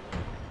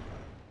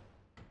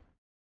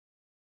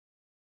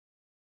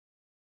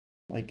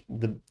 Like,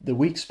 the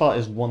weak spot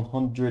is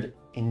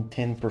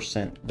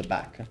 110% the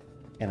back,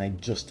 and I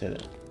just hit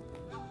it.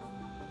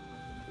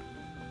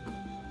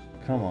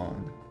 Come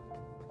on.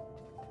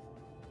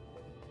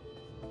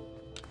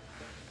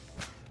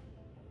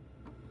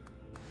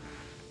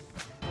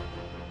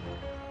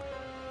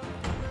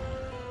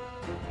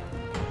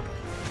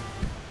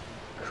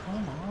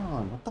 Come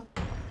on, what the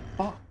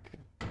fuck?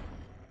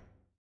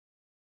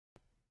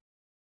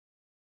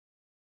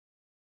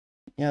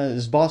 Yeah,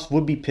 this boss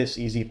would be piss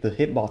easy if the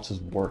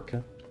hitboxes work.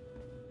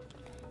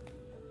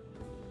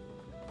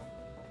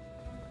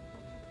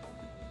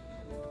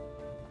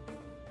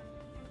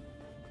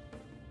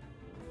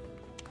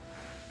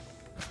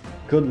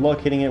 Good luck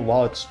hitting it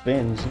while it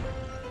spins.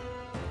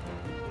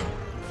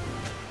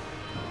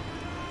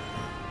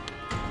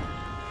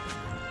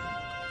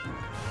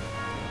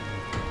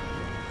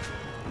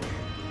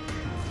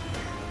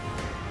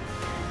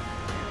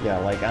 Yeah,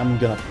 like, I'm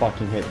gonna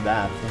fucking hit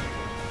that.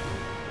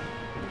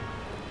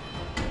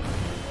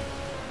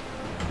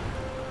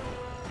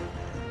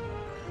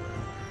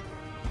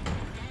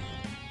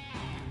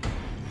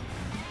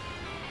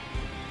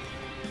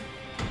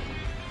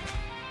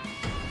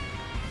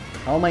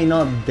 How am I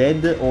not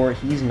dead or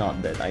he's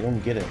not dead? I don't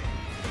get it.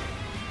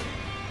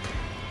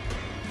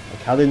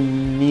 Like, how did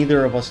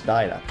neither of us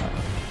die that time?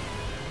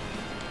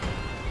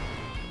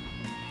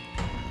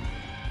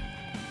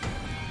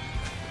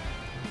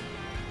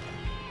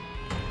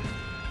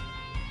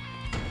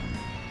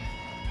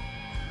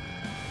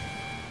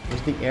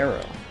 Where's the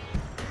arrow?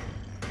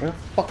 Where the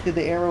fuck did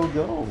the arrow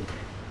go?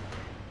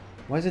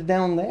 Why is it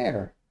down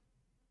there?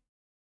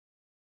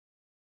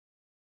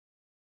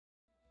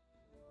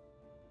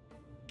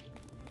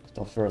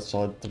 Stop for a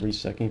solid 3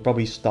 seconds. He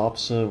probably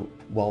stops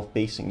while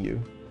facing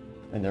you.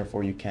 and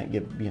therefore you can't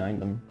get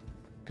behind them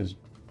because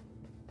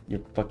your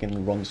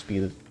fucking run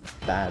speed is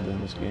bad in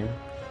this game.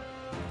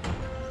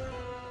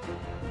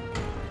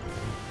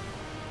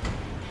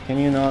 Can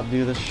you not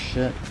do this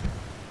shit?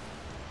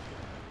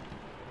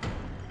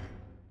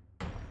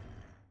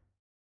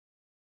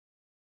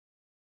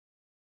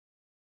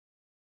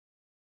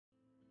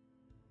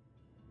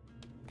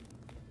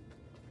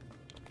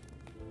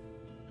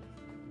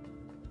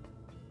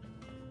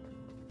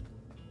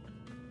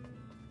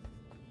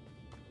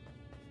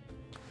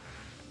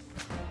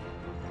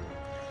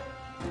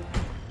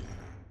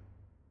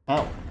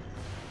 Ow.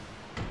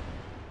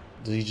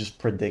 Does he just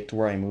predict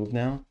where I move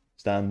now?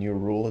 Is that a new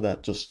rule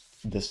that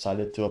just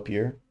decided to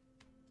appear?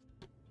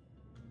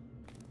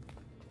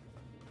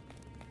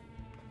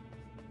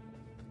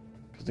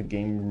 Because the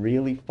game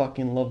really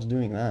fucking loves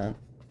doing that.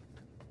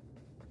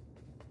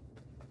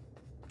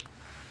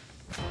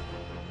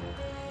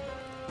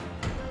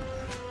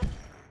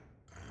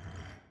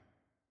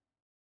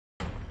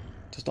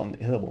 Just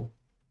unhittable.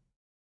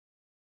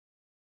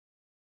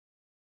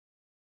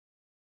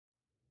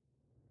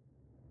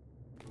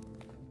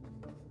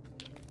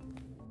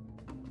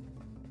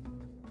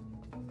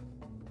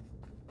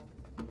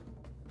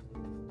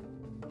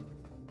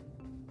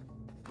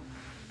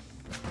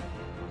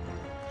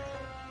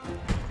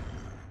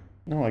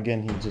 No,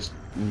 again, he just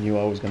knew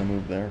I was gonna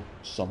move there,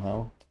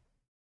 somehow.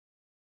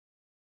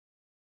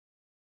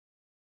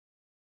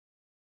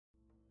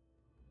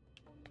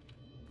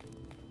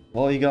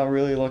 Well, you got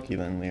really lucky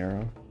then,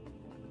 Lero.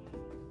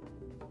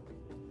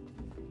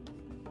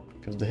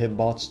 Because the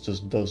hitbox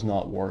just does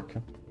not work.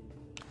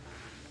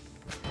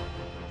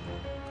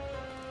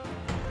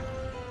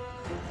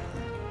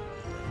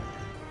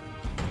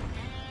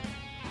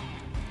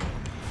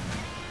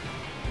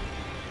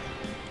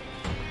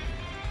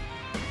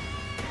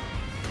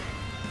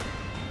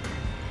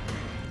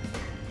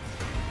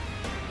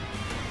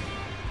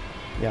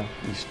 Yeah,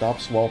 he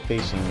stops while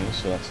facing me,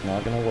 so that's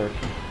not gonna work.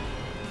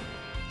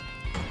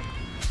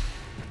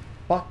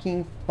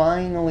 Fucking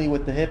finally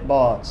with the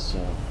hitbox!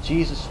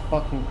 Jesus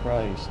fucking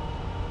Christ.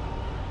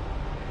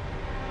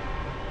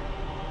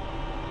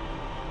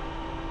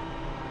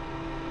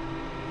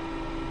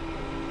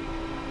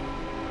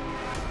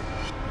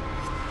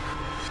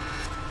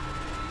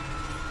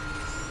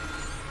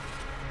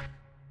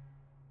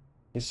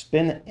 His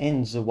spin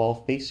ends while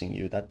facing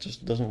you, that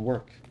just doesn't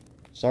work.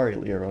 Sorry,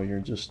 Lero, you're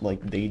just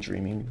like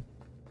daydreaming.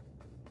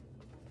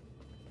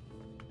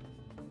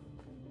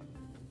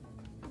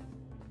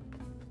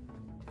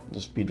 The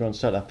speedrun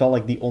set, I felt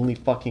like the only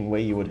fucking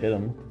way you would hit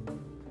him.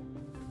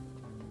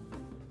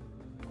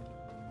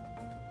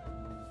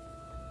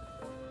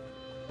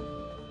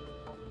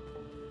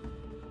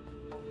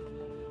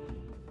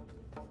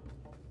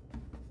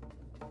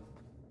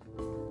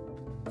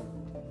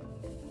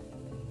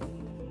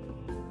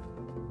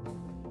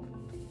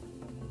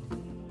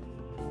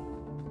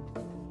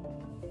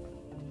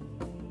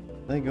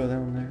 Did I go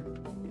down there?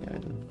 Yeah, I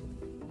did.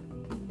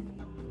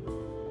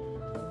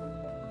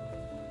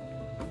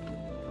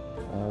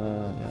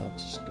 Yeah,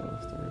 let's just go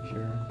through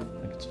here. I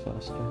think it's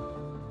faster.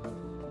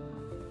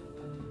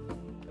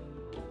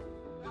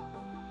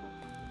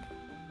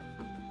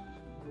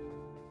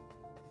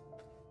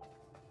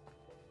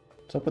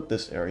 What's up with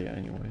this area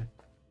anyway?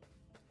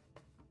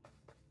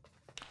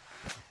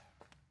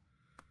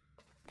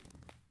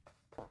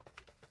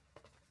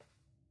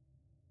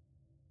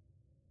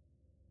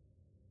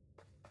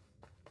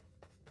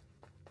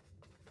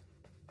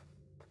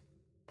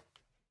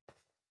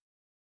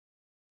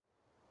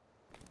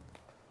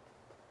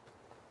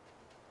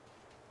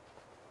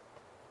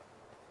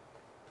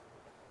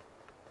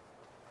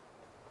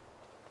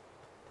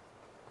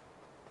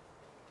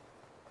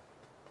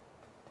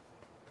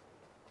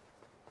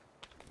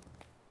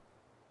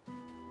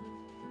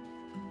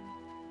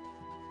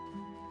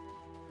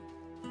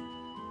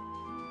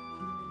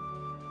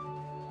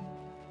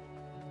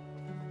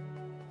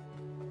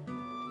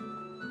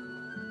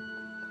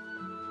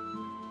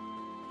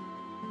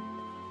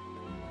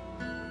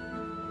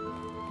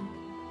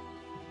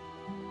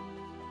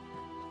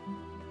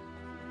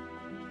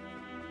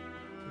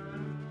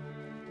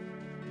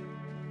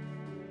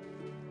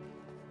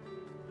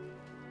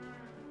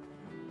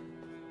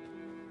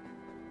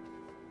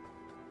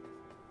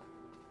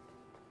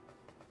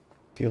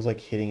 Feels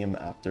like hitting him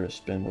after a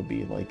spin would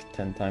be like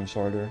 10 times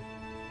harder.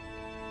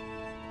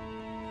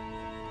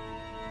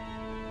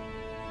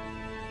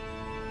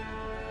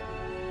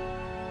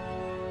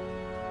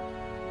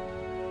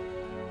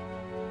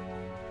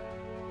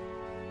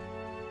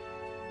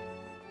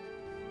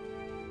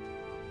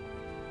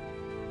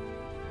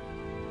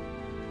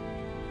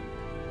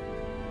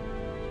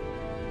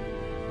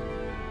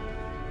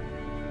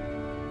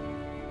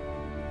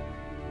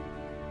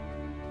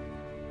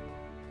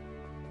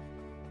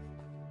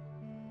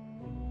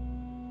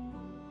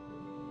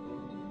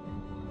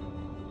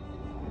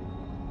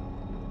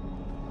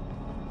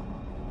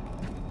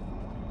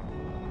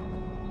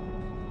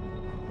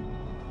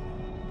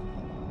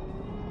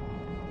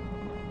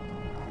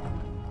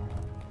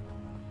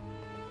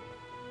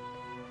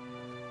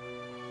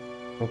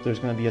 Hope there's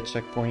gonna be a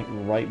checkpoint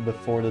right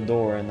before the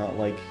door and not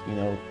like, you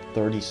know,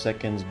 30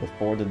 seconds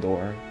before the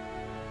door.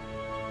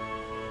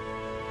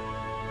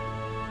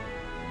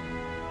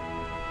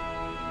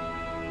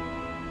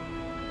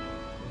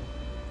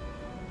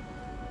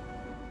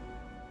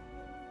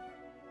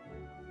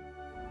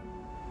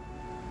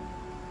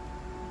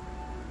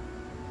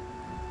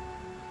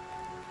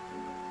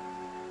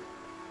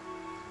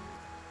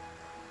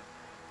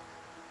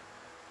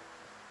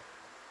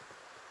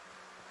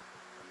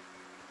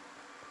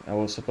 I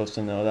was supposed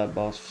to know that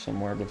boss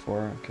somewhere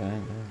before. Okay, yeah,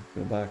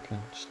 go back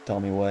and just tell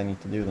me what I need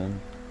to do then.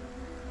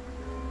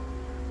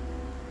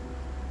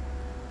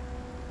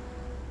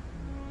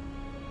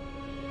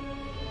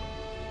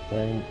 If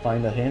I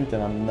find a hint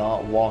and I'm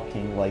not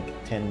walking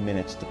like 10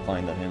 minutes to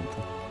find a hint.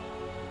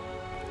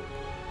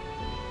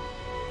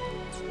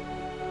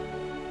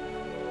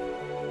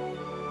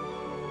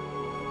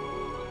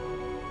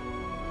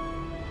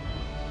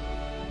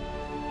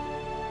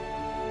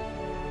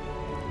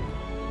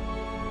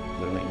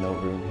 There ain't no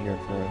room here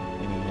for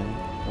any hint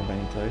of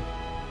any type.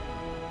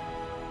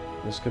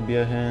 This could be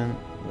a hint,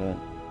 but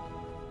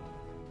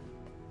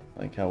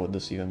like how would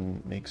this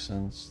even make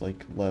sense?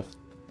 Like left,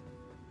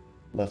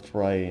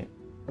 right,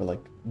 or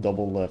like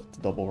double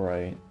left, double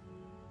right,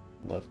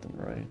 left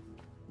and right.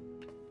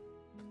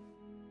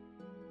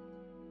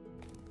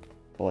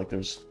 But like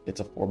it's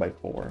a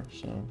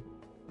 4x4, so.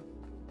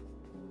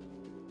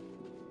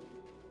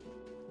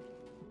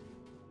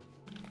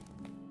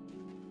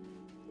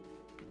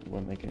 It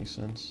wouldn't make any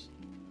sense.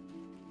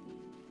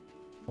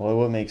 Well, it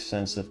would make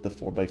sense if the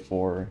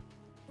 4x4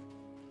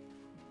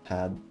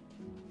 had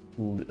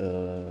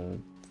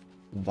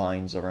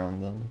vines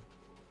around them.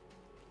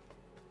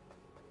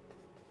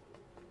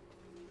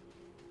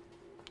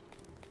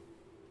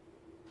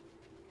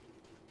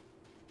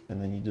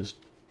 And then you just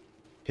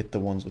hit the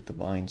ones with the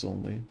vines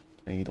only,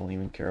 and you don't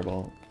even care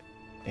about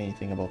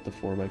anything about the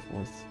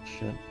 4x4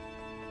 shit.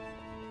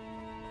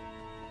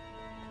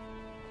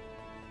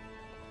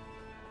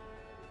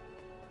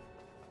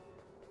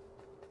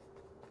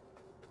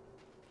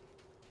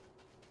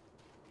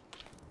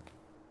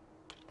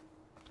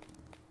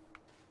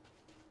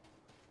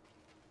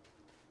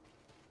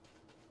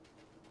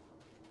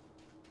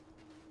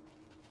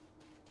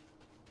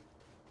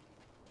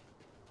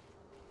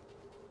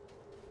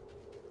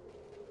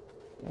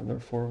 Are there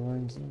 4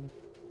 vines there?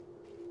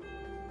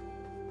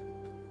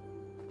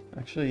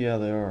 Actually, yeah,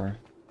 there are.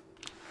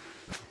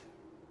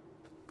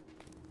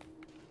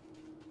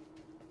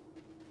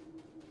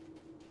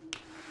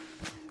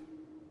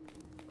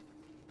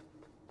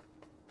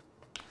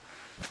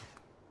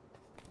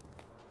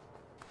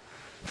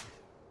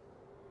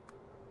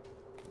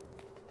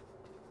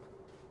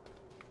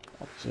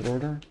 Opposite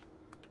order?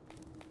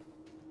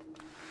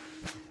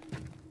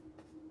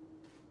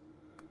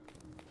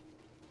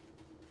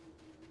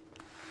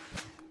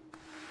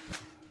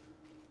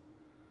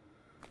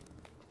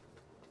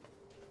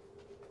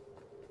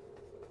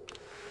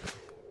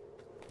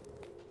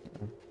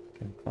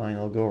 Okay, fine,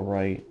 I'll go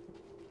right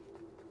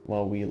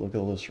while we look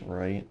at this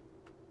right.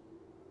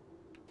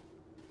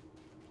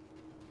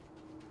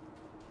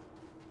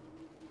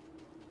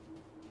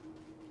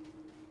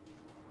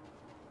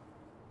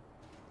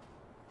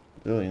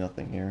 Really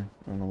nothing here.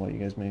 I don't know why you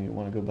guys maybe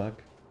want to go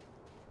back.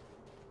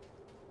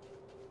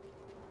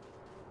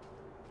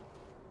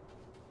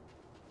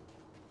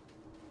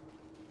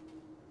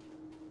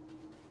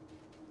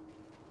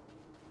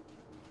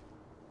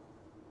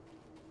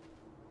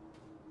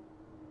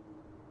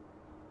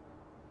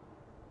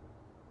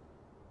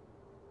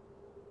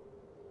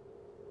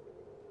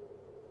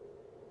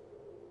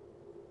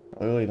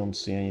 I really don't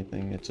see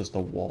anything, it's just a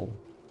wall.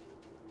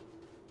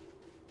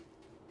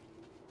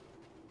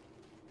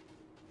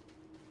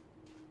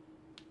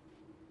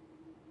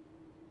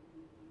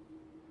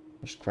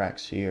 There's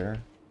cracks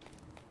here.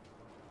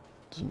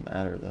 Doesn't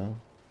matter though.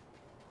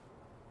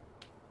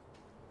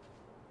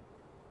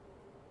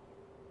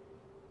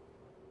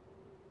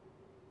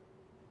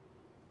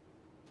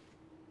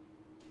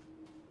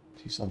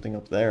 See something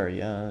up there,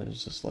 yeah,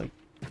 there's just like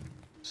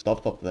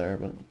stuff up there,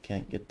 but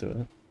can't get to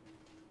it.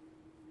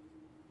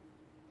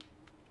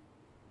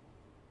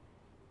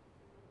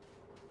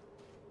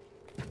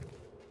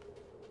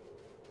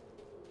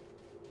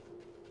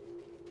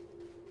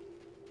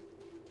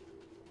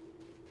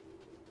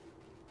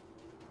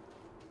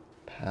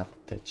 Path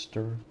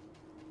texture. What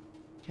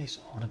are you guys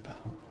on about?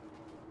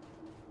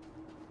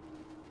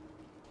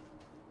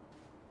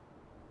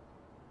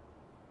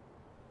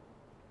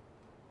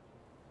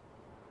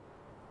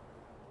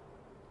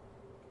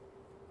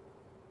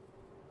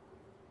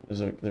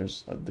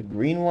 There's the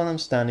green one I'm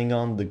standing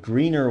on, the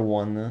greener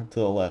one to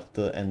the left,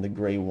 and the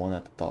gray one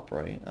at the top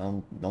right. I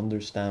don't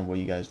understand what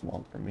you guys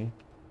want from me.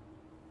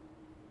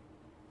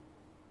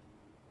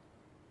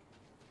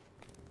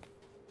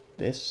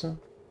 This? What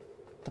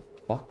the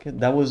fuck?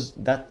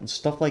 That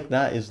stuff like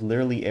that is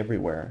literally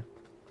everywhere.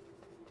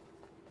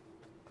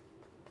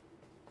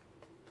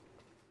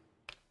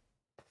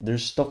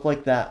 There's stuff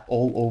like that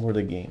all over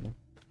the game.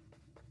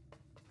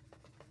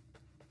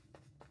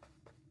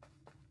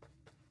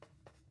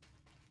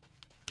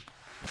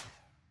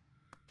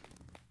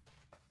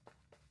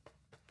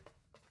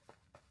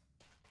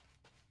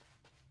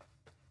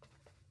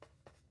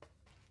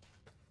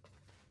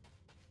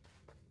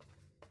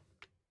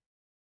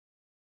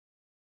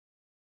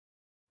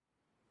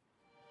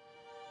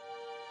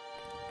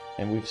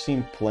 And we've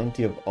seen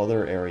plenty of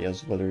other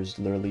areas where there's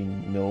literally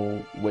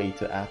no way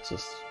to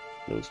access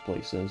those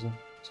places.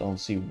 So I don't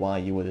see why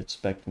you would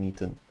expect me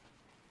to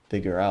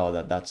figure out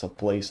that that's a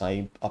place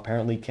I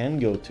apparently can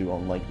go to,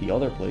 unlike the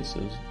other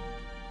places.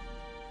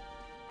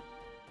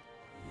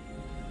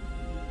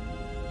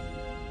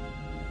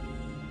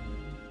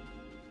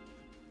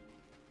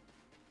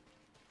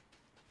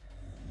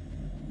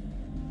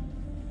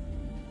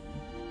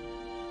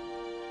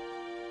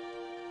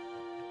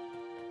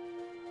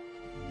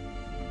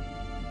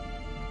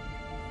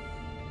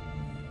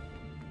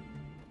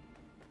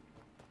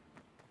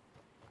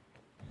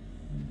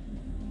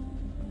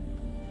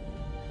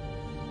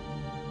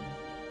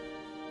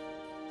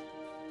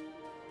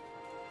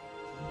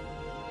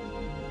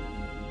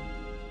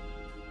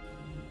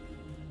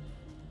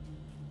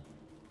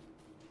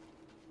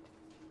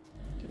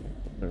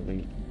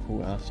 Literally,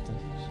 who asked this?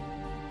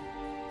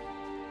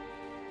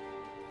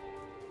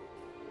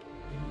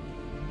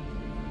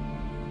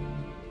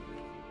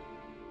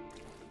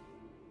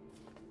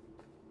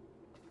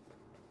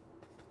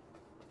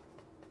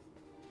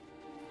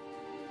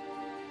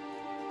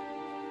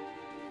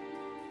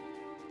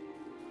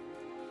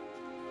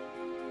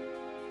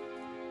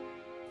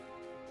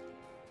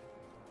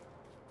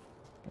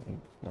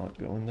 Not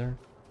going there?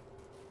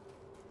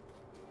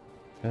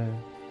 Okay.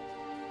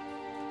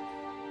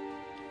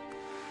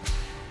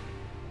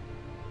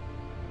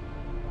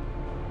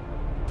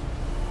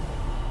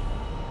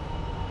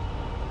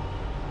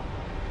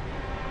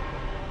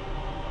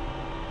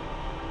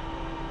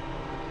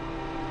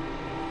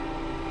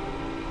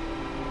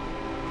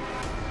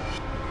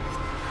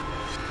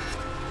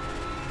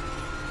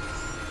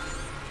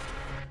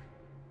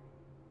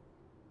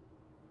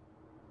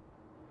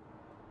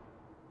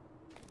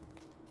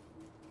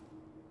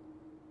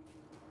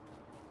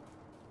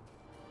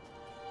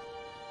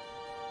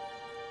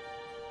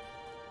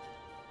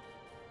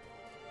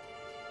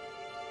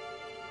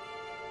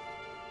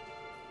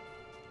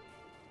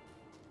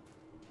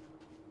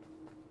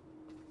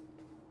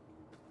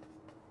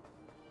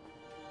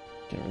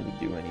 Can't really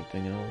do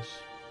anything else.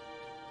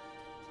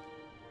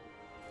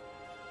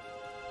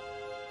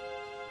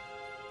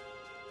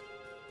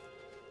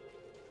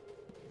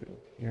 Go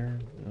here,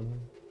 no.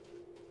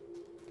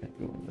 Can't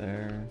go in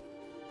there.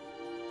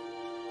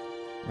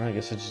 Alright, I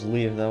guess I just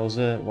leave. That was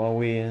it. While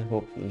we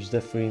hope there's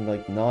definitely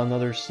like not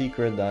another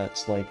secret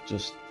that's like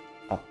just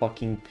a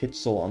fucking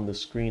pixel on the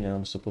screen and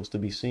I'm supposed to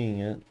be seeing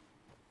it.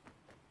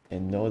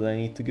 And know that I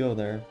need to go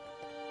there.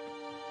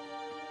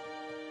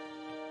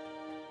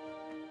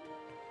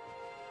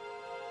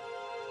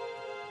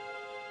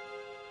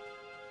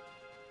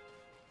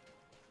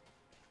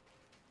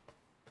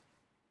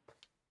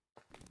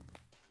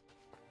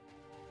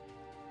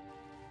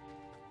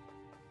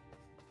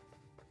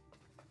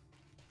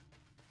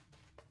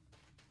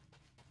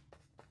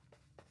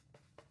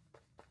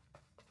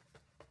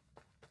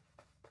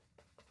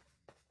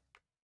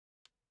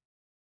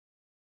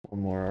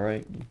 One more,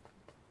 alright.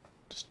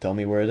 Just tell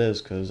me where it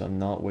is, because I'm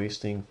not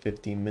wasting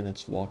 15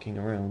 minutes walking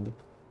around.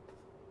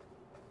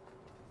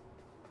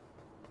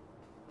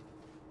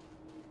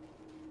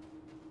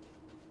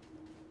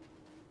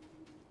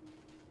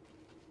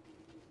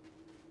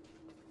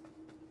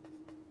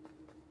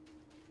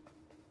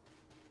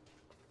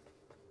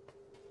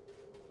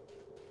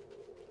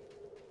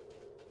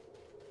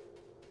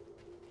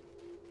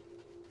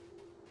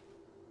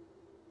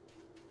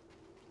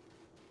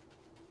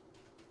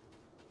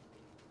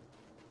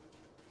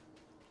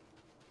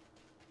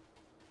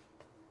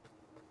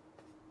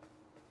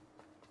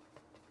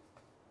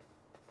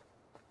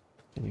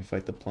 Can you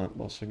fight the plant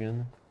boss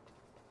again?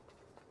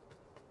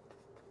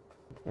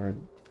 Or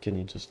can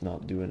you just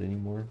not do it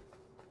anymore?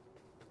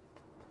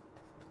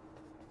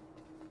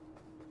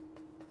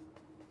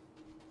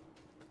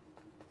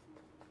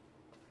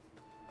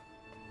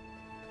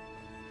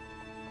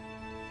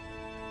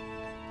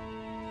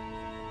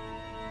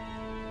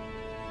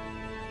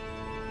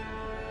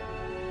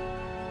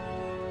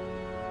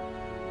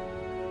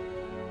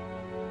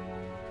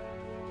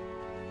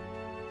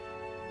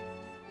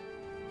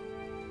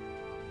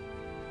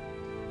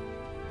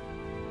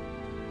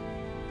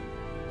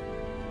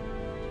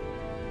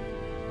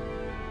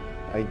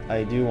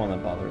 I do want to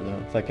bother though.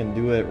 If I can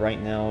do it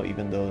right now,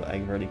 even though I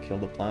already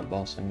killed the plant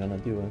boss, I'm gonna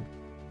do it.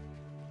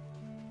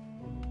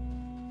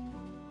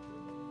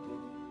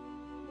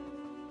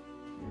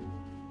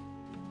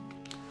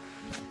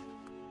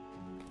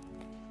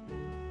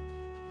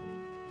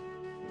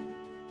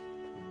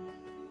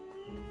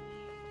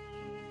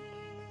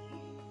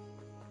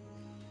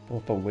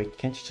 Oh, but wait,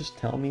 can't you just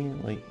tell me?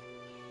 Like,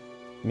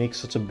 make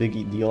such a big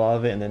deal out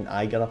of it and then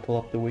I gotta pull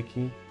up the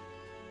wiki?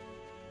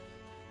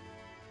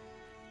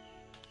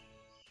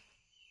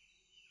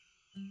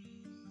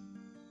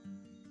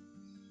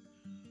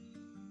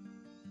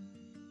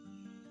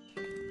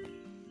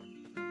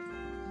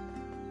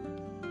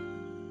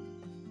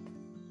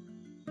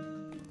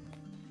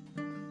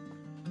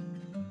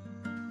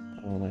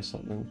 Oh, nice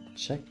something.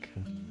 Check.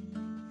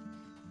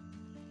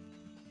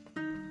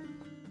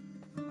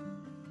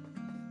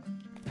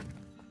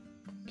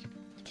 Keep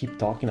keep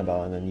talking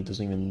about it and then he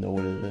doesn't even know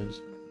what it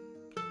is.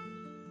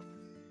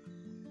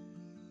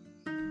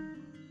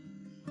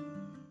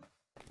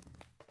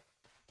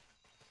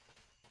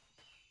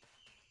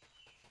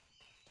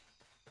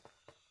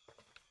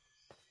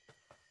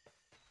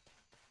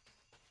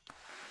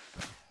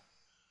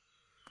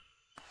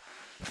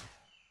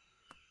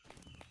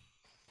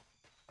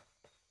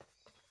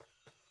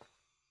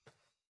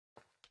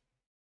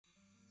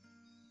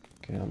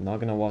 Okay, I'm not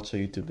gonna watch a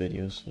YouTube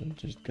video, so I'm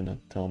just gonna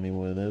tell me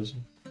what it is,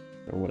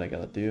 or what I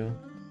gotta do.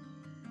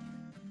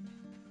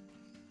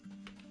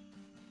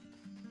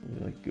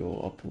 Like go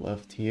up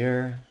left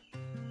here.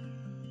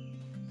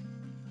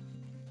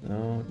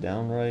 No,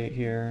 down right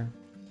here.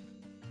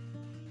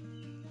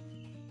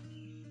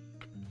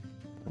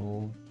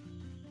 Oh.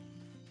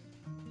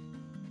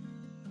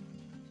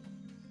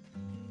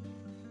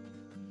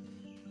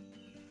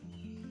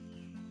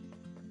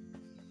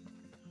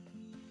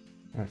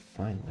 Alright,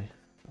 finally.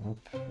 Up,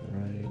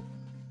 right.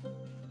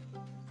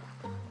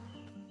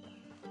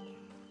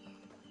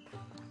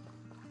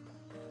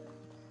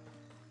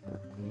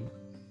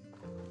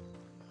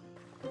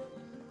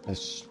 I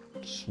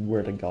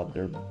swear to God,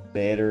 there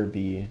better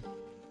be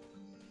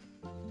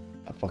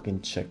a fucking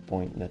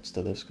checkpoint next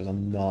to this, because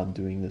I'm not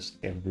doing this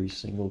every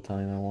single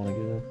time I want to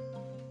get it.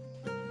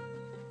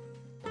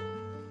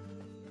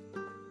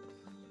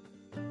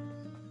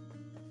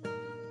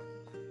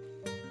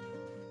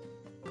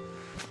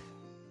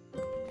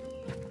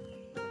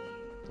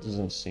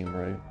 Doesn't seem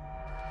right.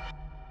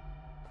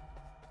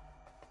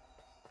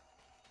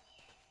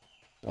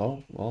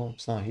 Oh, well,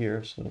 it's not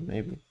here, so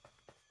maybe.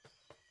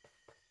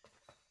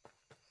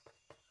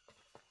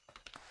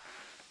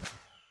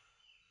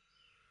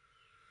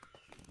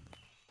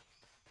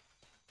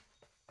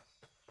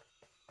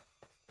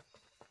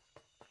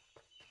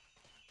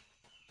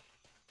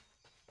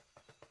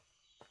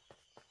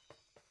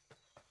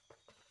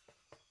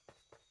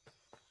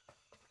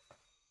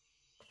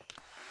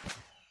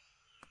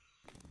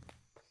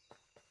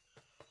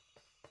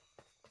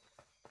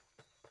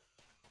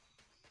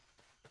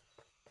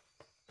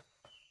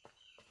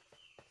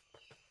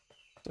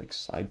 Like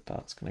side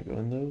paths, can I go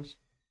in those?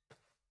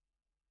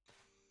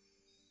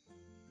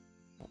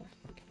 Oh,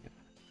 fucking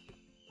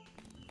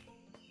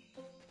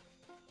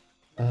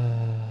God.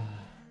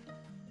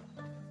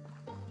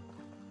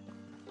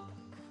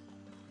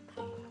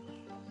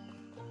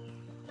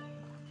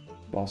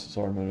 Bosses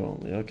hardmode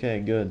only. Okay,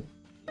 good.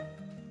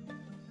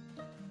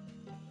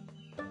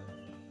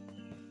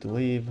 To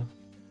leave.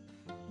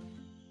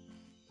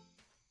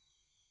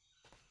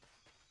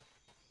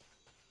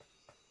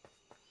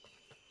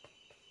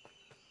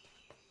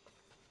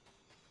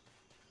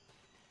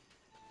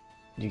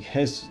 You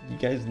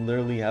guys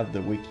literally have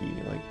the wiki.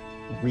 Like,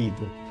 read.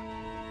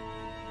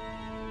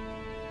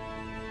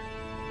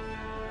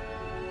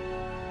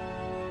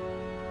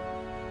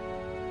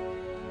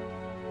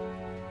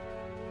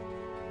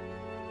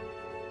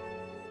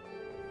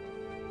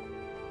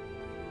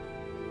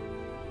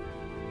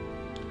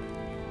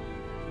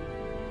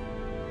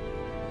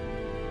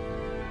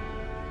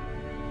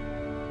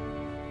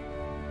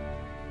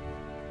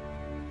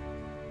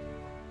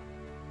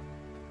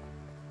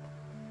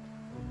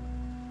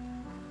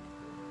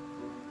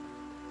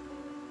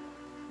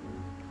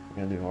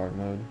 I'm gonna do hard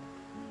mode.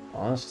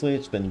 Honestly,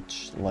 it's been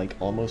like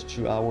almost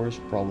 2 hours.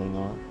 Probably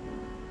not.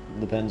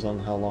 Depends on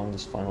how long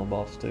this final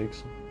boss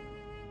takes.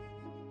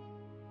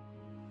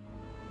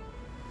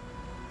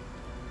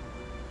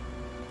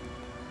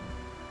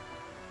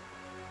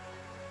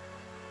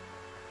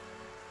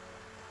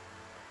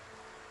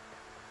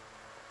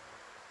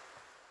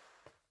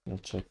 No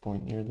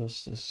checkpoint near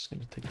this. This is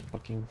gonna take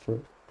fucking for.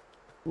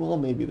 Well,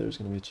 maybe there's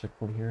gonna be a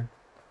checkpoint here.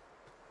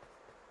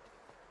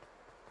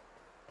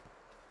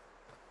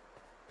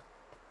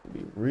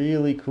 It'd be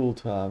really cool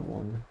to have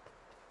one.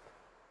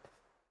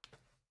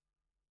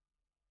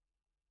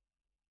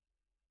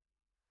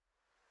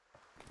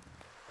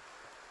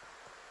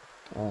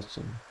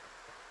 Awesome.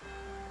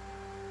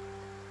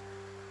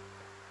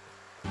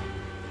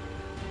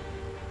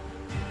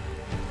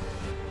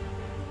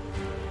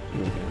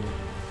 Okay.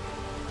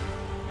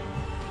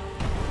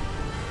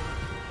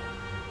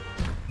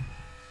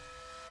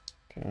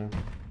 Okay.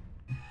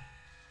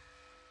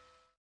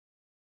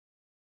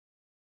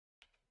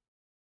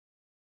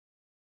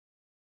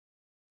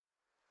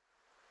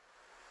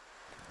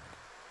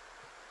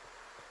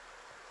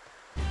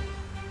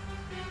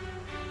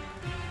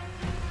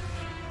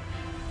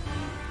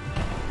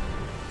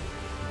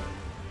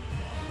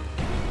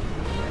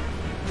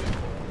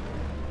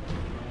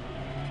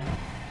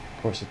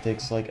 Of course, it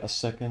takes like a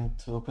second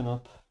to open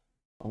up.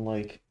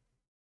 Unlike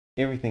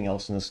everything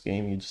else in this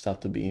game, you just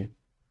have to be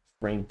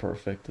frame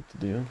perfect to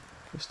do.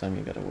 This time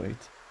you gotta wait.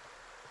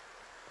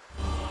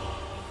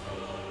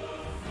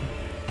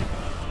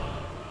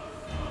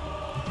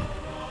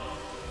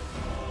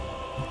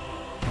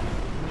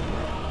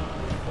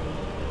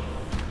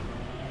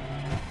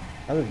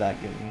 How did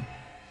that get me?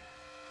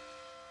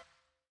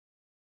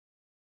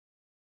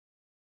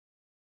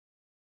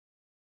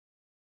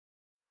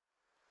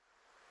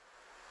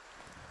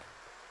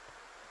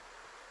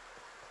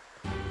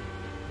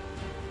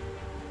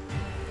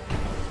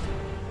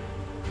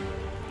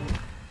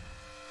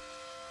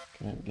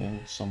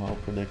 Again, somehow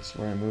predicts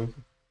where I move.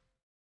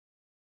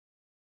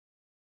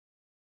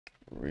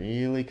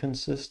 Really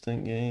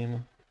consistent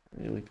game.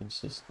 Really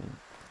consistent.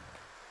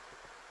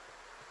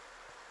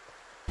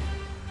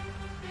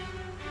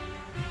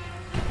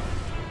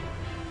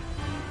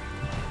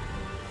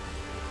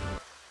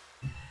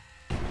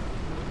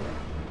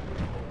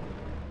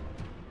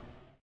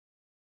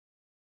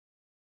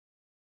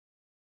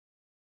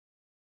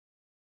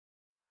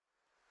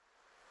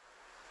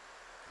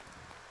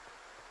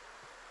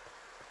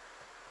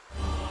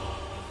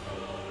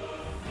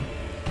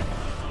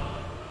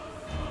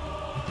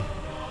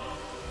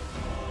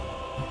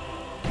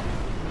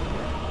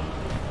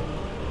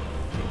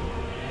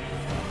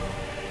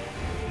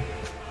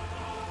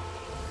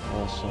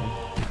 Awesome.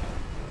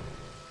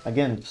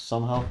 Again,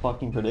 somehow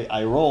fucking predict.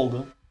 I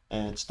rolled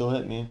and it still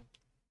hit me.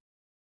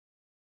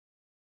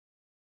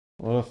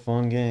 What a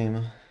fun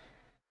game.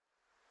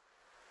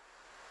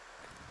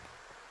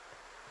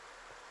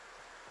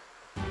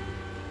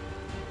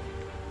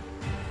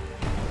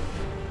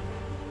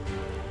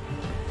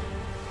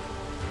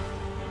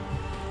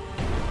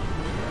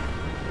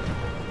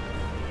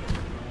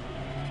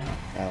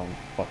 I don't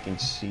fucking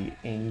see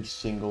any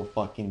single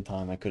fucking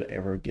time I could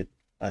ever get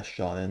a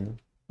shot in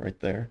right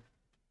there.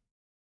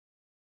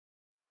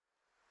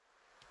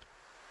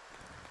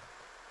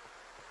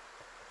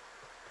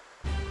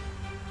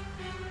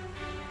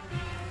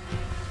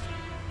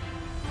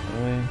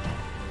 Really?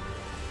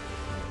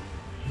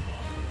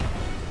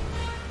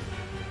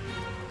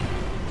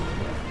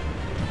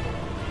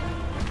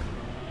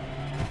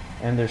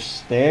 And there's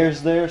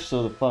stairs there,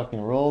 so the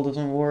fucking roll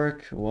doesn't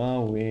work.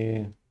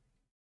 Wowee.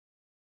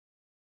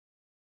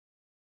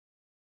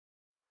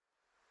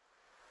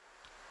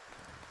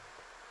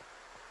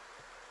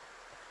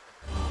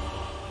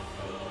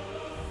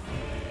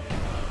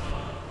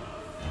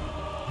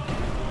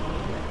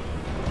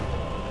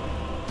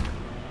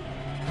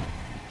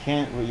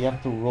 You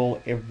have to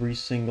roll every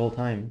single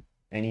time,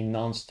 and he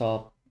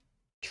non-stop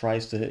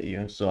tries to hit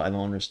you, so I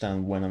don't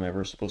understand when I'm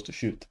ever supposed to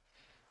shoot.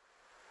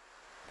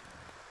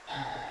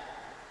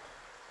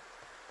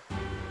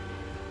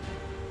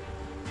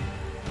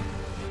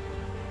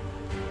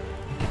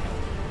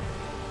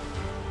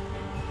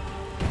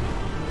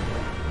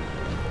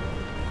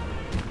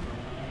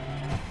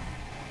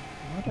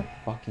 What are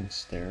fucking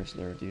stairs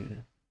there,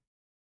 dude?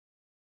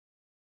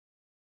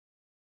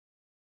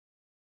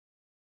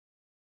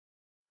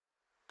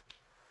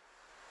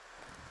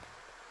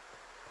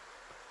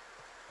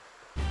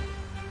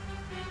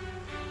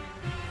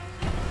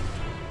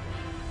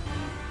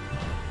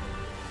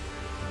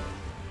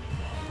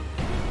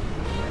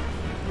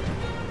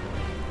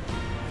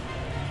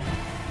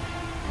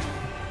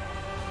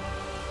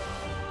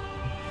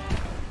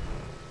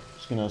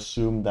 Gonna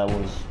assume that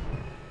was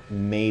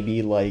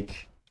maybe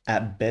like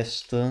at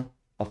best a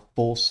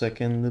full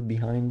second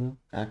behind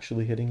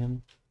actually hitting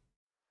him.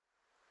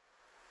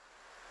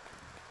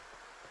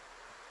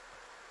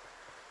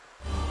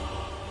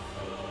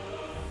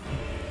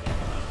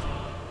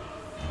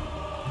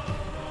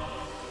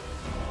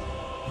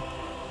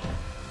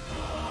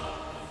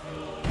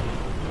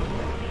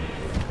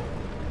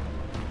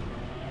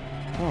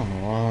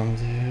 Come on,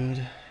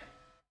 dude.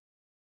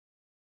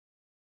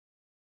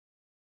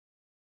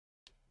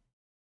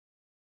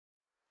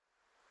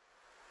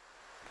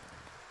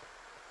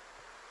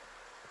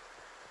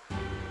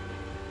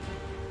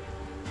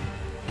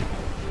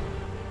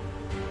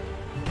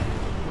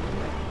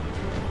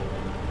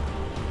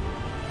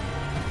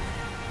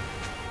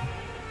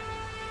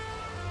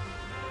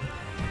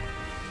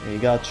 You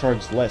gotta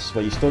charge less,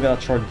 but you still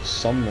gotta charge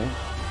some though.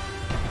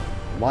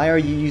 Why are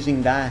you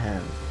using that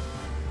hand?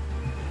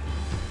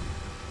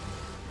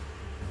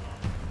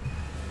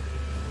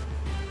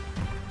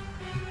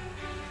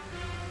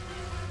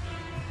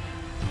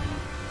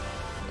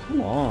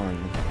 Come on.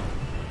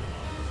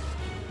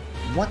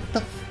 What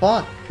the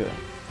fuck?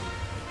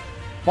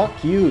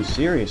 Fuck you,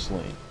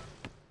 seriously.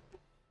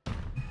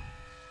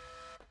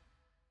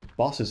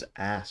 Boss is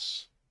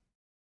ass.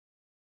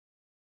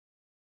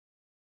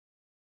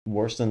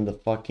 Worse than the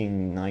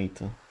fucking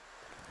knight.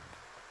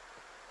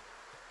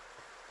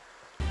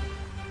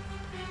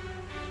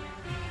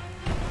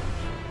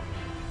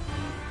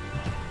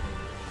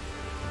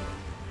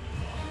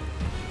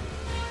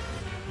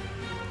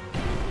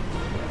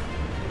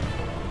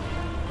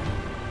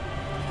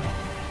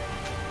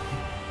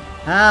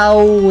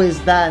 How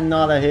is that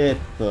not a hit?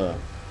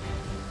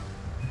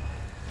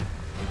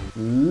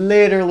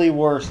 Literally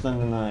worse than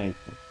the knight.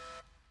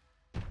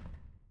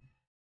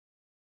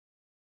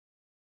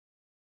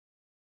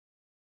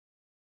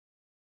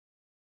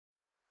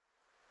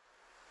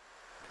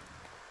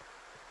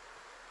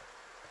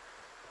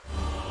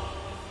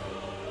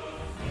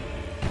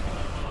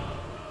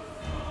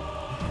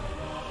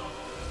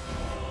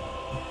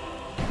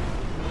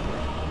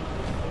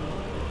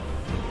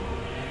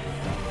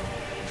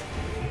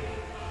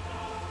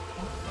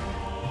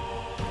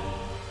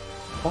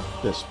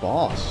 Fuck this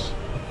boss.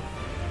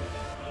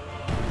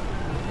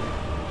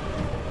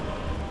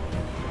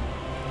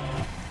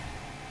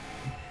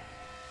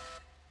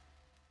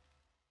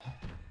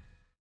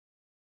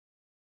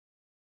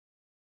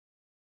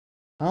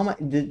 How am I,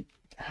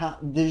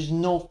 there's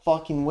no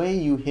fucking way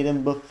you hit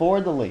him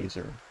before the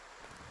laser.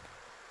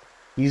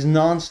 He's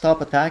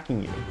non-stop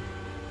attacking you.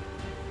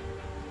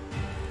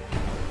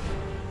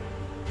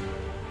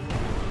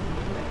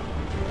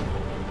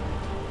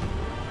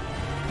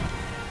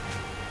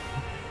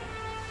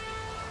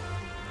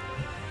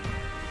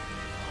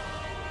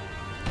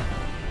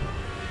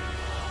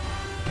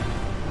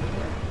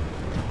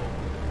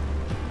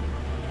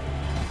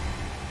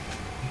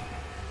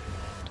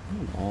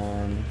 Come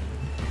on.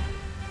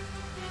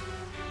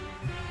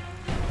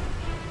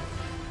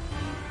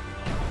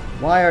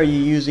 Why are you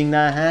using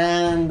that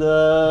hand?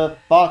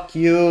 Fuck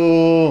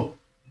you!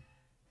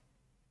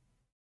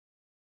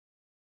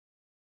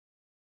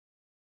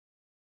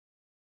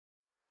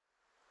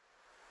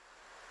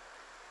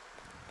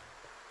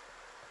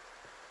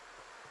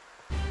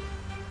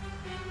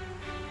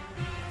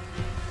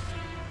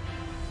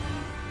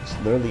 It's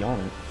literally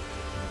on it.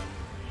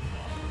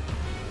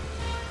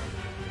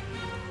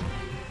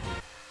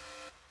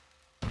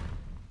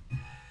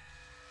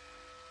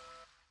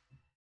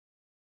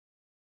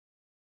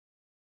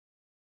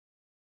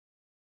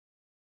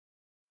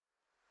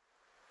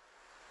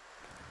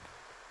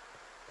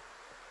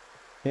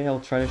 Okay,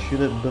 I'll try to shoot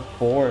it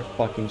before it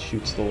fucking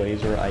shoots the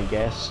laser, I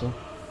guess.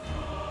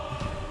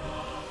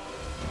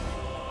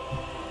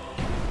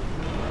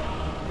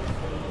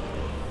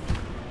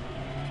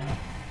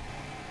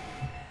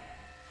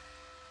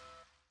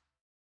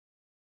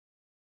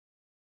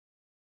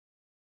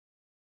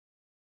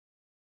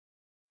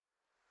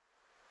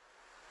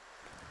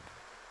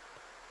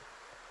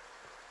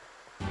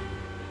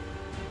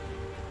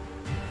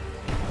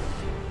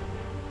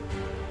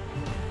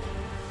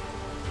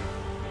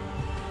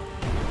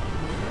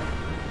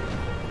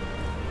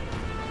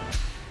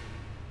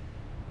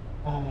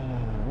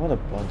 What a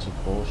bunch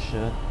of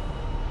bullshit.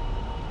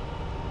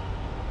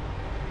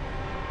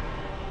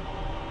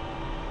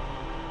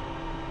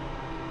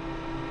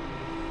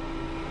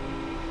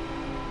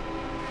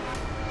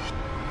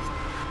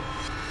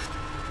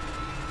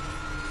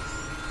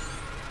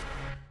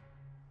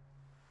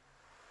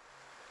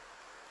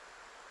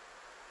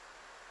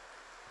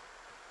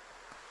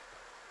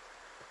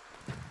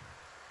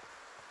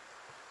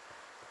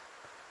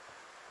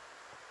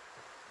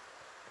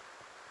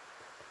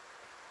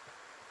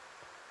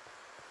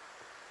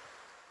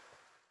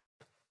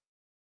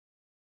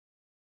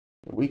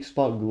 The weak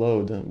spot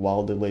glowed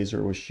while the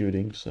laser was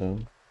shooting, so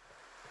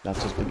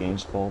that's just the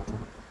game's fault.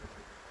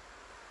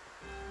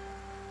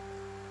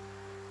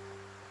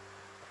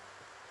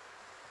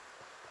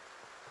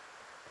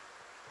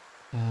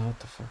 What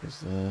the fuck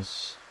is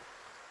this?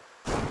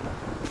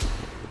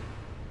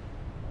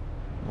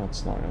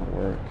 That's not gonna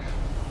work.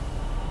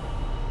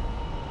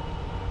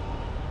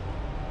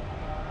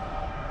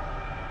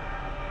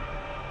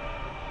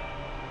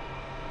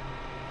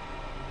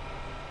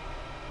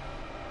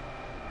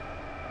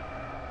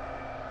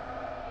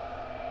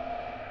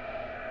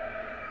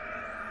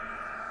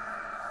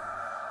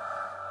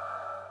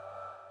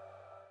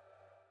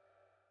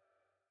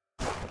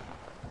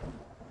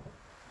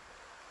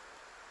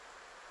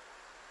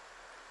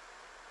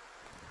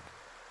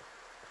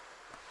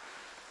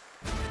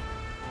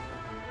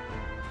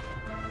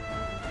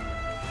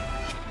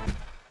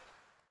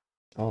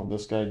 Oh,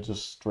 this guy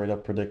just straight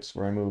up predicts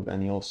where I move,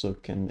 and he also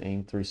can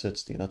aim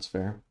 360, that's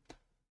fair.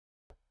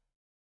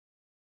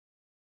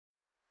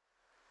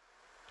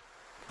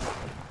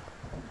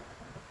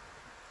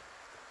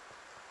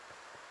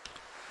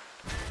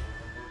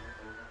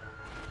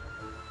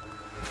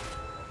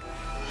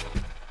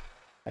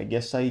 I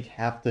guess I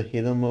have to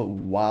hit him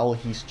while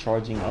he's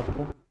charging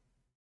up.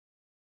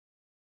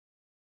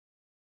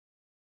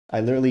 I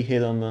literally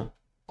hit him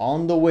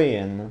on the way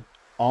in,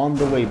 on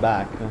the way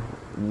back.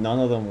 None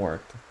of them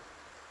worked.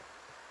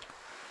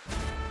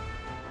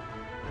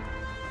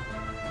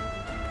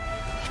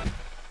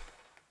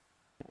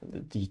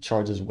 He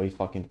charges way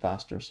fucking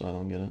faster, so I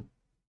don't get it.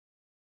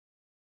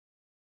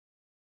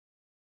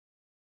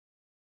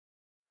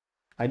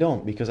 I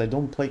don't, because I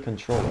don't play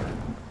controller.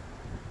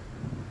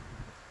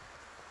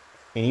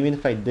 And even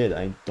if I did,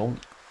 I don't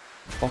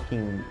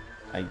fucking...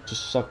 I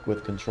just suck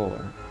with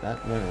controller.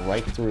 That went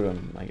right through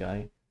him, my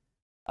guy.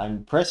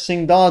 I'm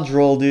pressing dodge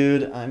roll,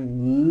 dude.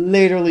 I'm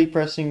literally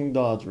pressing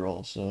dodge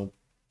roll, so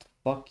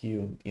fuck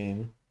you,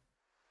 game.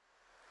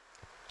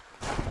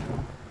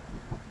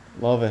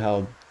 Love it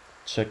how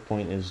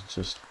checkpoint is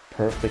just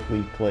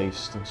perfectly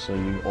placed, so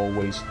you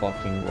always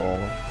fucking roll.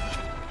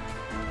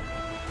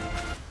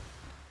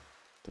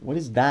 What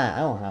is that? I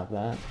don't have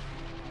that.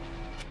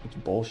 It's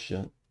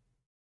bullshit.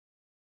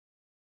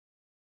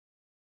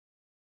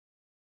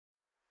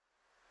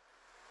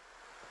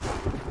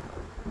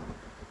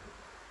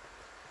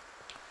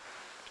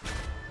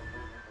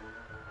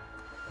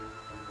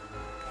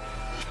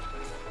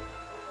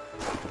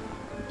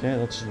 Okay,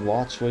 let's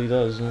watch what he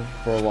does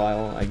for a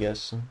while, I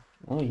guess.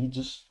 Oh, he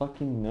just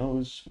fucking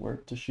knows where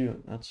to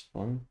shoot. That's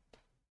fun.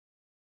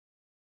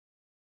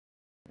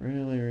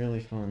 Really, really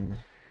fun.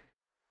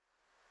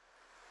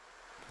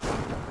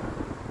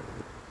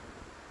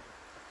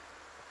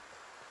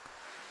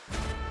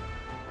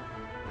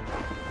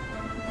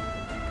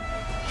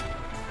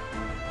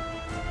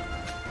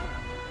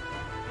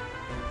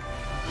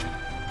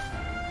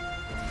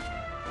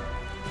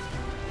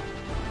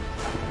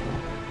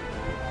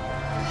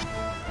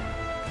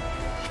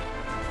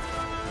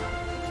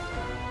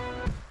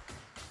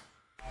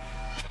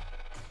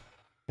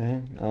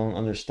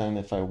 understand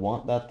if I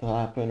want that to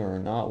happen or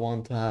not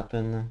want to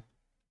happen.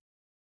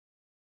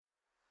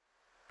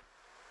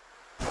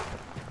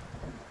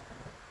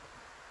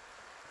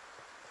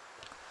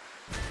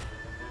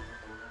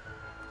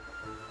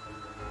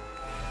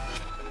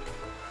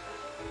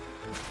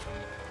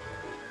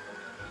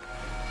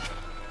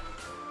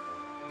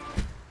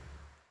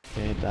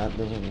 Okay, that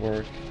doesn't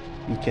work.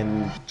 He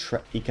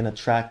can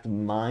attract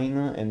mine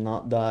and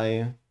not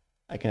die.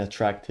 I can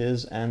attract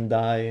his and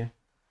die.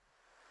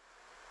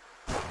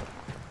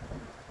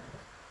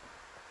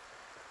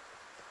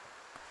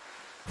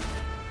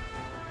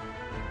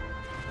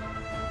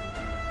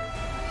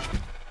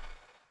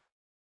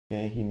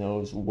 Okay, he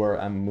knows where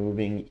I'm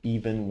moving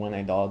even when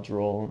I dodge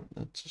roll.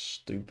 That's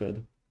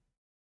stupid.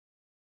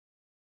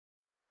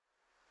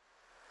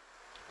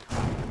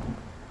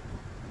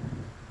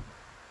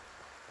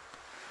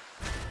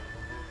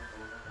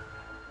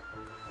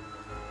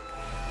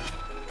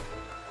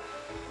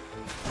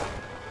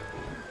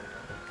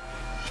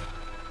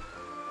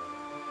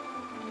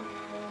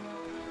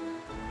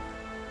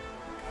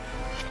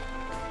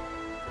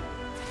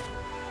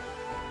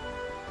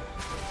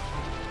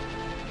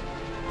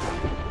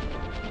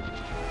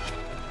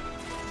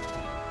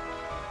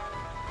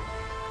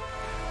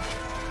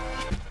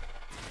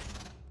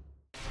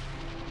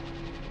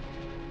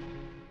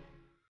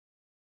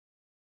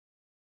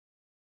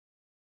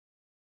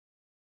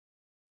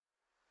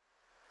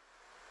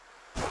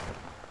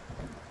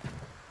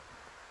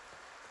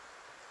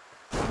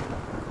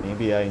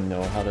 Maybe I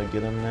know how to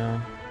get him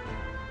now.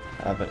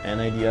 I have an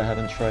idea I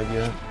haven't tried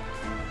yet.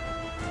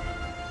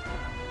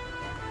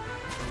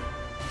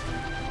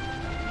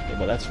 Okay,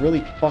 but that's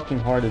really fucking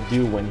hard to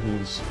do when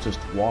he's just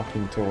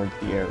walking towards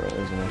the arrow,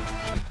 isn't it?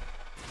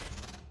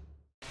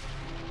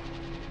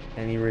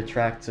 And he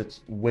retracts it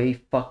way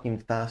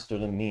fucking faster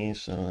than me,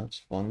 so that's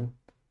fun.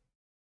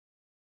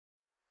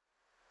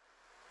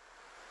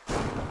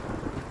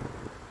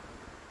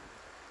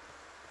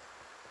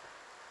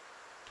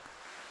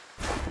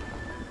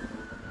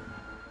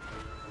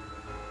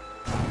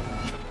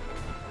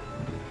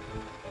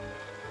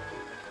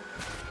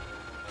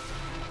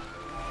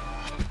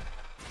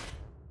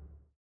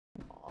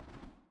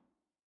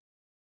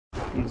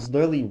 He's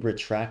literally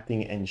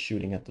retracting and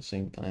shooting at the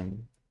same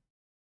time.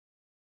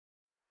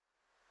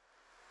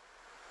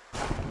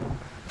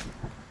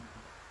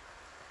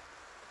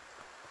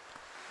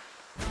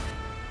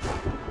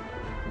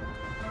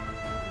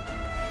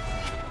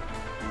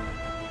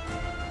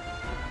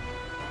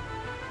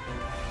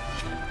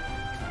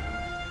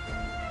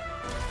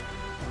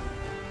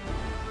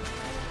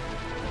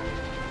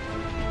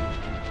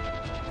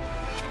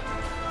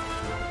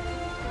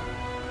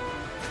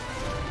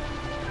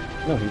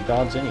 No, he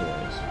dodges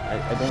anyways.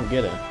 I don't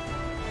get it.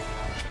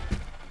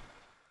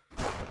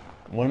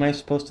 What am I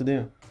supposed to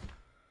do?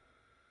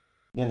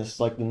 Again, this is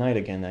like the night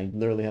again. I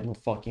literally have no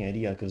fucking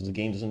idea because the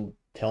game doesn't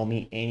tell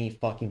me any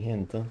fucking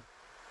hint.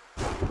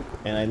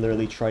 And I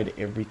literally tried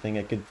everything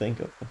I could think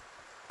of.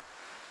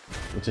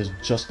 Which is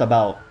just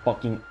about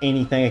fucking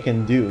anything I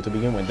can do to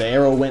begin with. The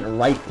arrow went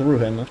right through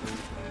him.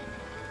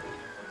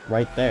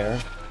 Right there.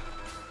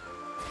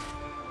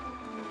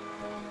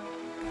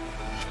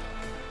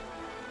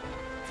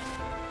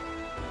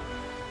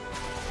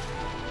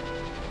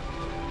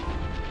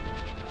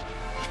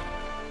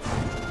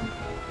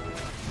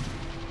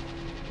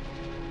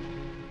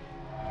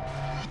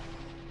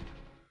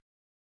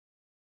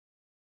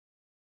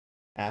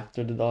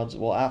 After the dodge,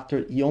 well,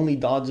 after he only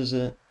dodges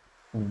it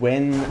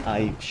when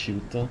I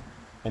shoot,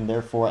 and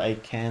therefore I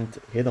can't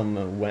hit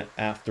him when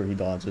after he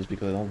dodges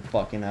because I don't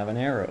fucking have an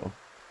arrow.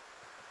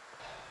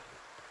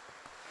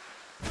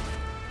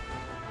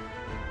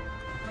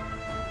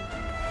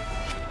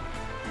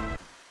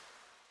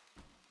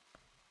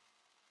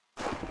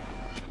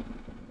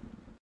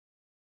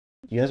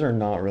 You guys are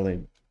not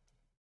really,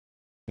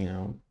 you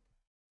know,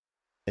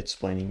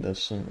 explaining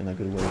this in a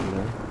good way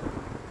either.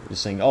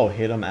 Just saying, oh,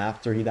 hit him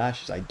after he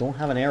dashes. I don't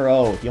have an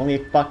arrow. He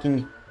only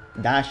fucking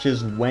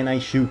dashes when I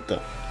shoot.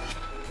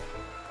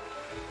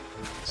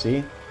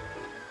 See?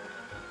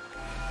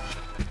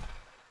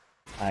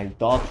 I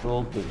dodge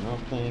roll, did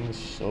nothing.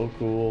 So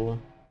cool.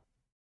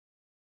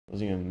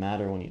 Doesn't even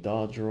matter when you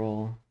dodge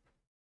roll.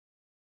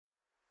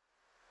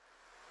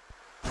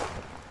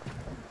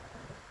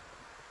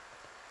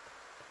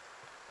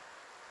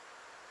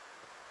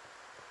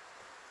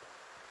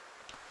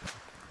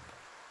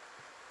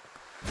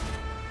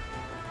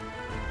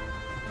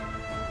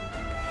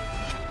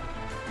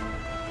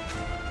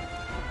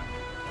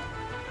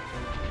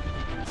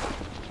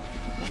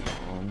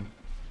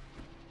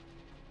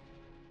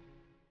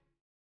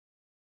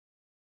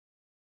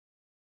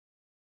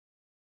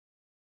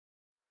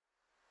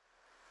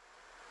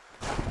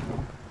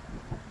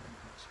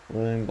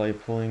 Splitting by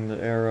pulling the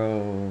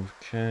arrow.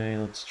 Okay,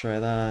 let's try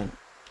that.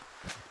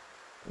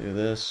 Do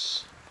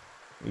this.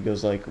 He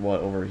goes like,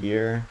 what, over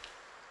here?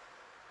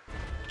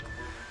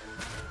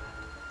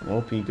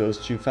 Nope, he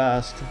goes too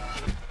fast.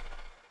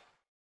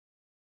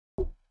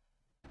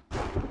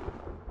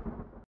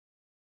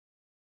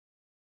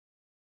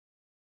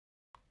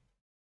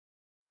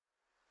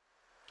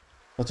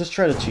 Let's just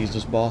try to cheese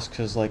this boss,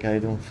 because, like, I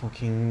don't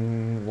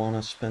fucking want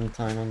to spend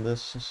time on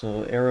this.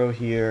 So, arrow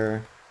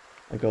here.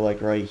 I go,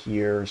 like, right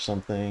here or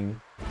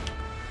something.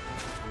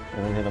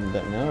 And then hit him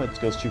that. No,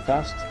 it goes too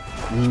fast.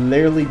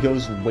 Literally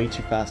goes way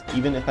too fast.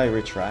 Even if I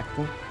retract,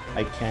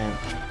 I can't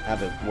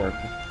have it work.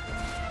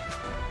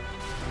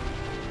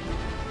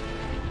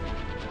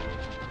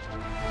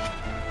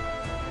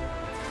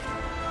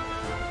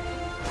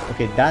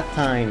 Okay, that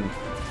time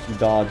he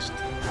dodged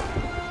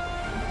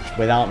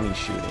without me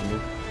shooting.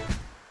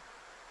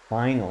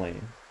 Finally.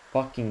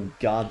 Fucking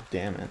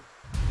goddamn it.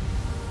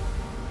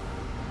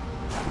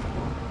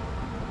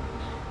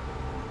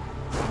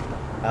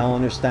 I don't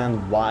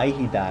understand why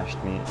he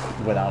dashed me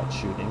without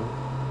shooting.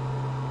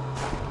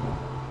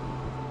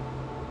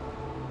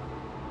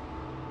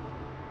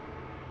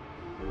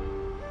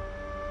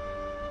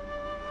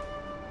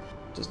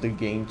 Just the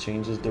game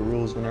changes the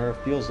rules whenever it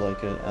feels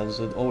like it, as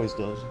it always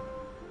does.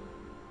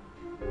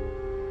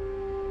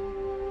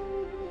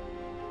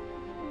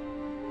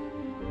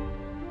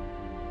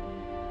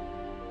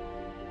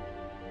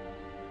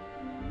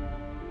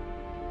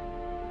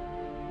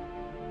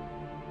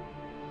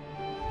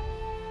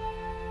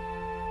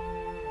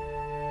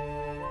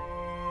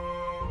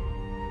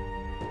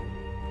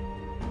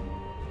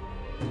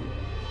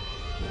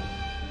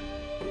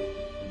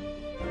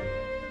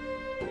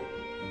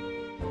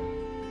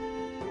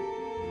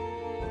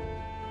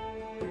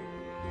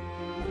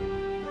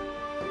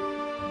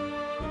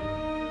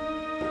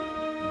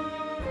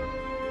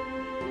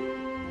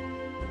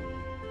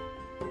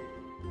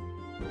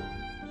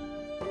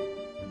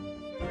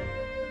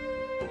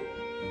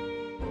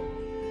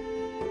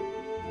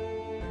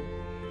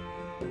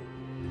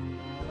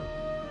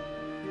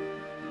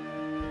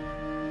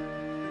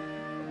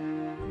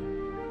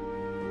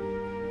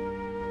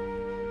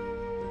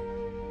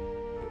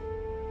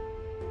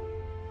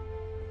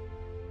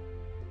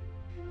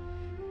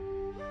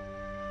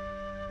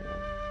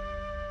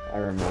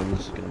 Iron mode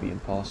is going to be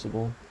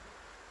impossible.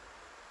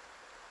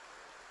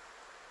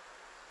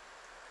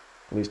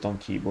 At least on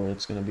keyboard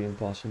it's going to be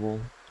impossible.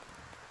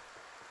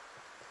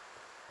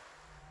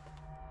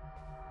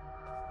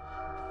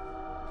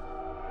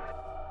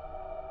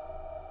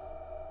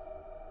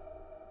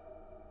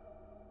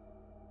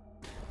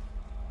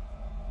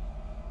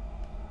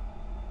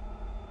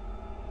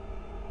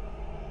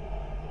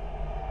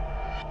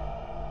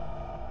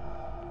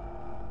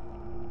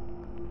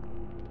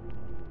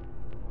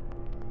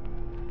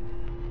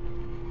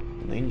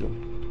 An angel.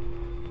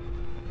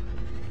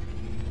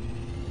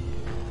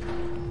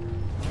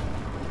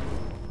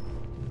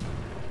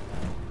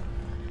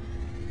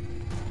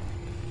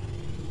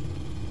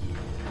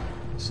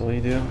 So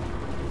you do,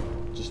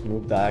 just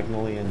move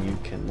diagonally and you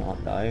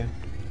cannot die.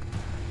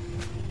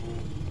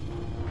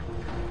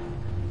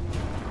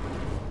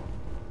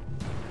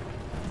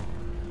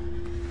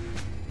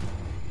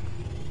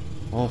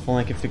 Well, if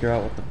only I could figure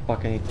out what the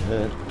fuck I need to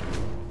hit.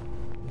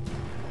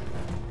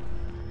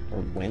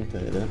 Or when to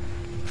hit it.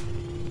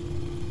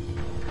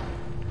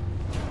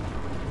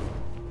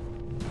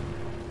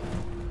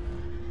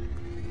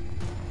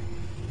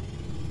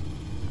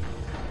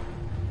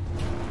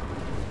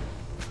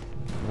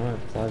 Oh, it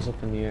flies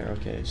up in the air.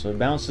 Okay, so it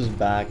bounces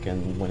back,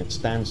 and when it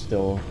stands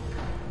still,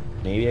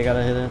 maybe I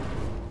gotta hit it.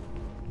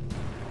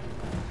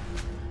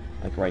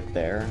 Like right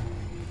there.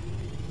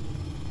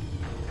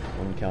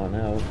 Wouldn't count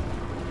out.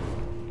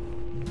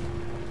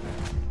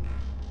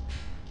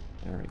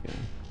 There we go.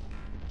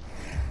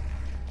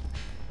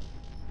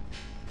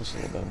 Just a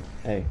little bit.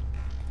 Hey,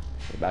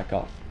 back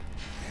off.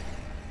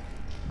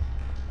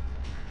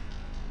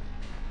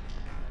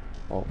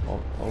 Oh,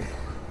 oh, oh.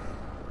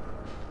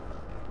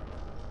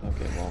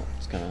 Okay, well,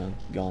 it's kind of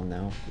gone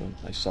now.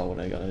 I saw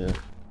what I gotta do.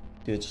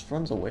 Dude, it just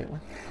runs away.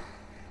 What?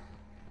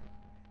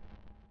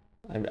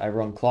 I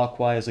run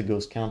clockwise, it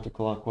goes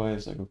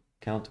counterclockwise. I go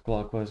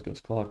counterclockwise,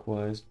 goes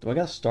clockwise. Do I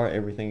gotta start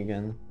everything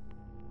again?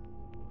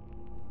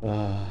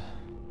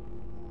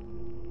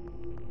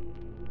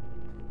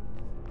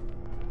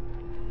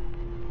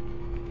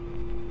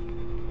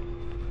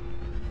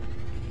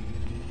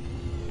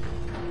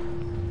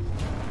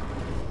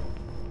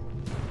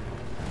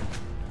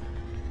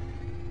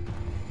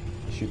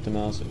 Shoot the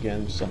mouse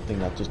again, something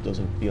that just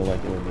doesn't feel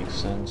like it would make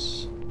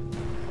sense.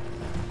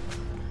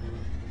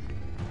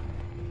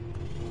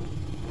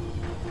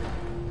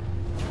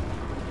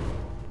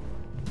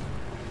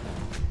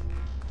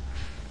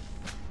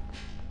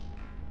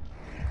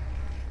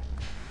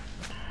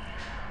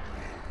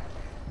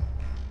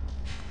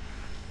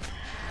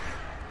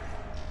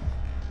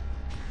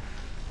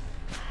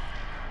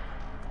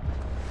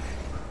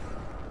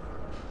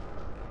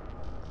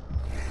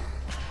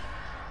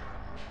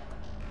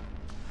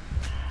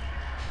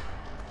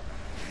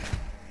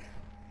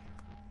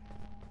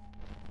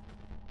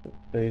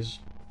 Phase.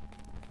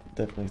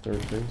 Definitely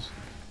third phase.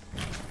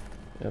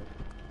 Yep.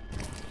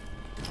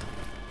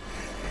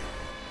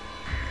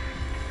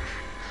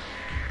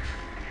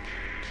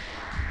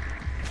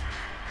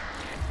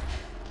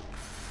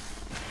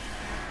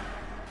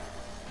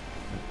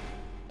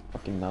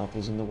 Fucking mouth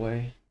was in the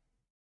way.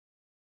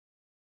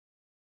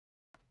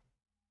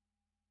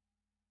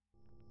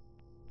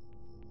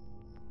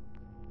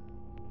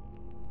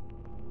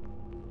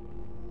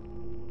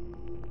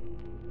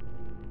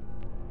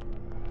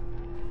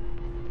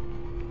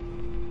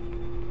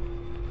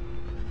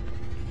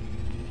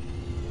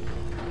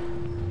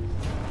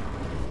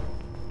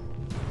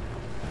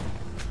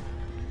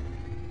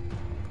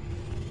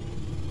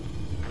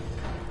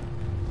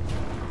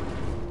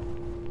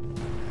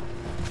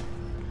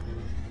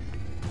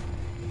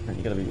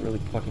 You gotta be really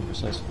fucking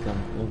precise with them,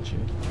 don't you?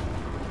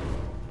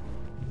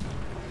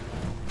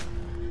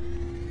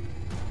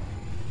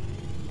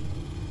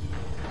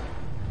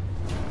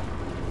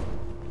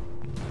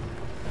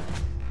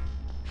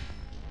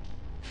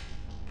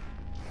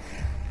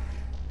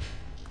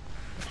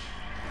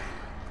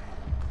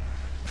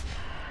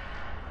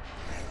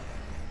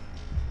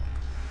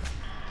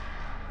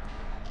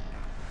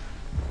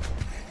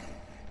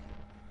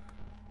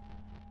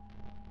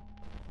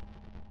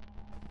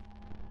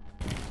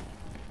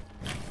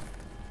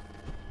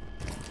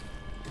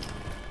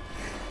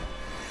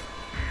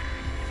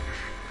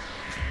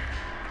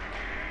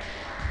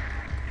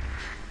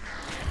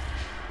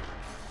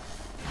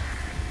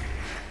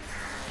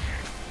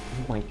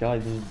 Oh my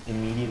god, this is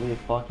immediately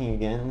fucking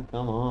again?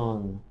 Come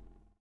on.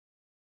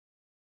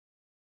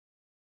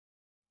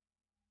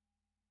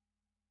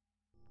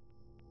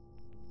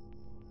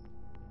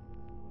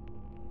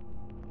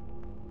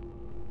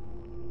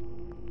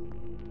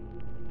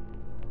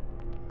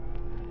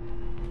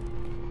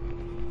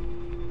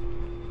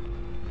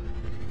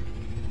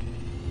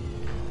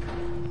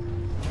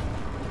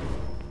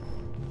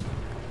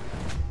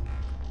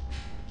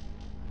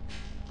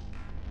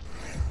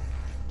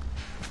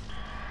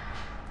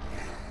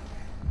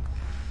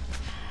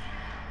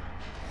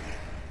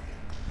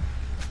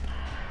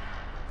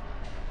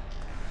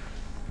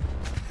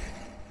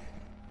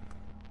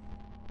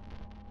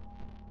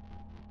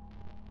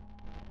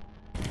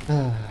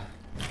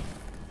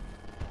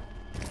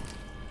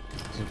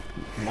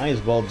 Might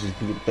as well just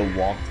do the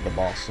walk to the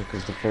boss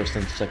because the first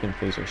and second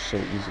phase are so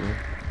easy.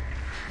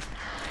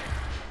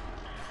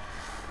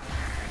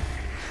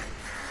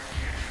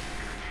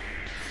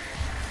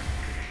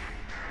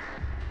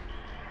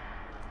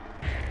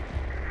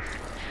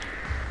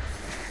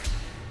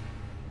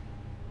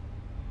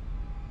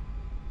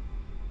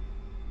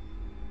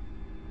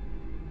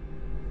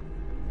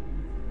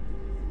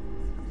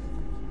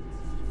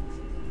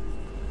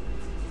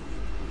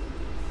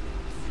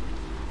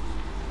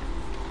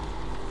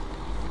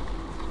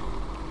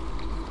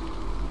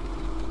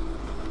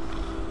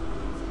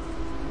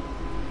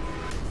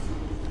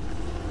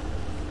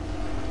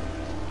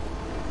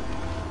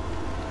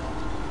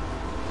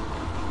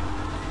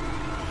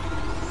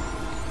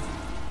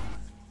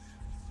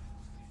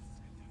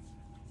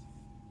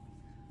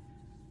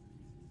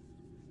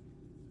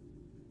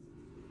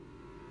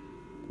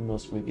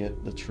 Unless we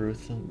get the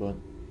truth, but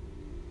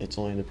it's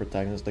only the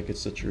protagonist that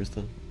gets the truth.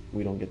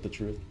 We don't get the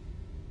truth.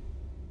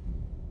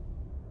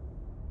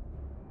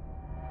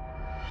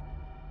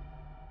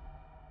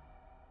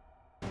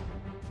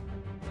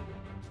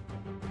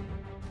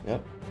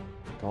 Yep,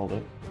 called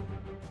it.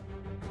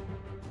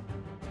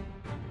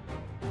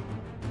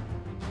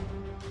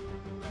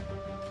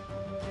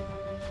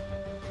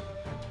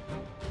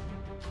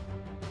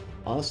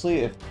 Honestly,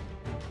 if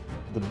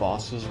the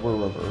bosses were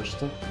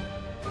reversed,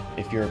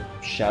 if your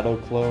shadow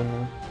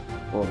clone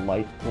or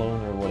light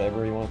clone or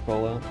whatever you want to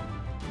call it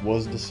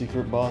was the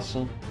secret boss,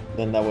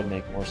 then that would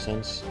make more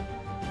sense.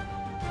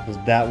 Because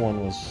that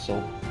one was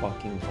so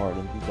fucking hard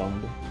and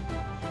dumb.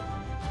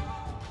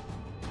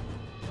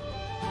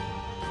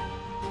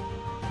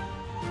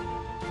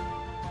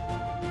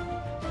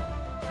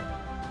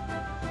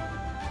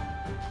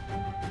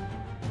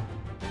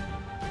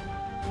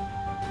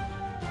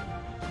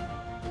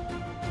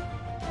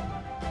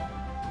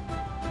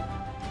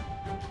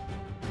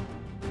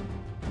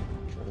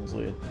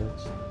 Translate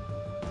this.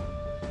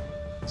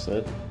 That's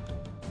it.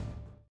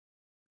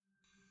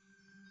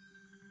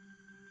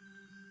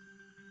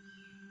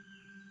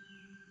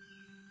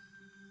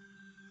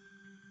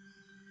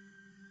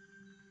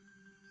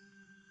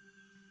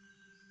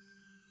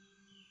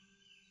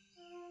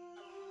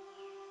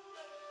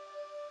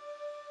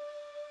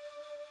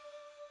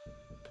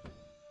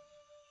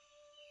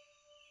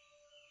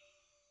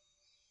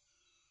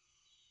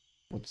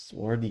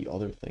 What are the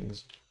other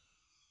things?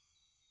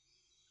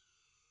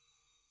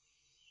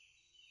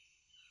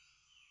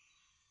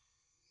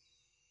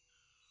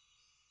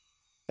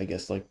 I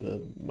guess like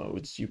the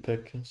modes you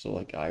pick. So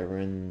like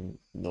Iron,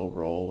 no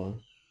roll,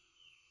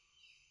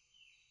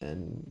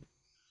 and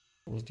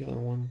what was the other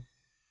one?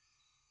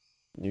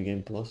 New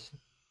Game Plus.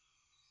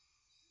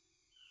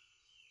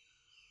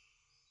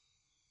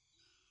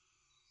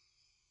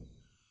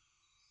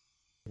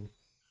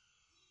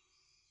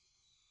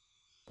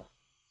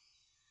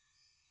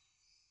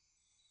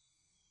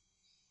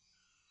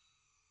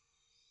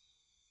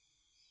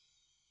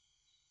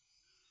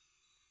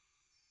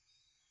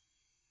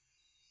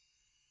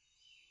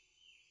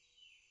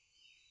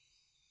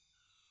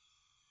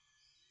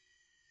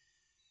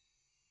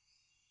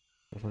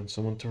 I'll find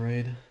someone to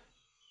raid.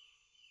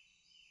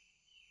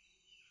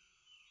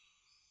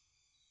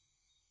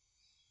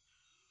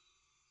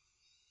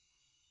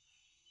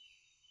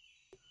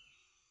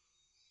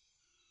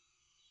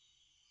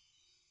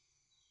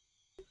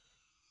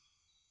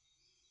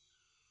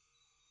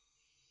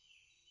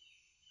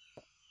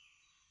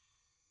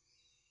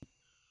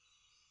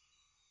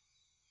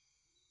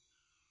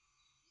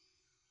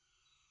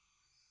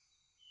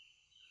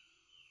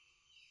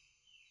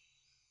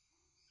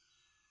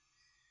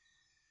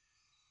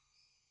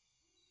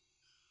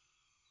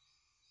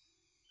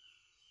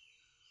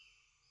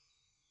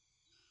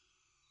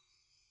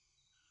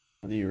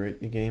 How do you rate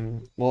the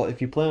game? Well,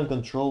 if you play on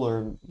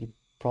controller, you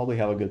probably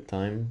have a good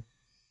time.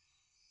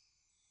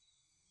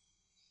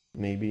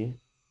 Maybe.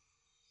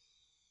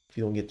 If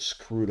you don't get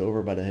screwed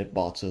over by the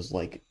hitboxes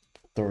like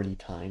 30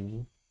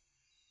 times.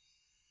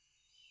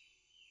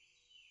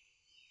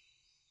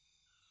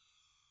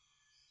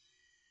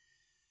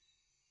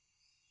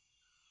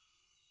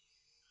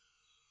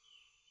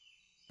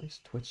 Why is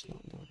Twitch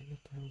not loading?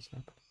 What the hell is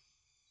happening?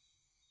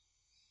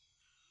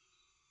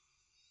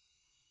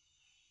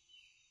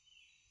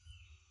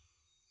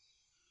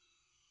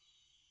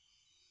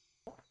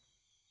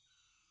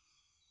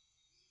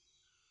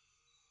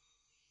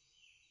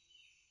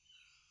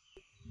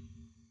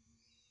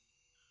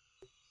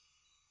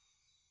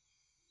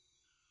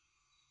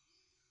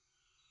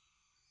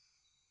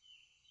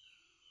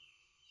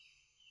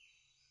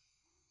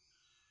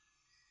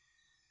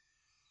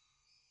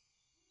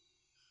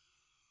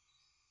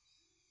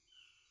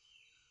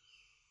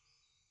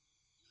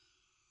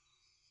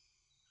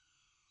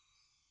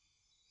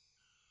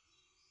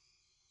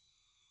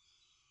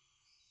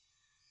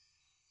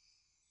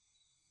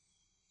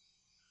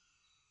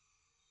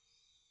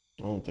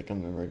 I don't think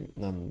I'm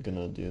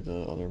gonna do the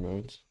other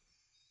modes.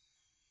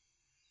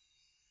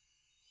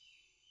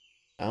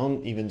 I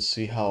don't even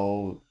see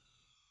how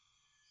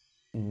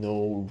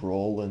no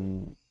roll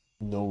and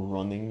no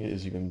running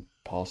is even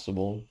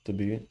possible to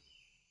beat.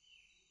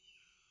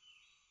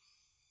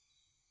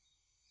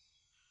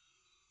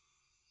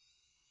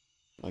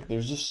 Like,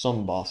 there's just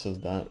some bosses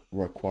that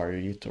require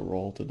you to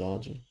roll to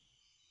dodge it.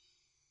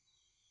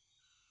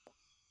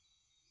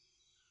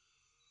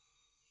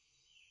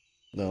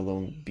 Let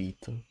alone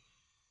beat them.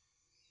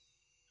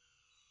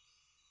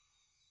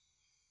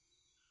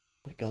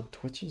 My god,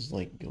 Twitch is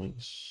like going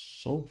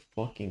so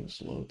fucking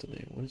slow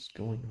today. What is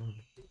going on?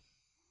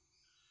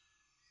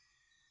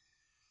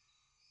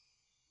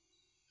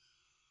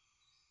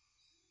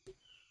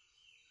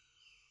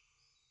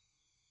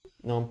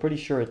 No, I'm pretty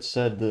sure it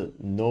said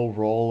that no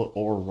roll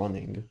or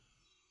running.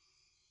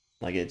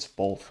 Like, it's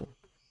both.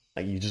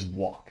 Like, you just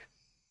walk.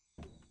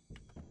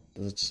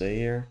 Does it say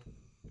here?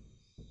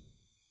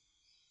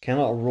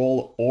 Cannot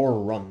roll or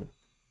run.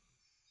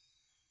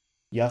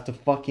 You have to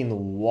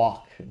fucking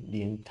walk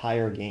the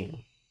entire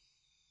game.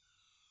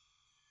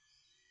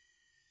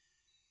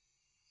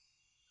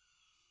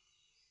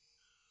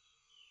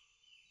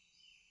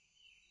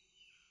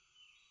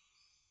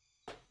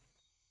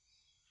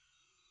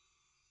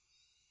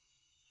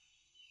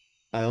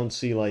 I don't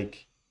see,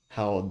 like,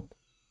 how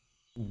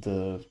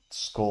the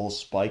skull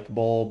spike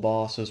ball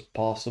boss is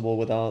possible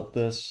without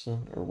this,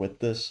 or with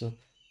this.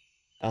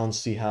 I don't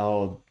see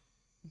how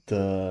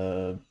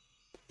the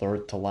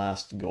third to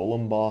last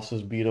golem boss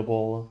is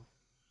beatable.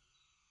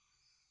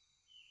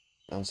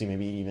 I don't see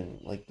maybe even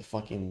like the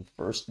fucking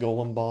first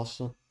golem boss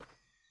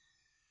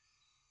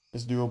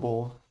is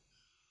doable.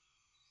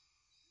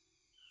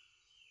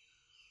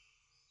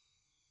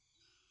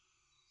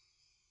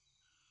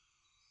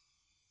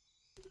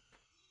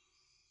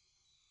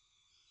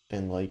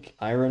 And like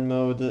iron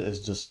mode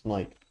is just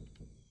like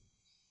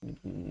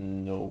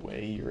no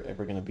way you're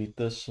ever gonna beat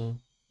this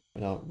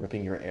without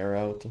ripping your air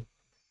out.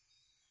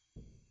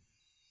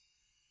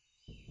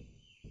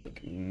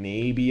 Like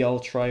maybe I'll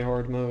try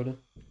hard mode.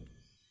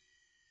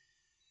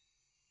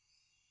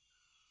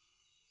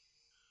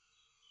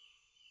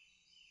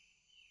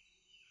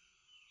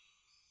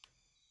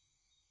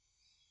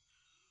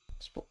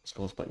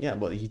 Skull spike. Yeah,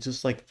 but he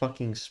just like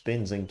fucking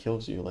spins and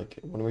kills you. Like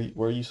what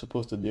are you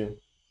supposed to do?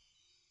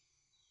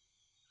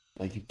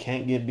 Like you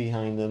can't get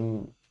behind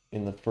him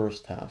in the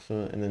first half,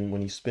 and then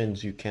when he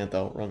spins, you can't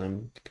outrun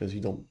him because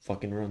you don't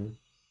fucking run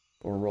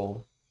or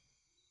roll.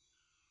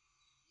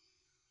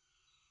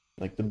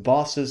 Like the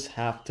bosses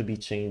have to be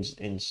changed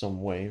in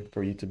some way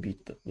for you to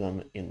beat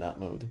them in that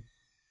mode.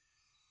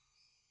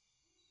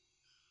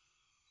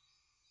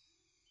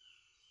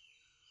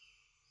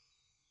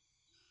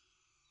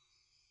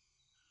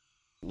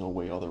 No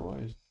way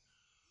otherwise.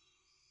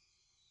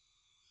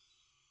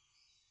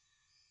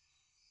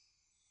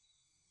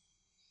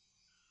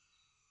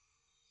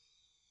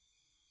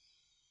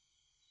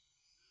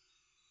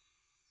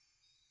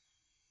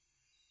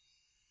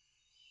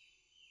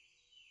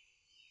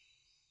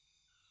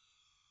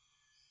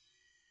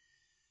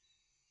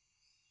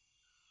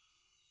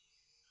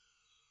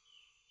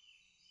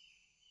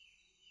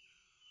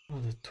 Oh,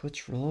 the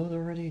Twitch reload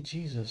already?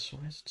 Jesus,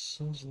 why is it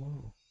so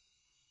slow?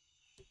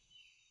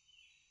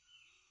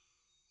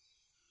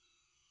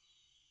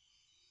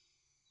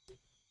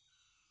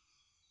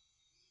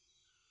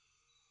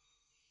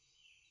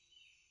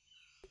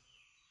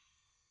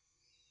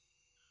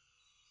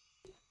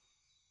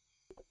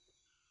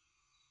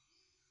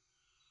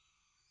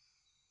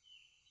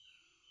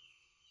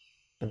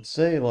 I'd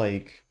say,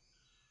 like,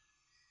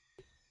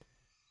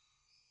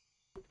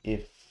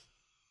 if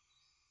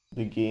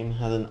the game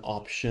had an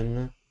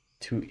option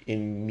to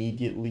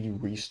immediately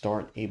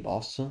restart a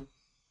boss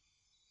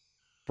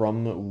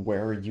from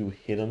where you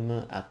hit him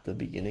at the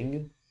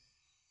beginning,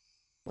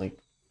 like,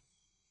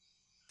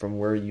 from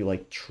where you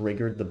like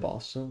triggered the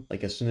boss.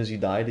 Like as soon as you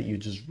died, you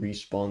just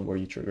respawn where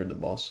you triggered the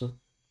boss.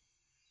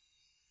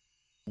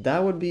 That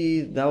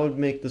would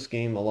make this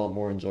game a lot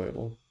more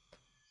enjoyable.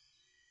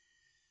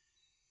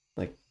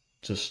 Like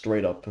just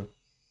straight up.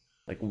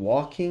 Like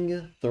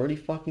walking 30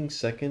 fucking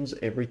seconds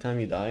every time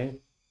you die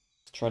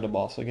to try the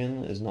boss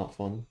again is not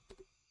fun.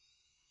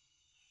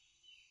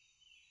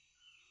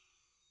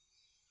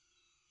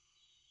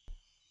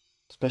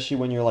 Especially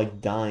when you're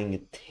like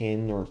dying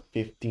 10 or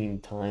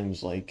 15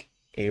 times like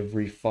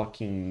every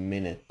fucking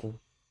minute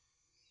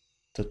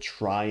to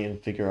try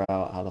and figure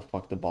out how the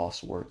fuck the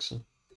boss works.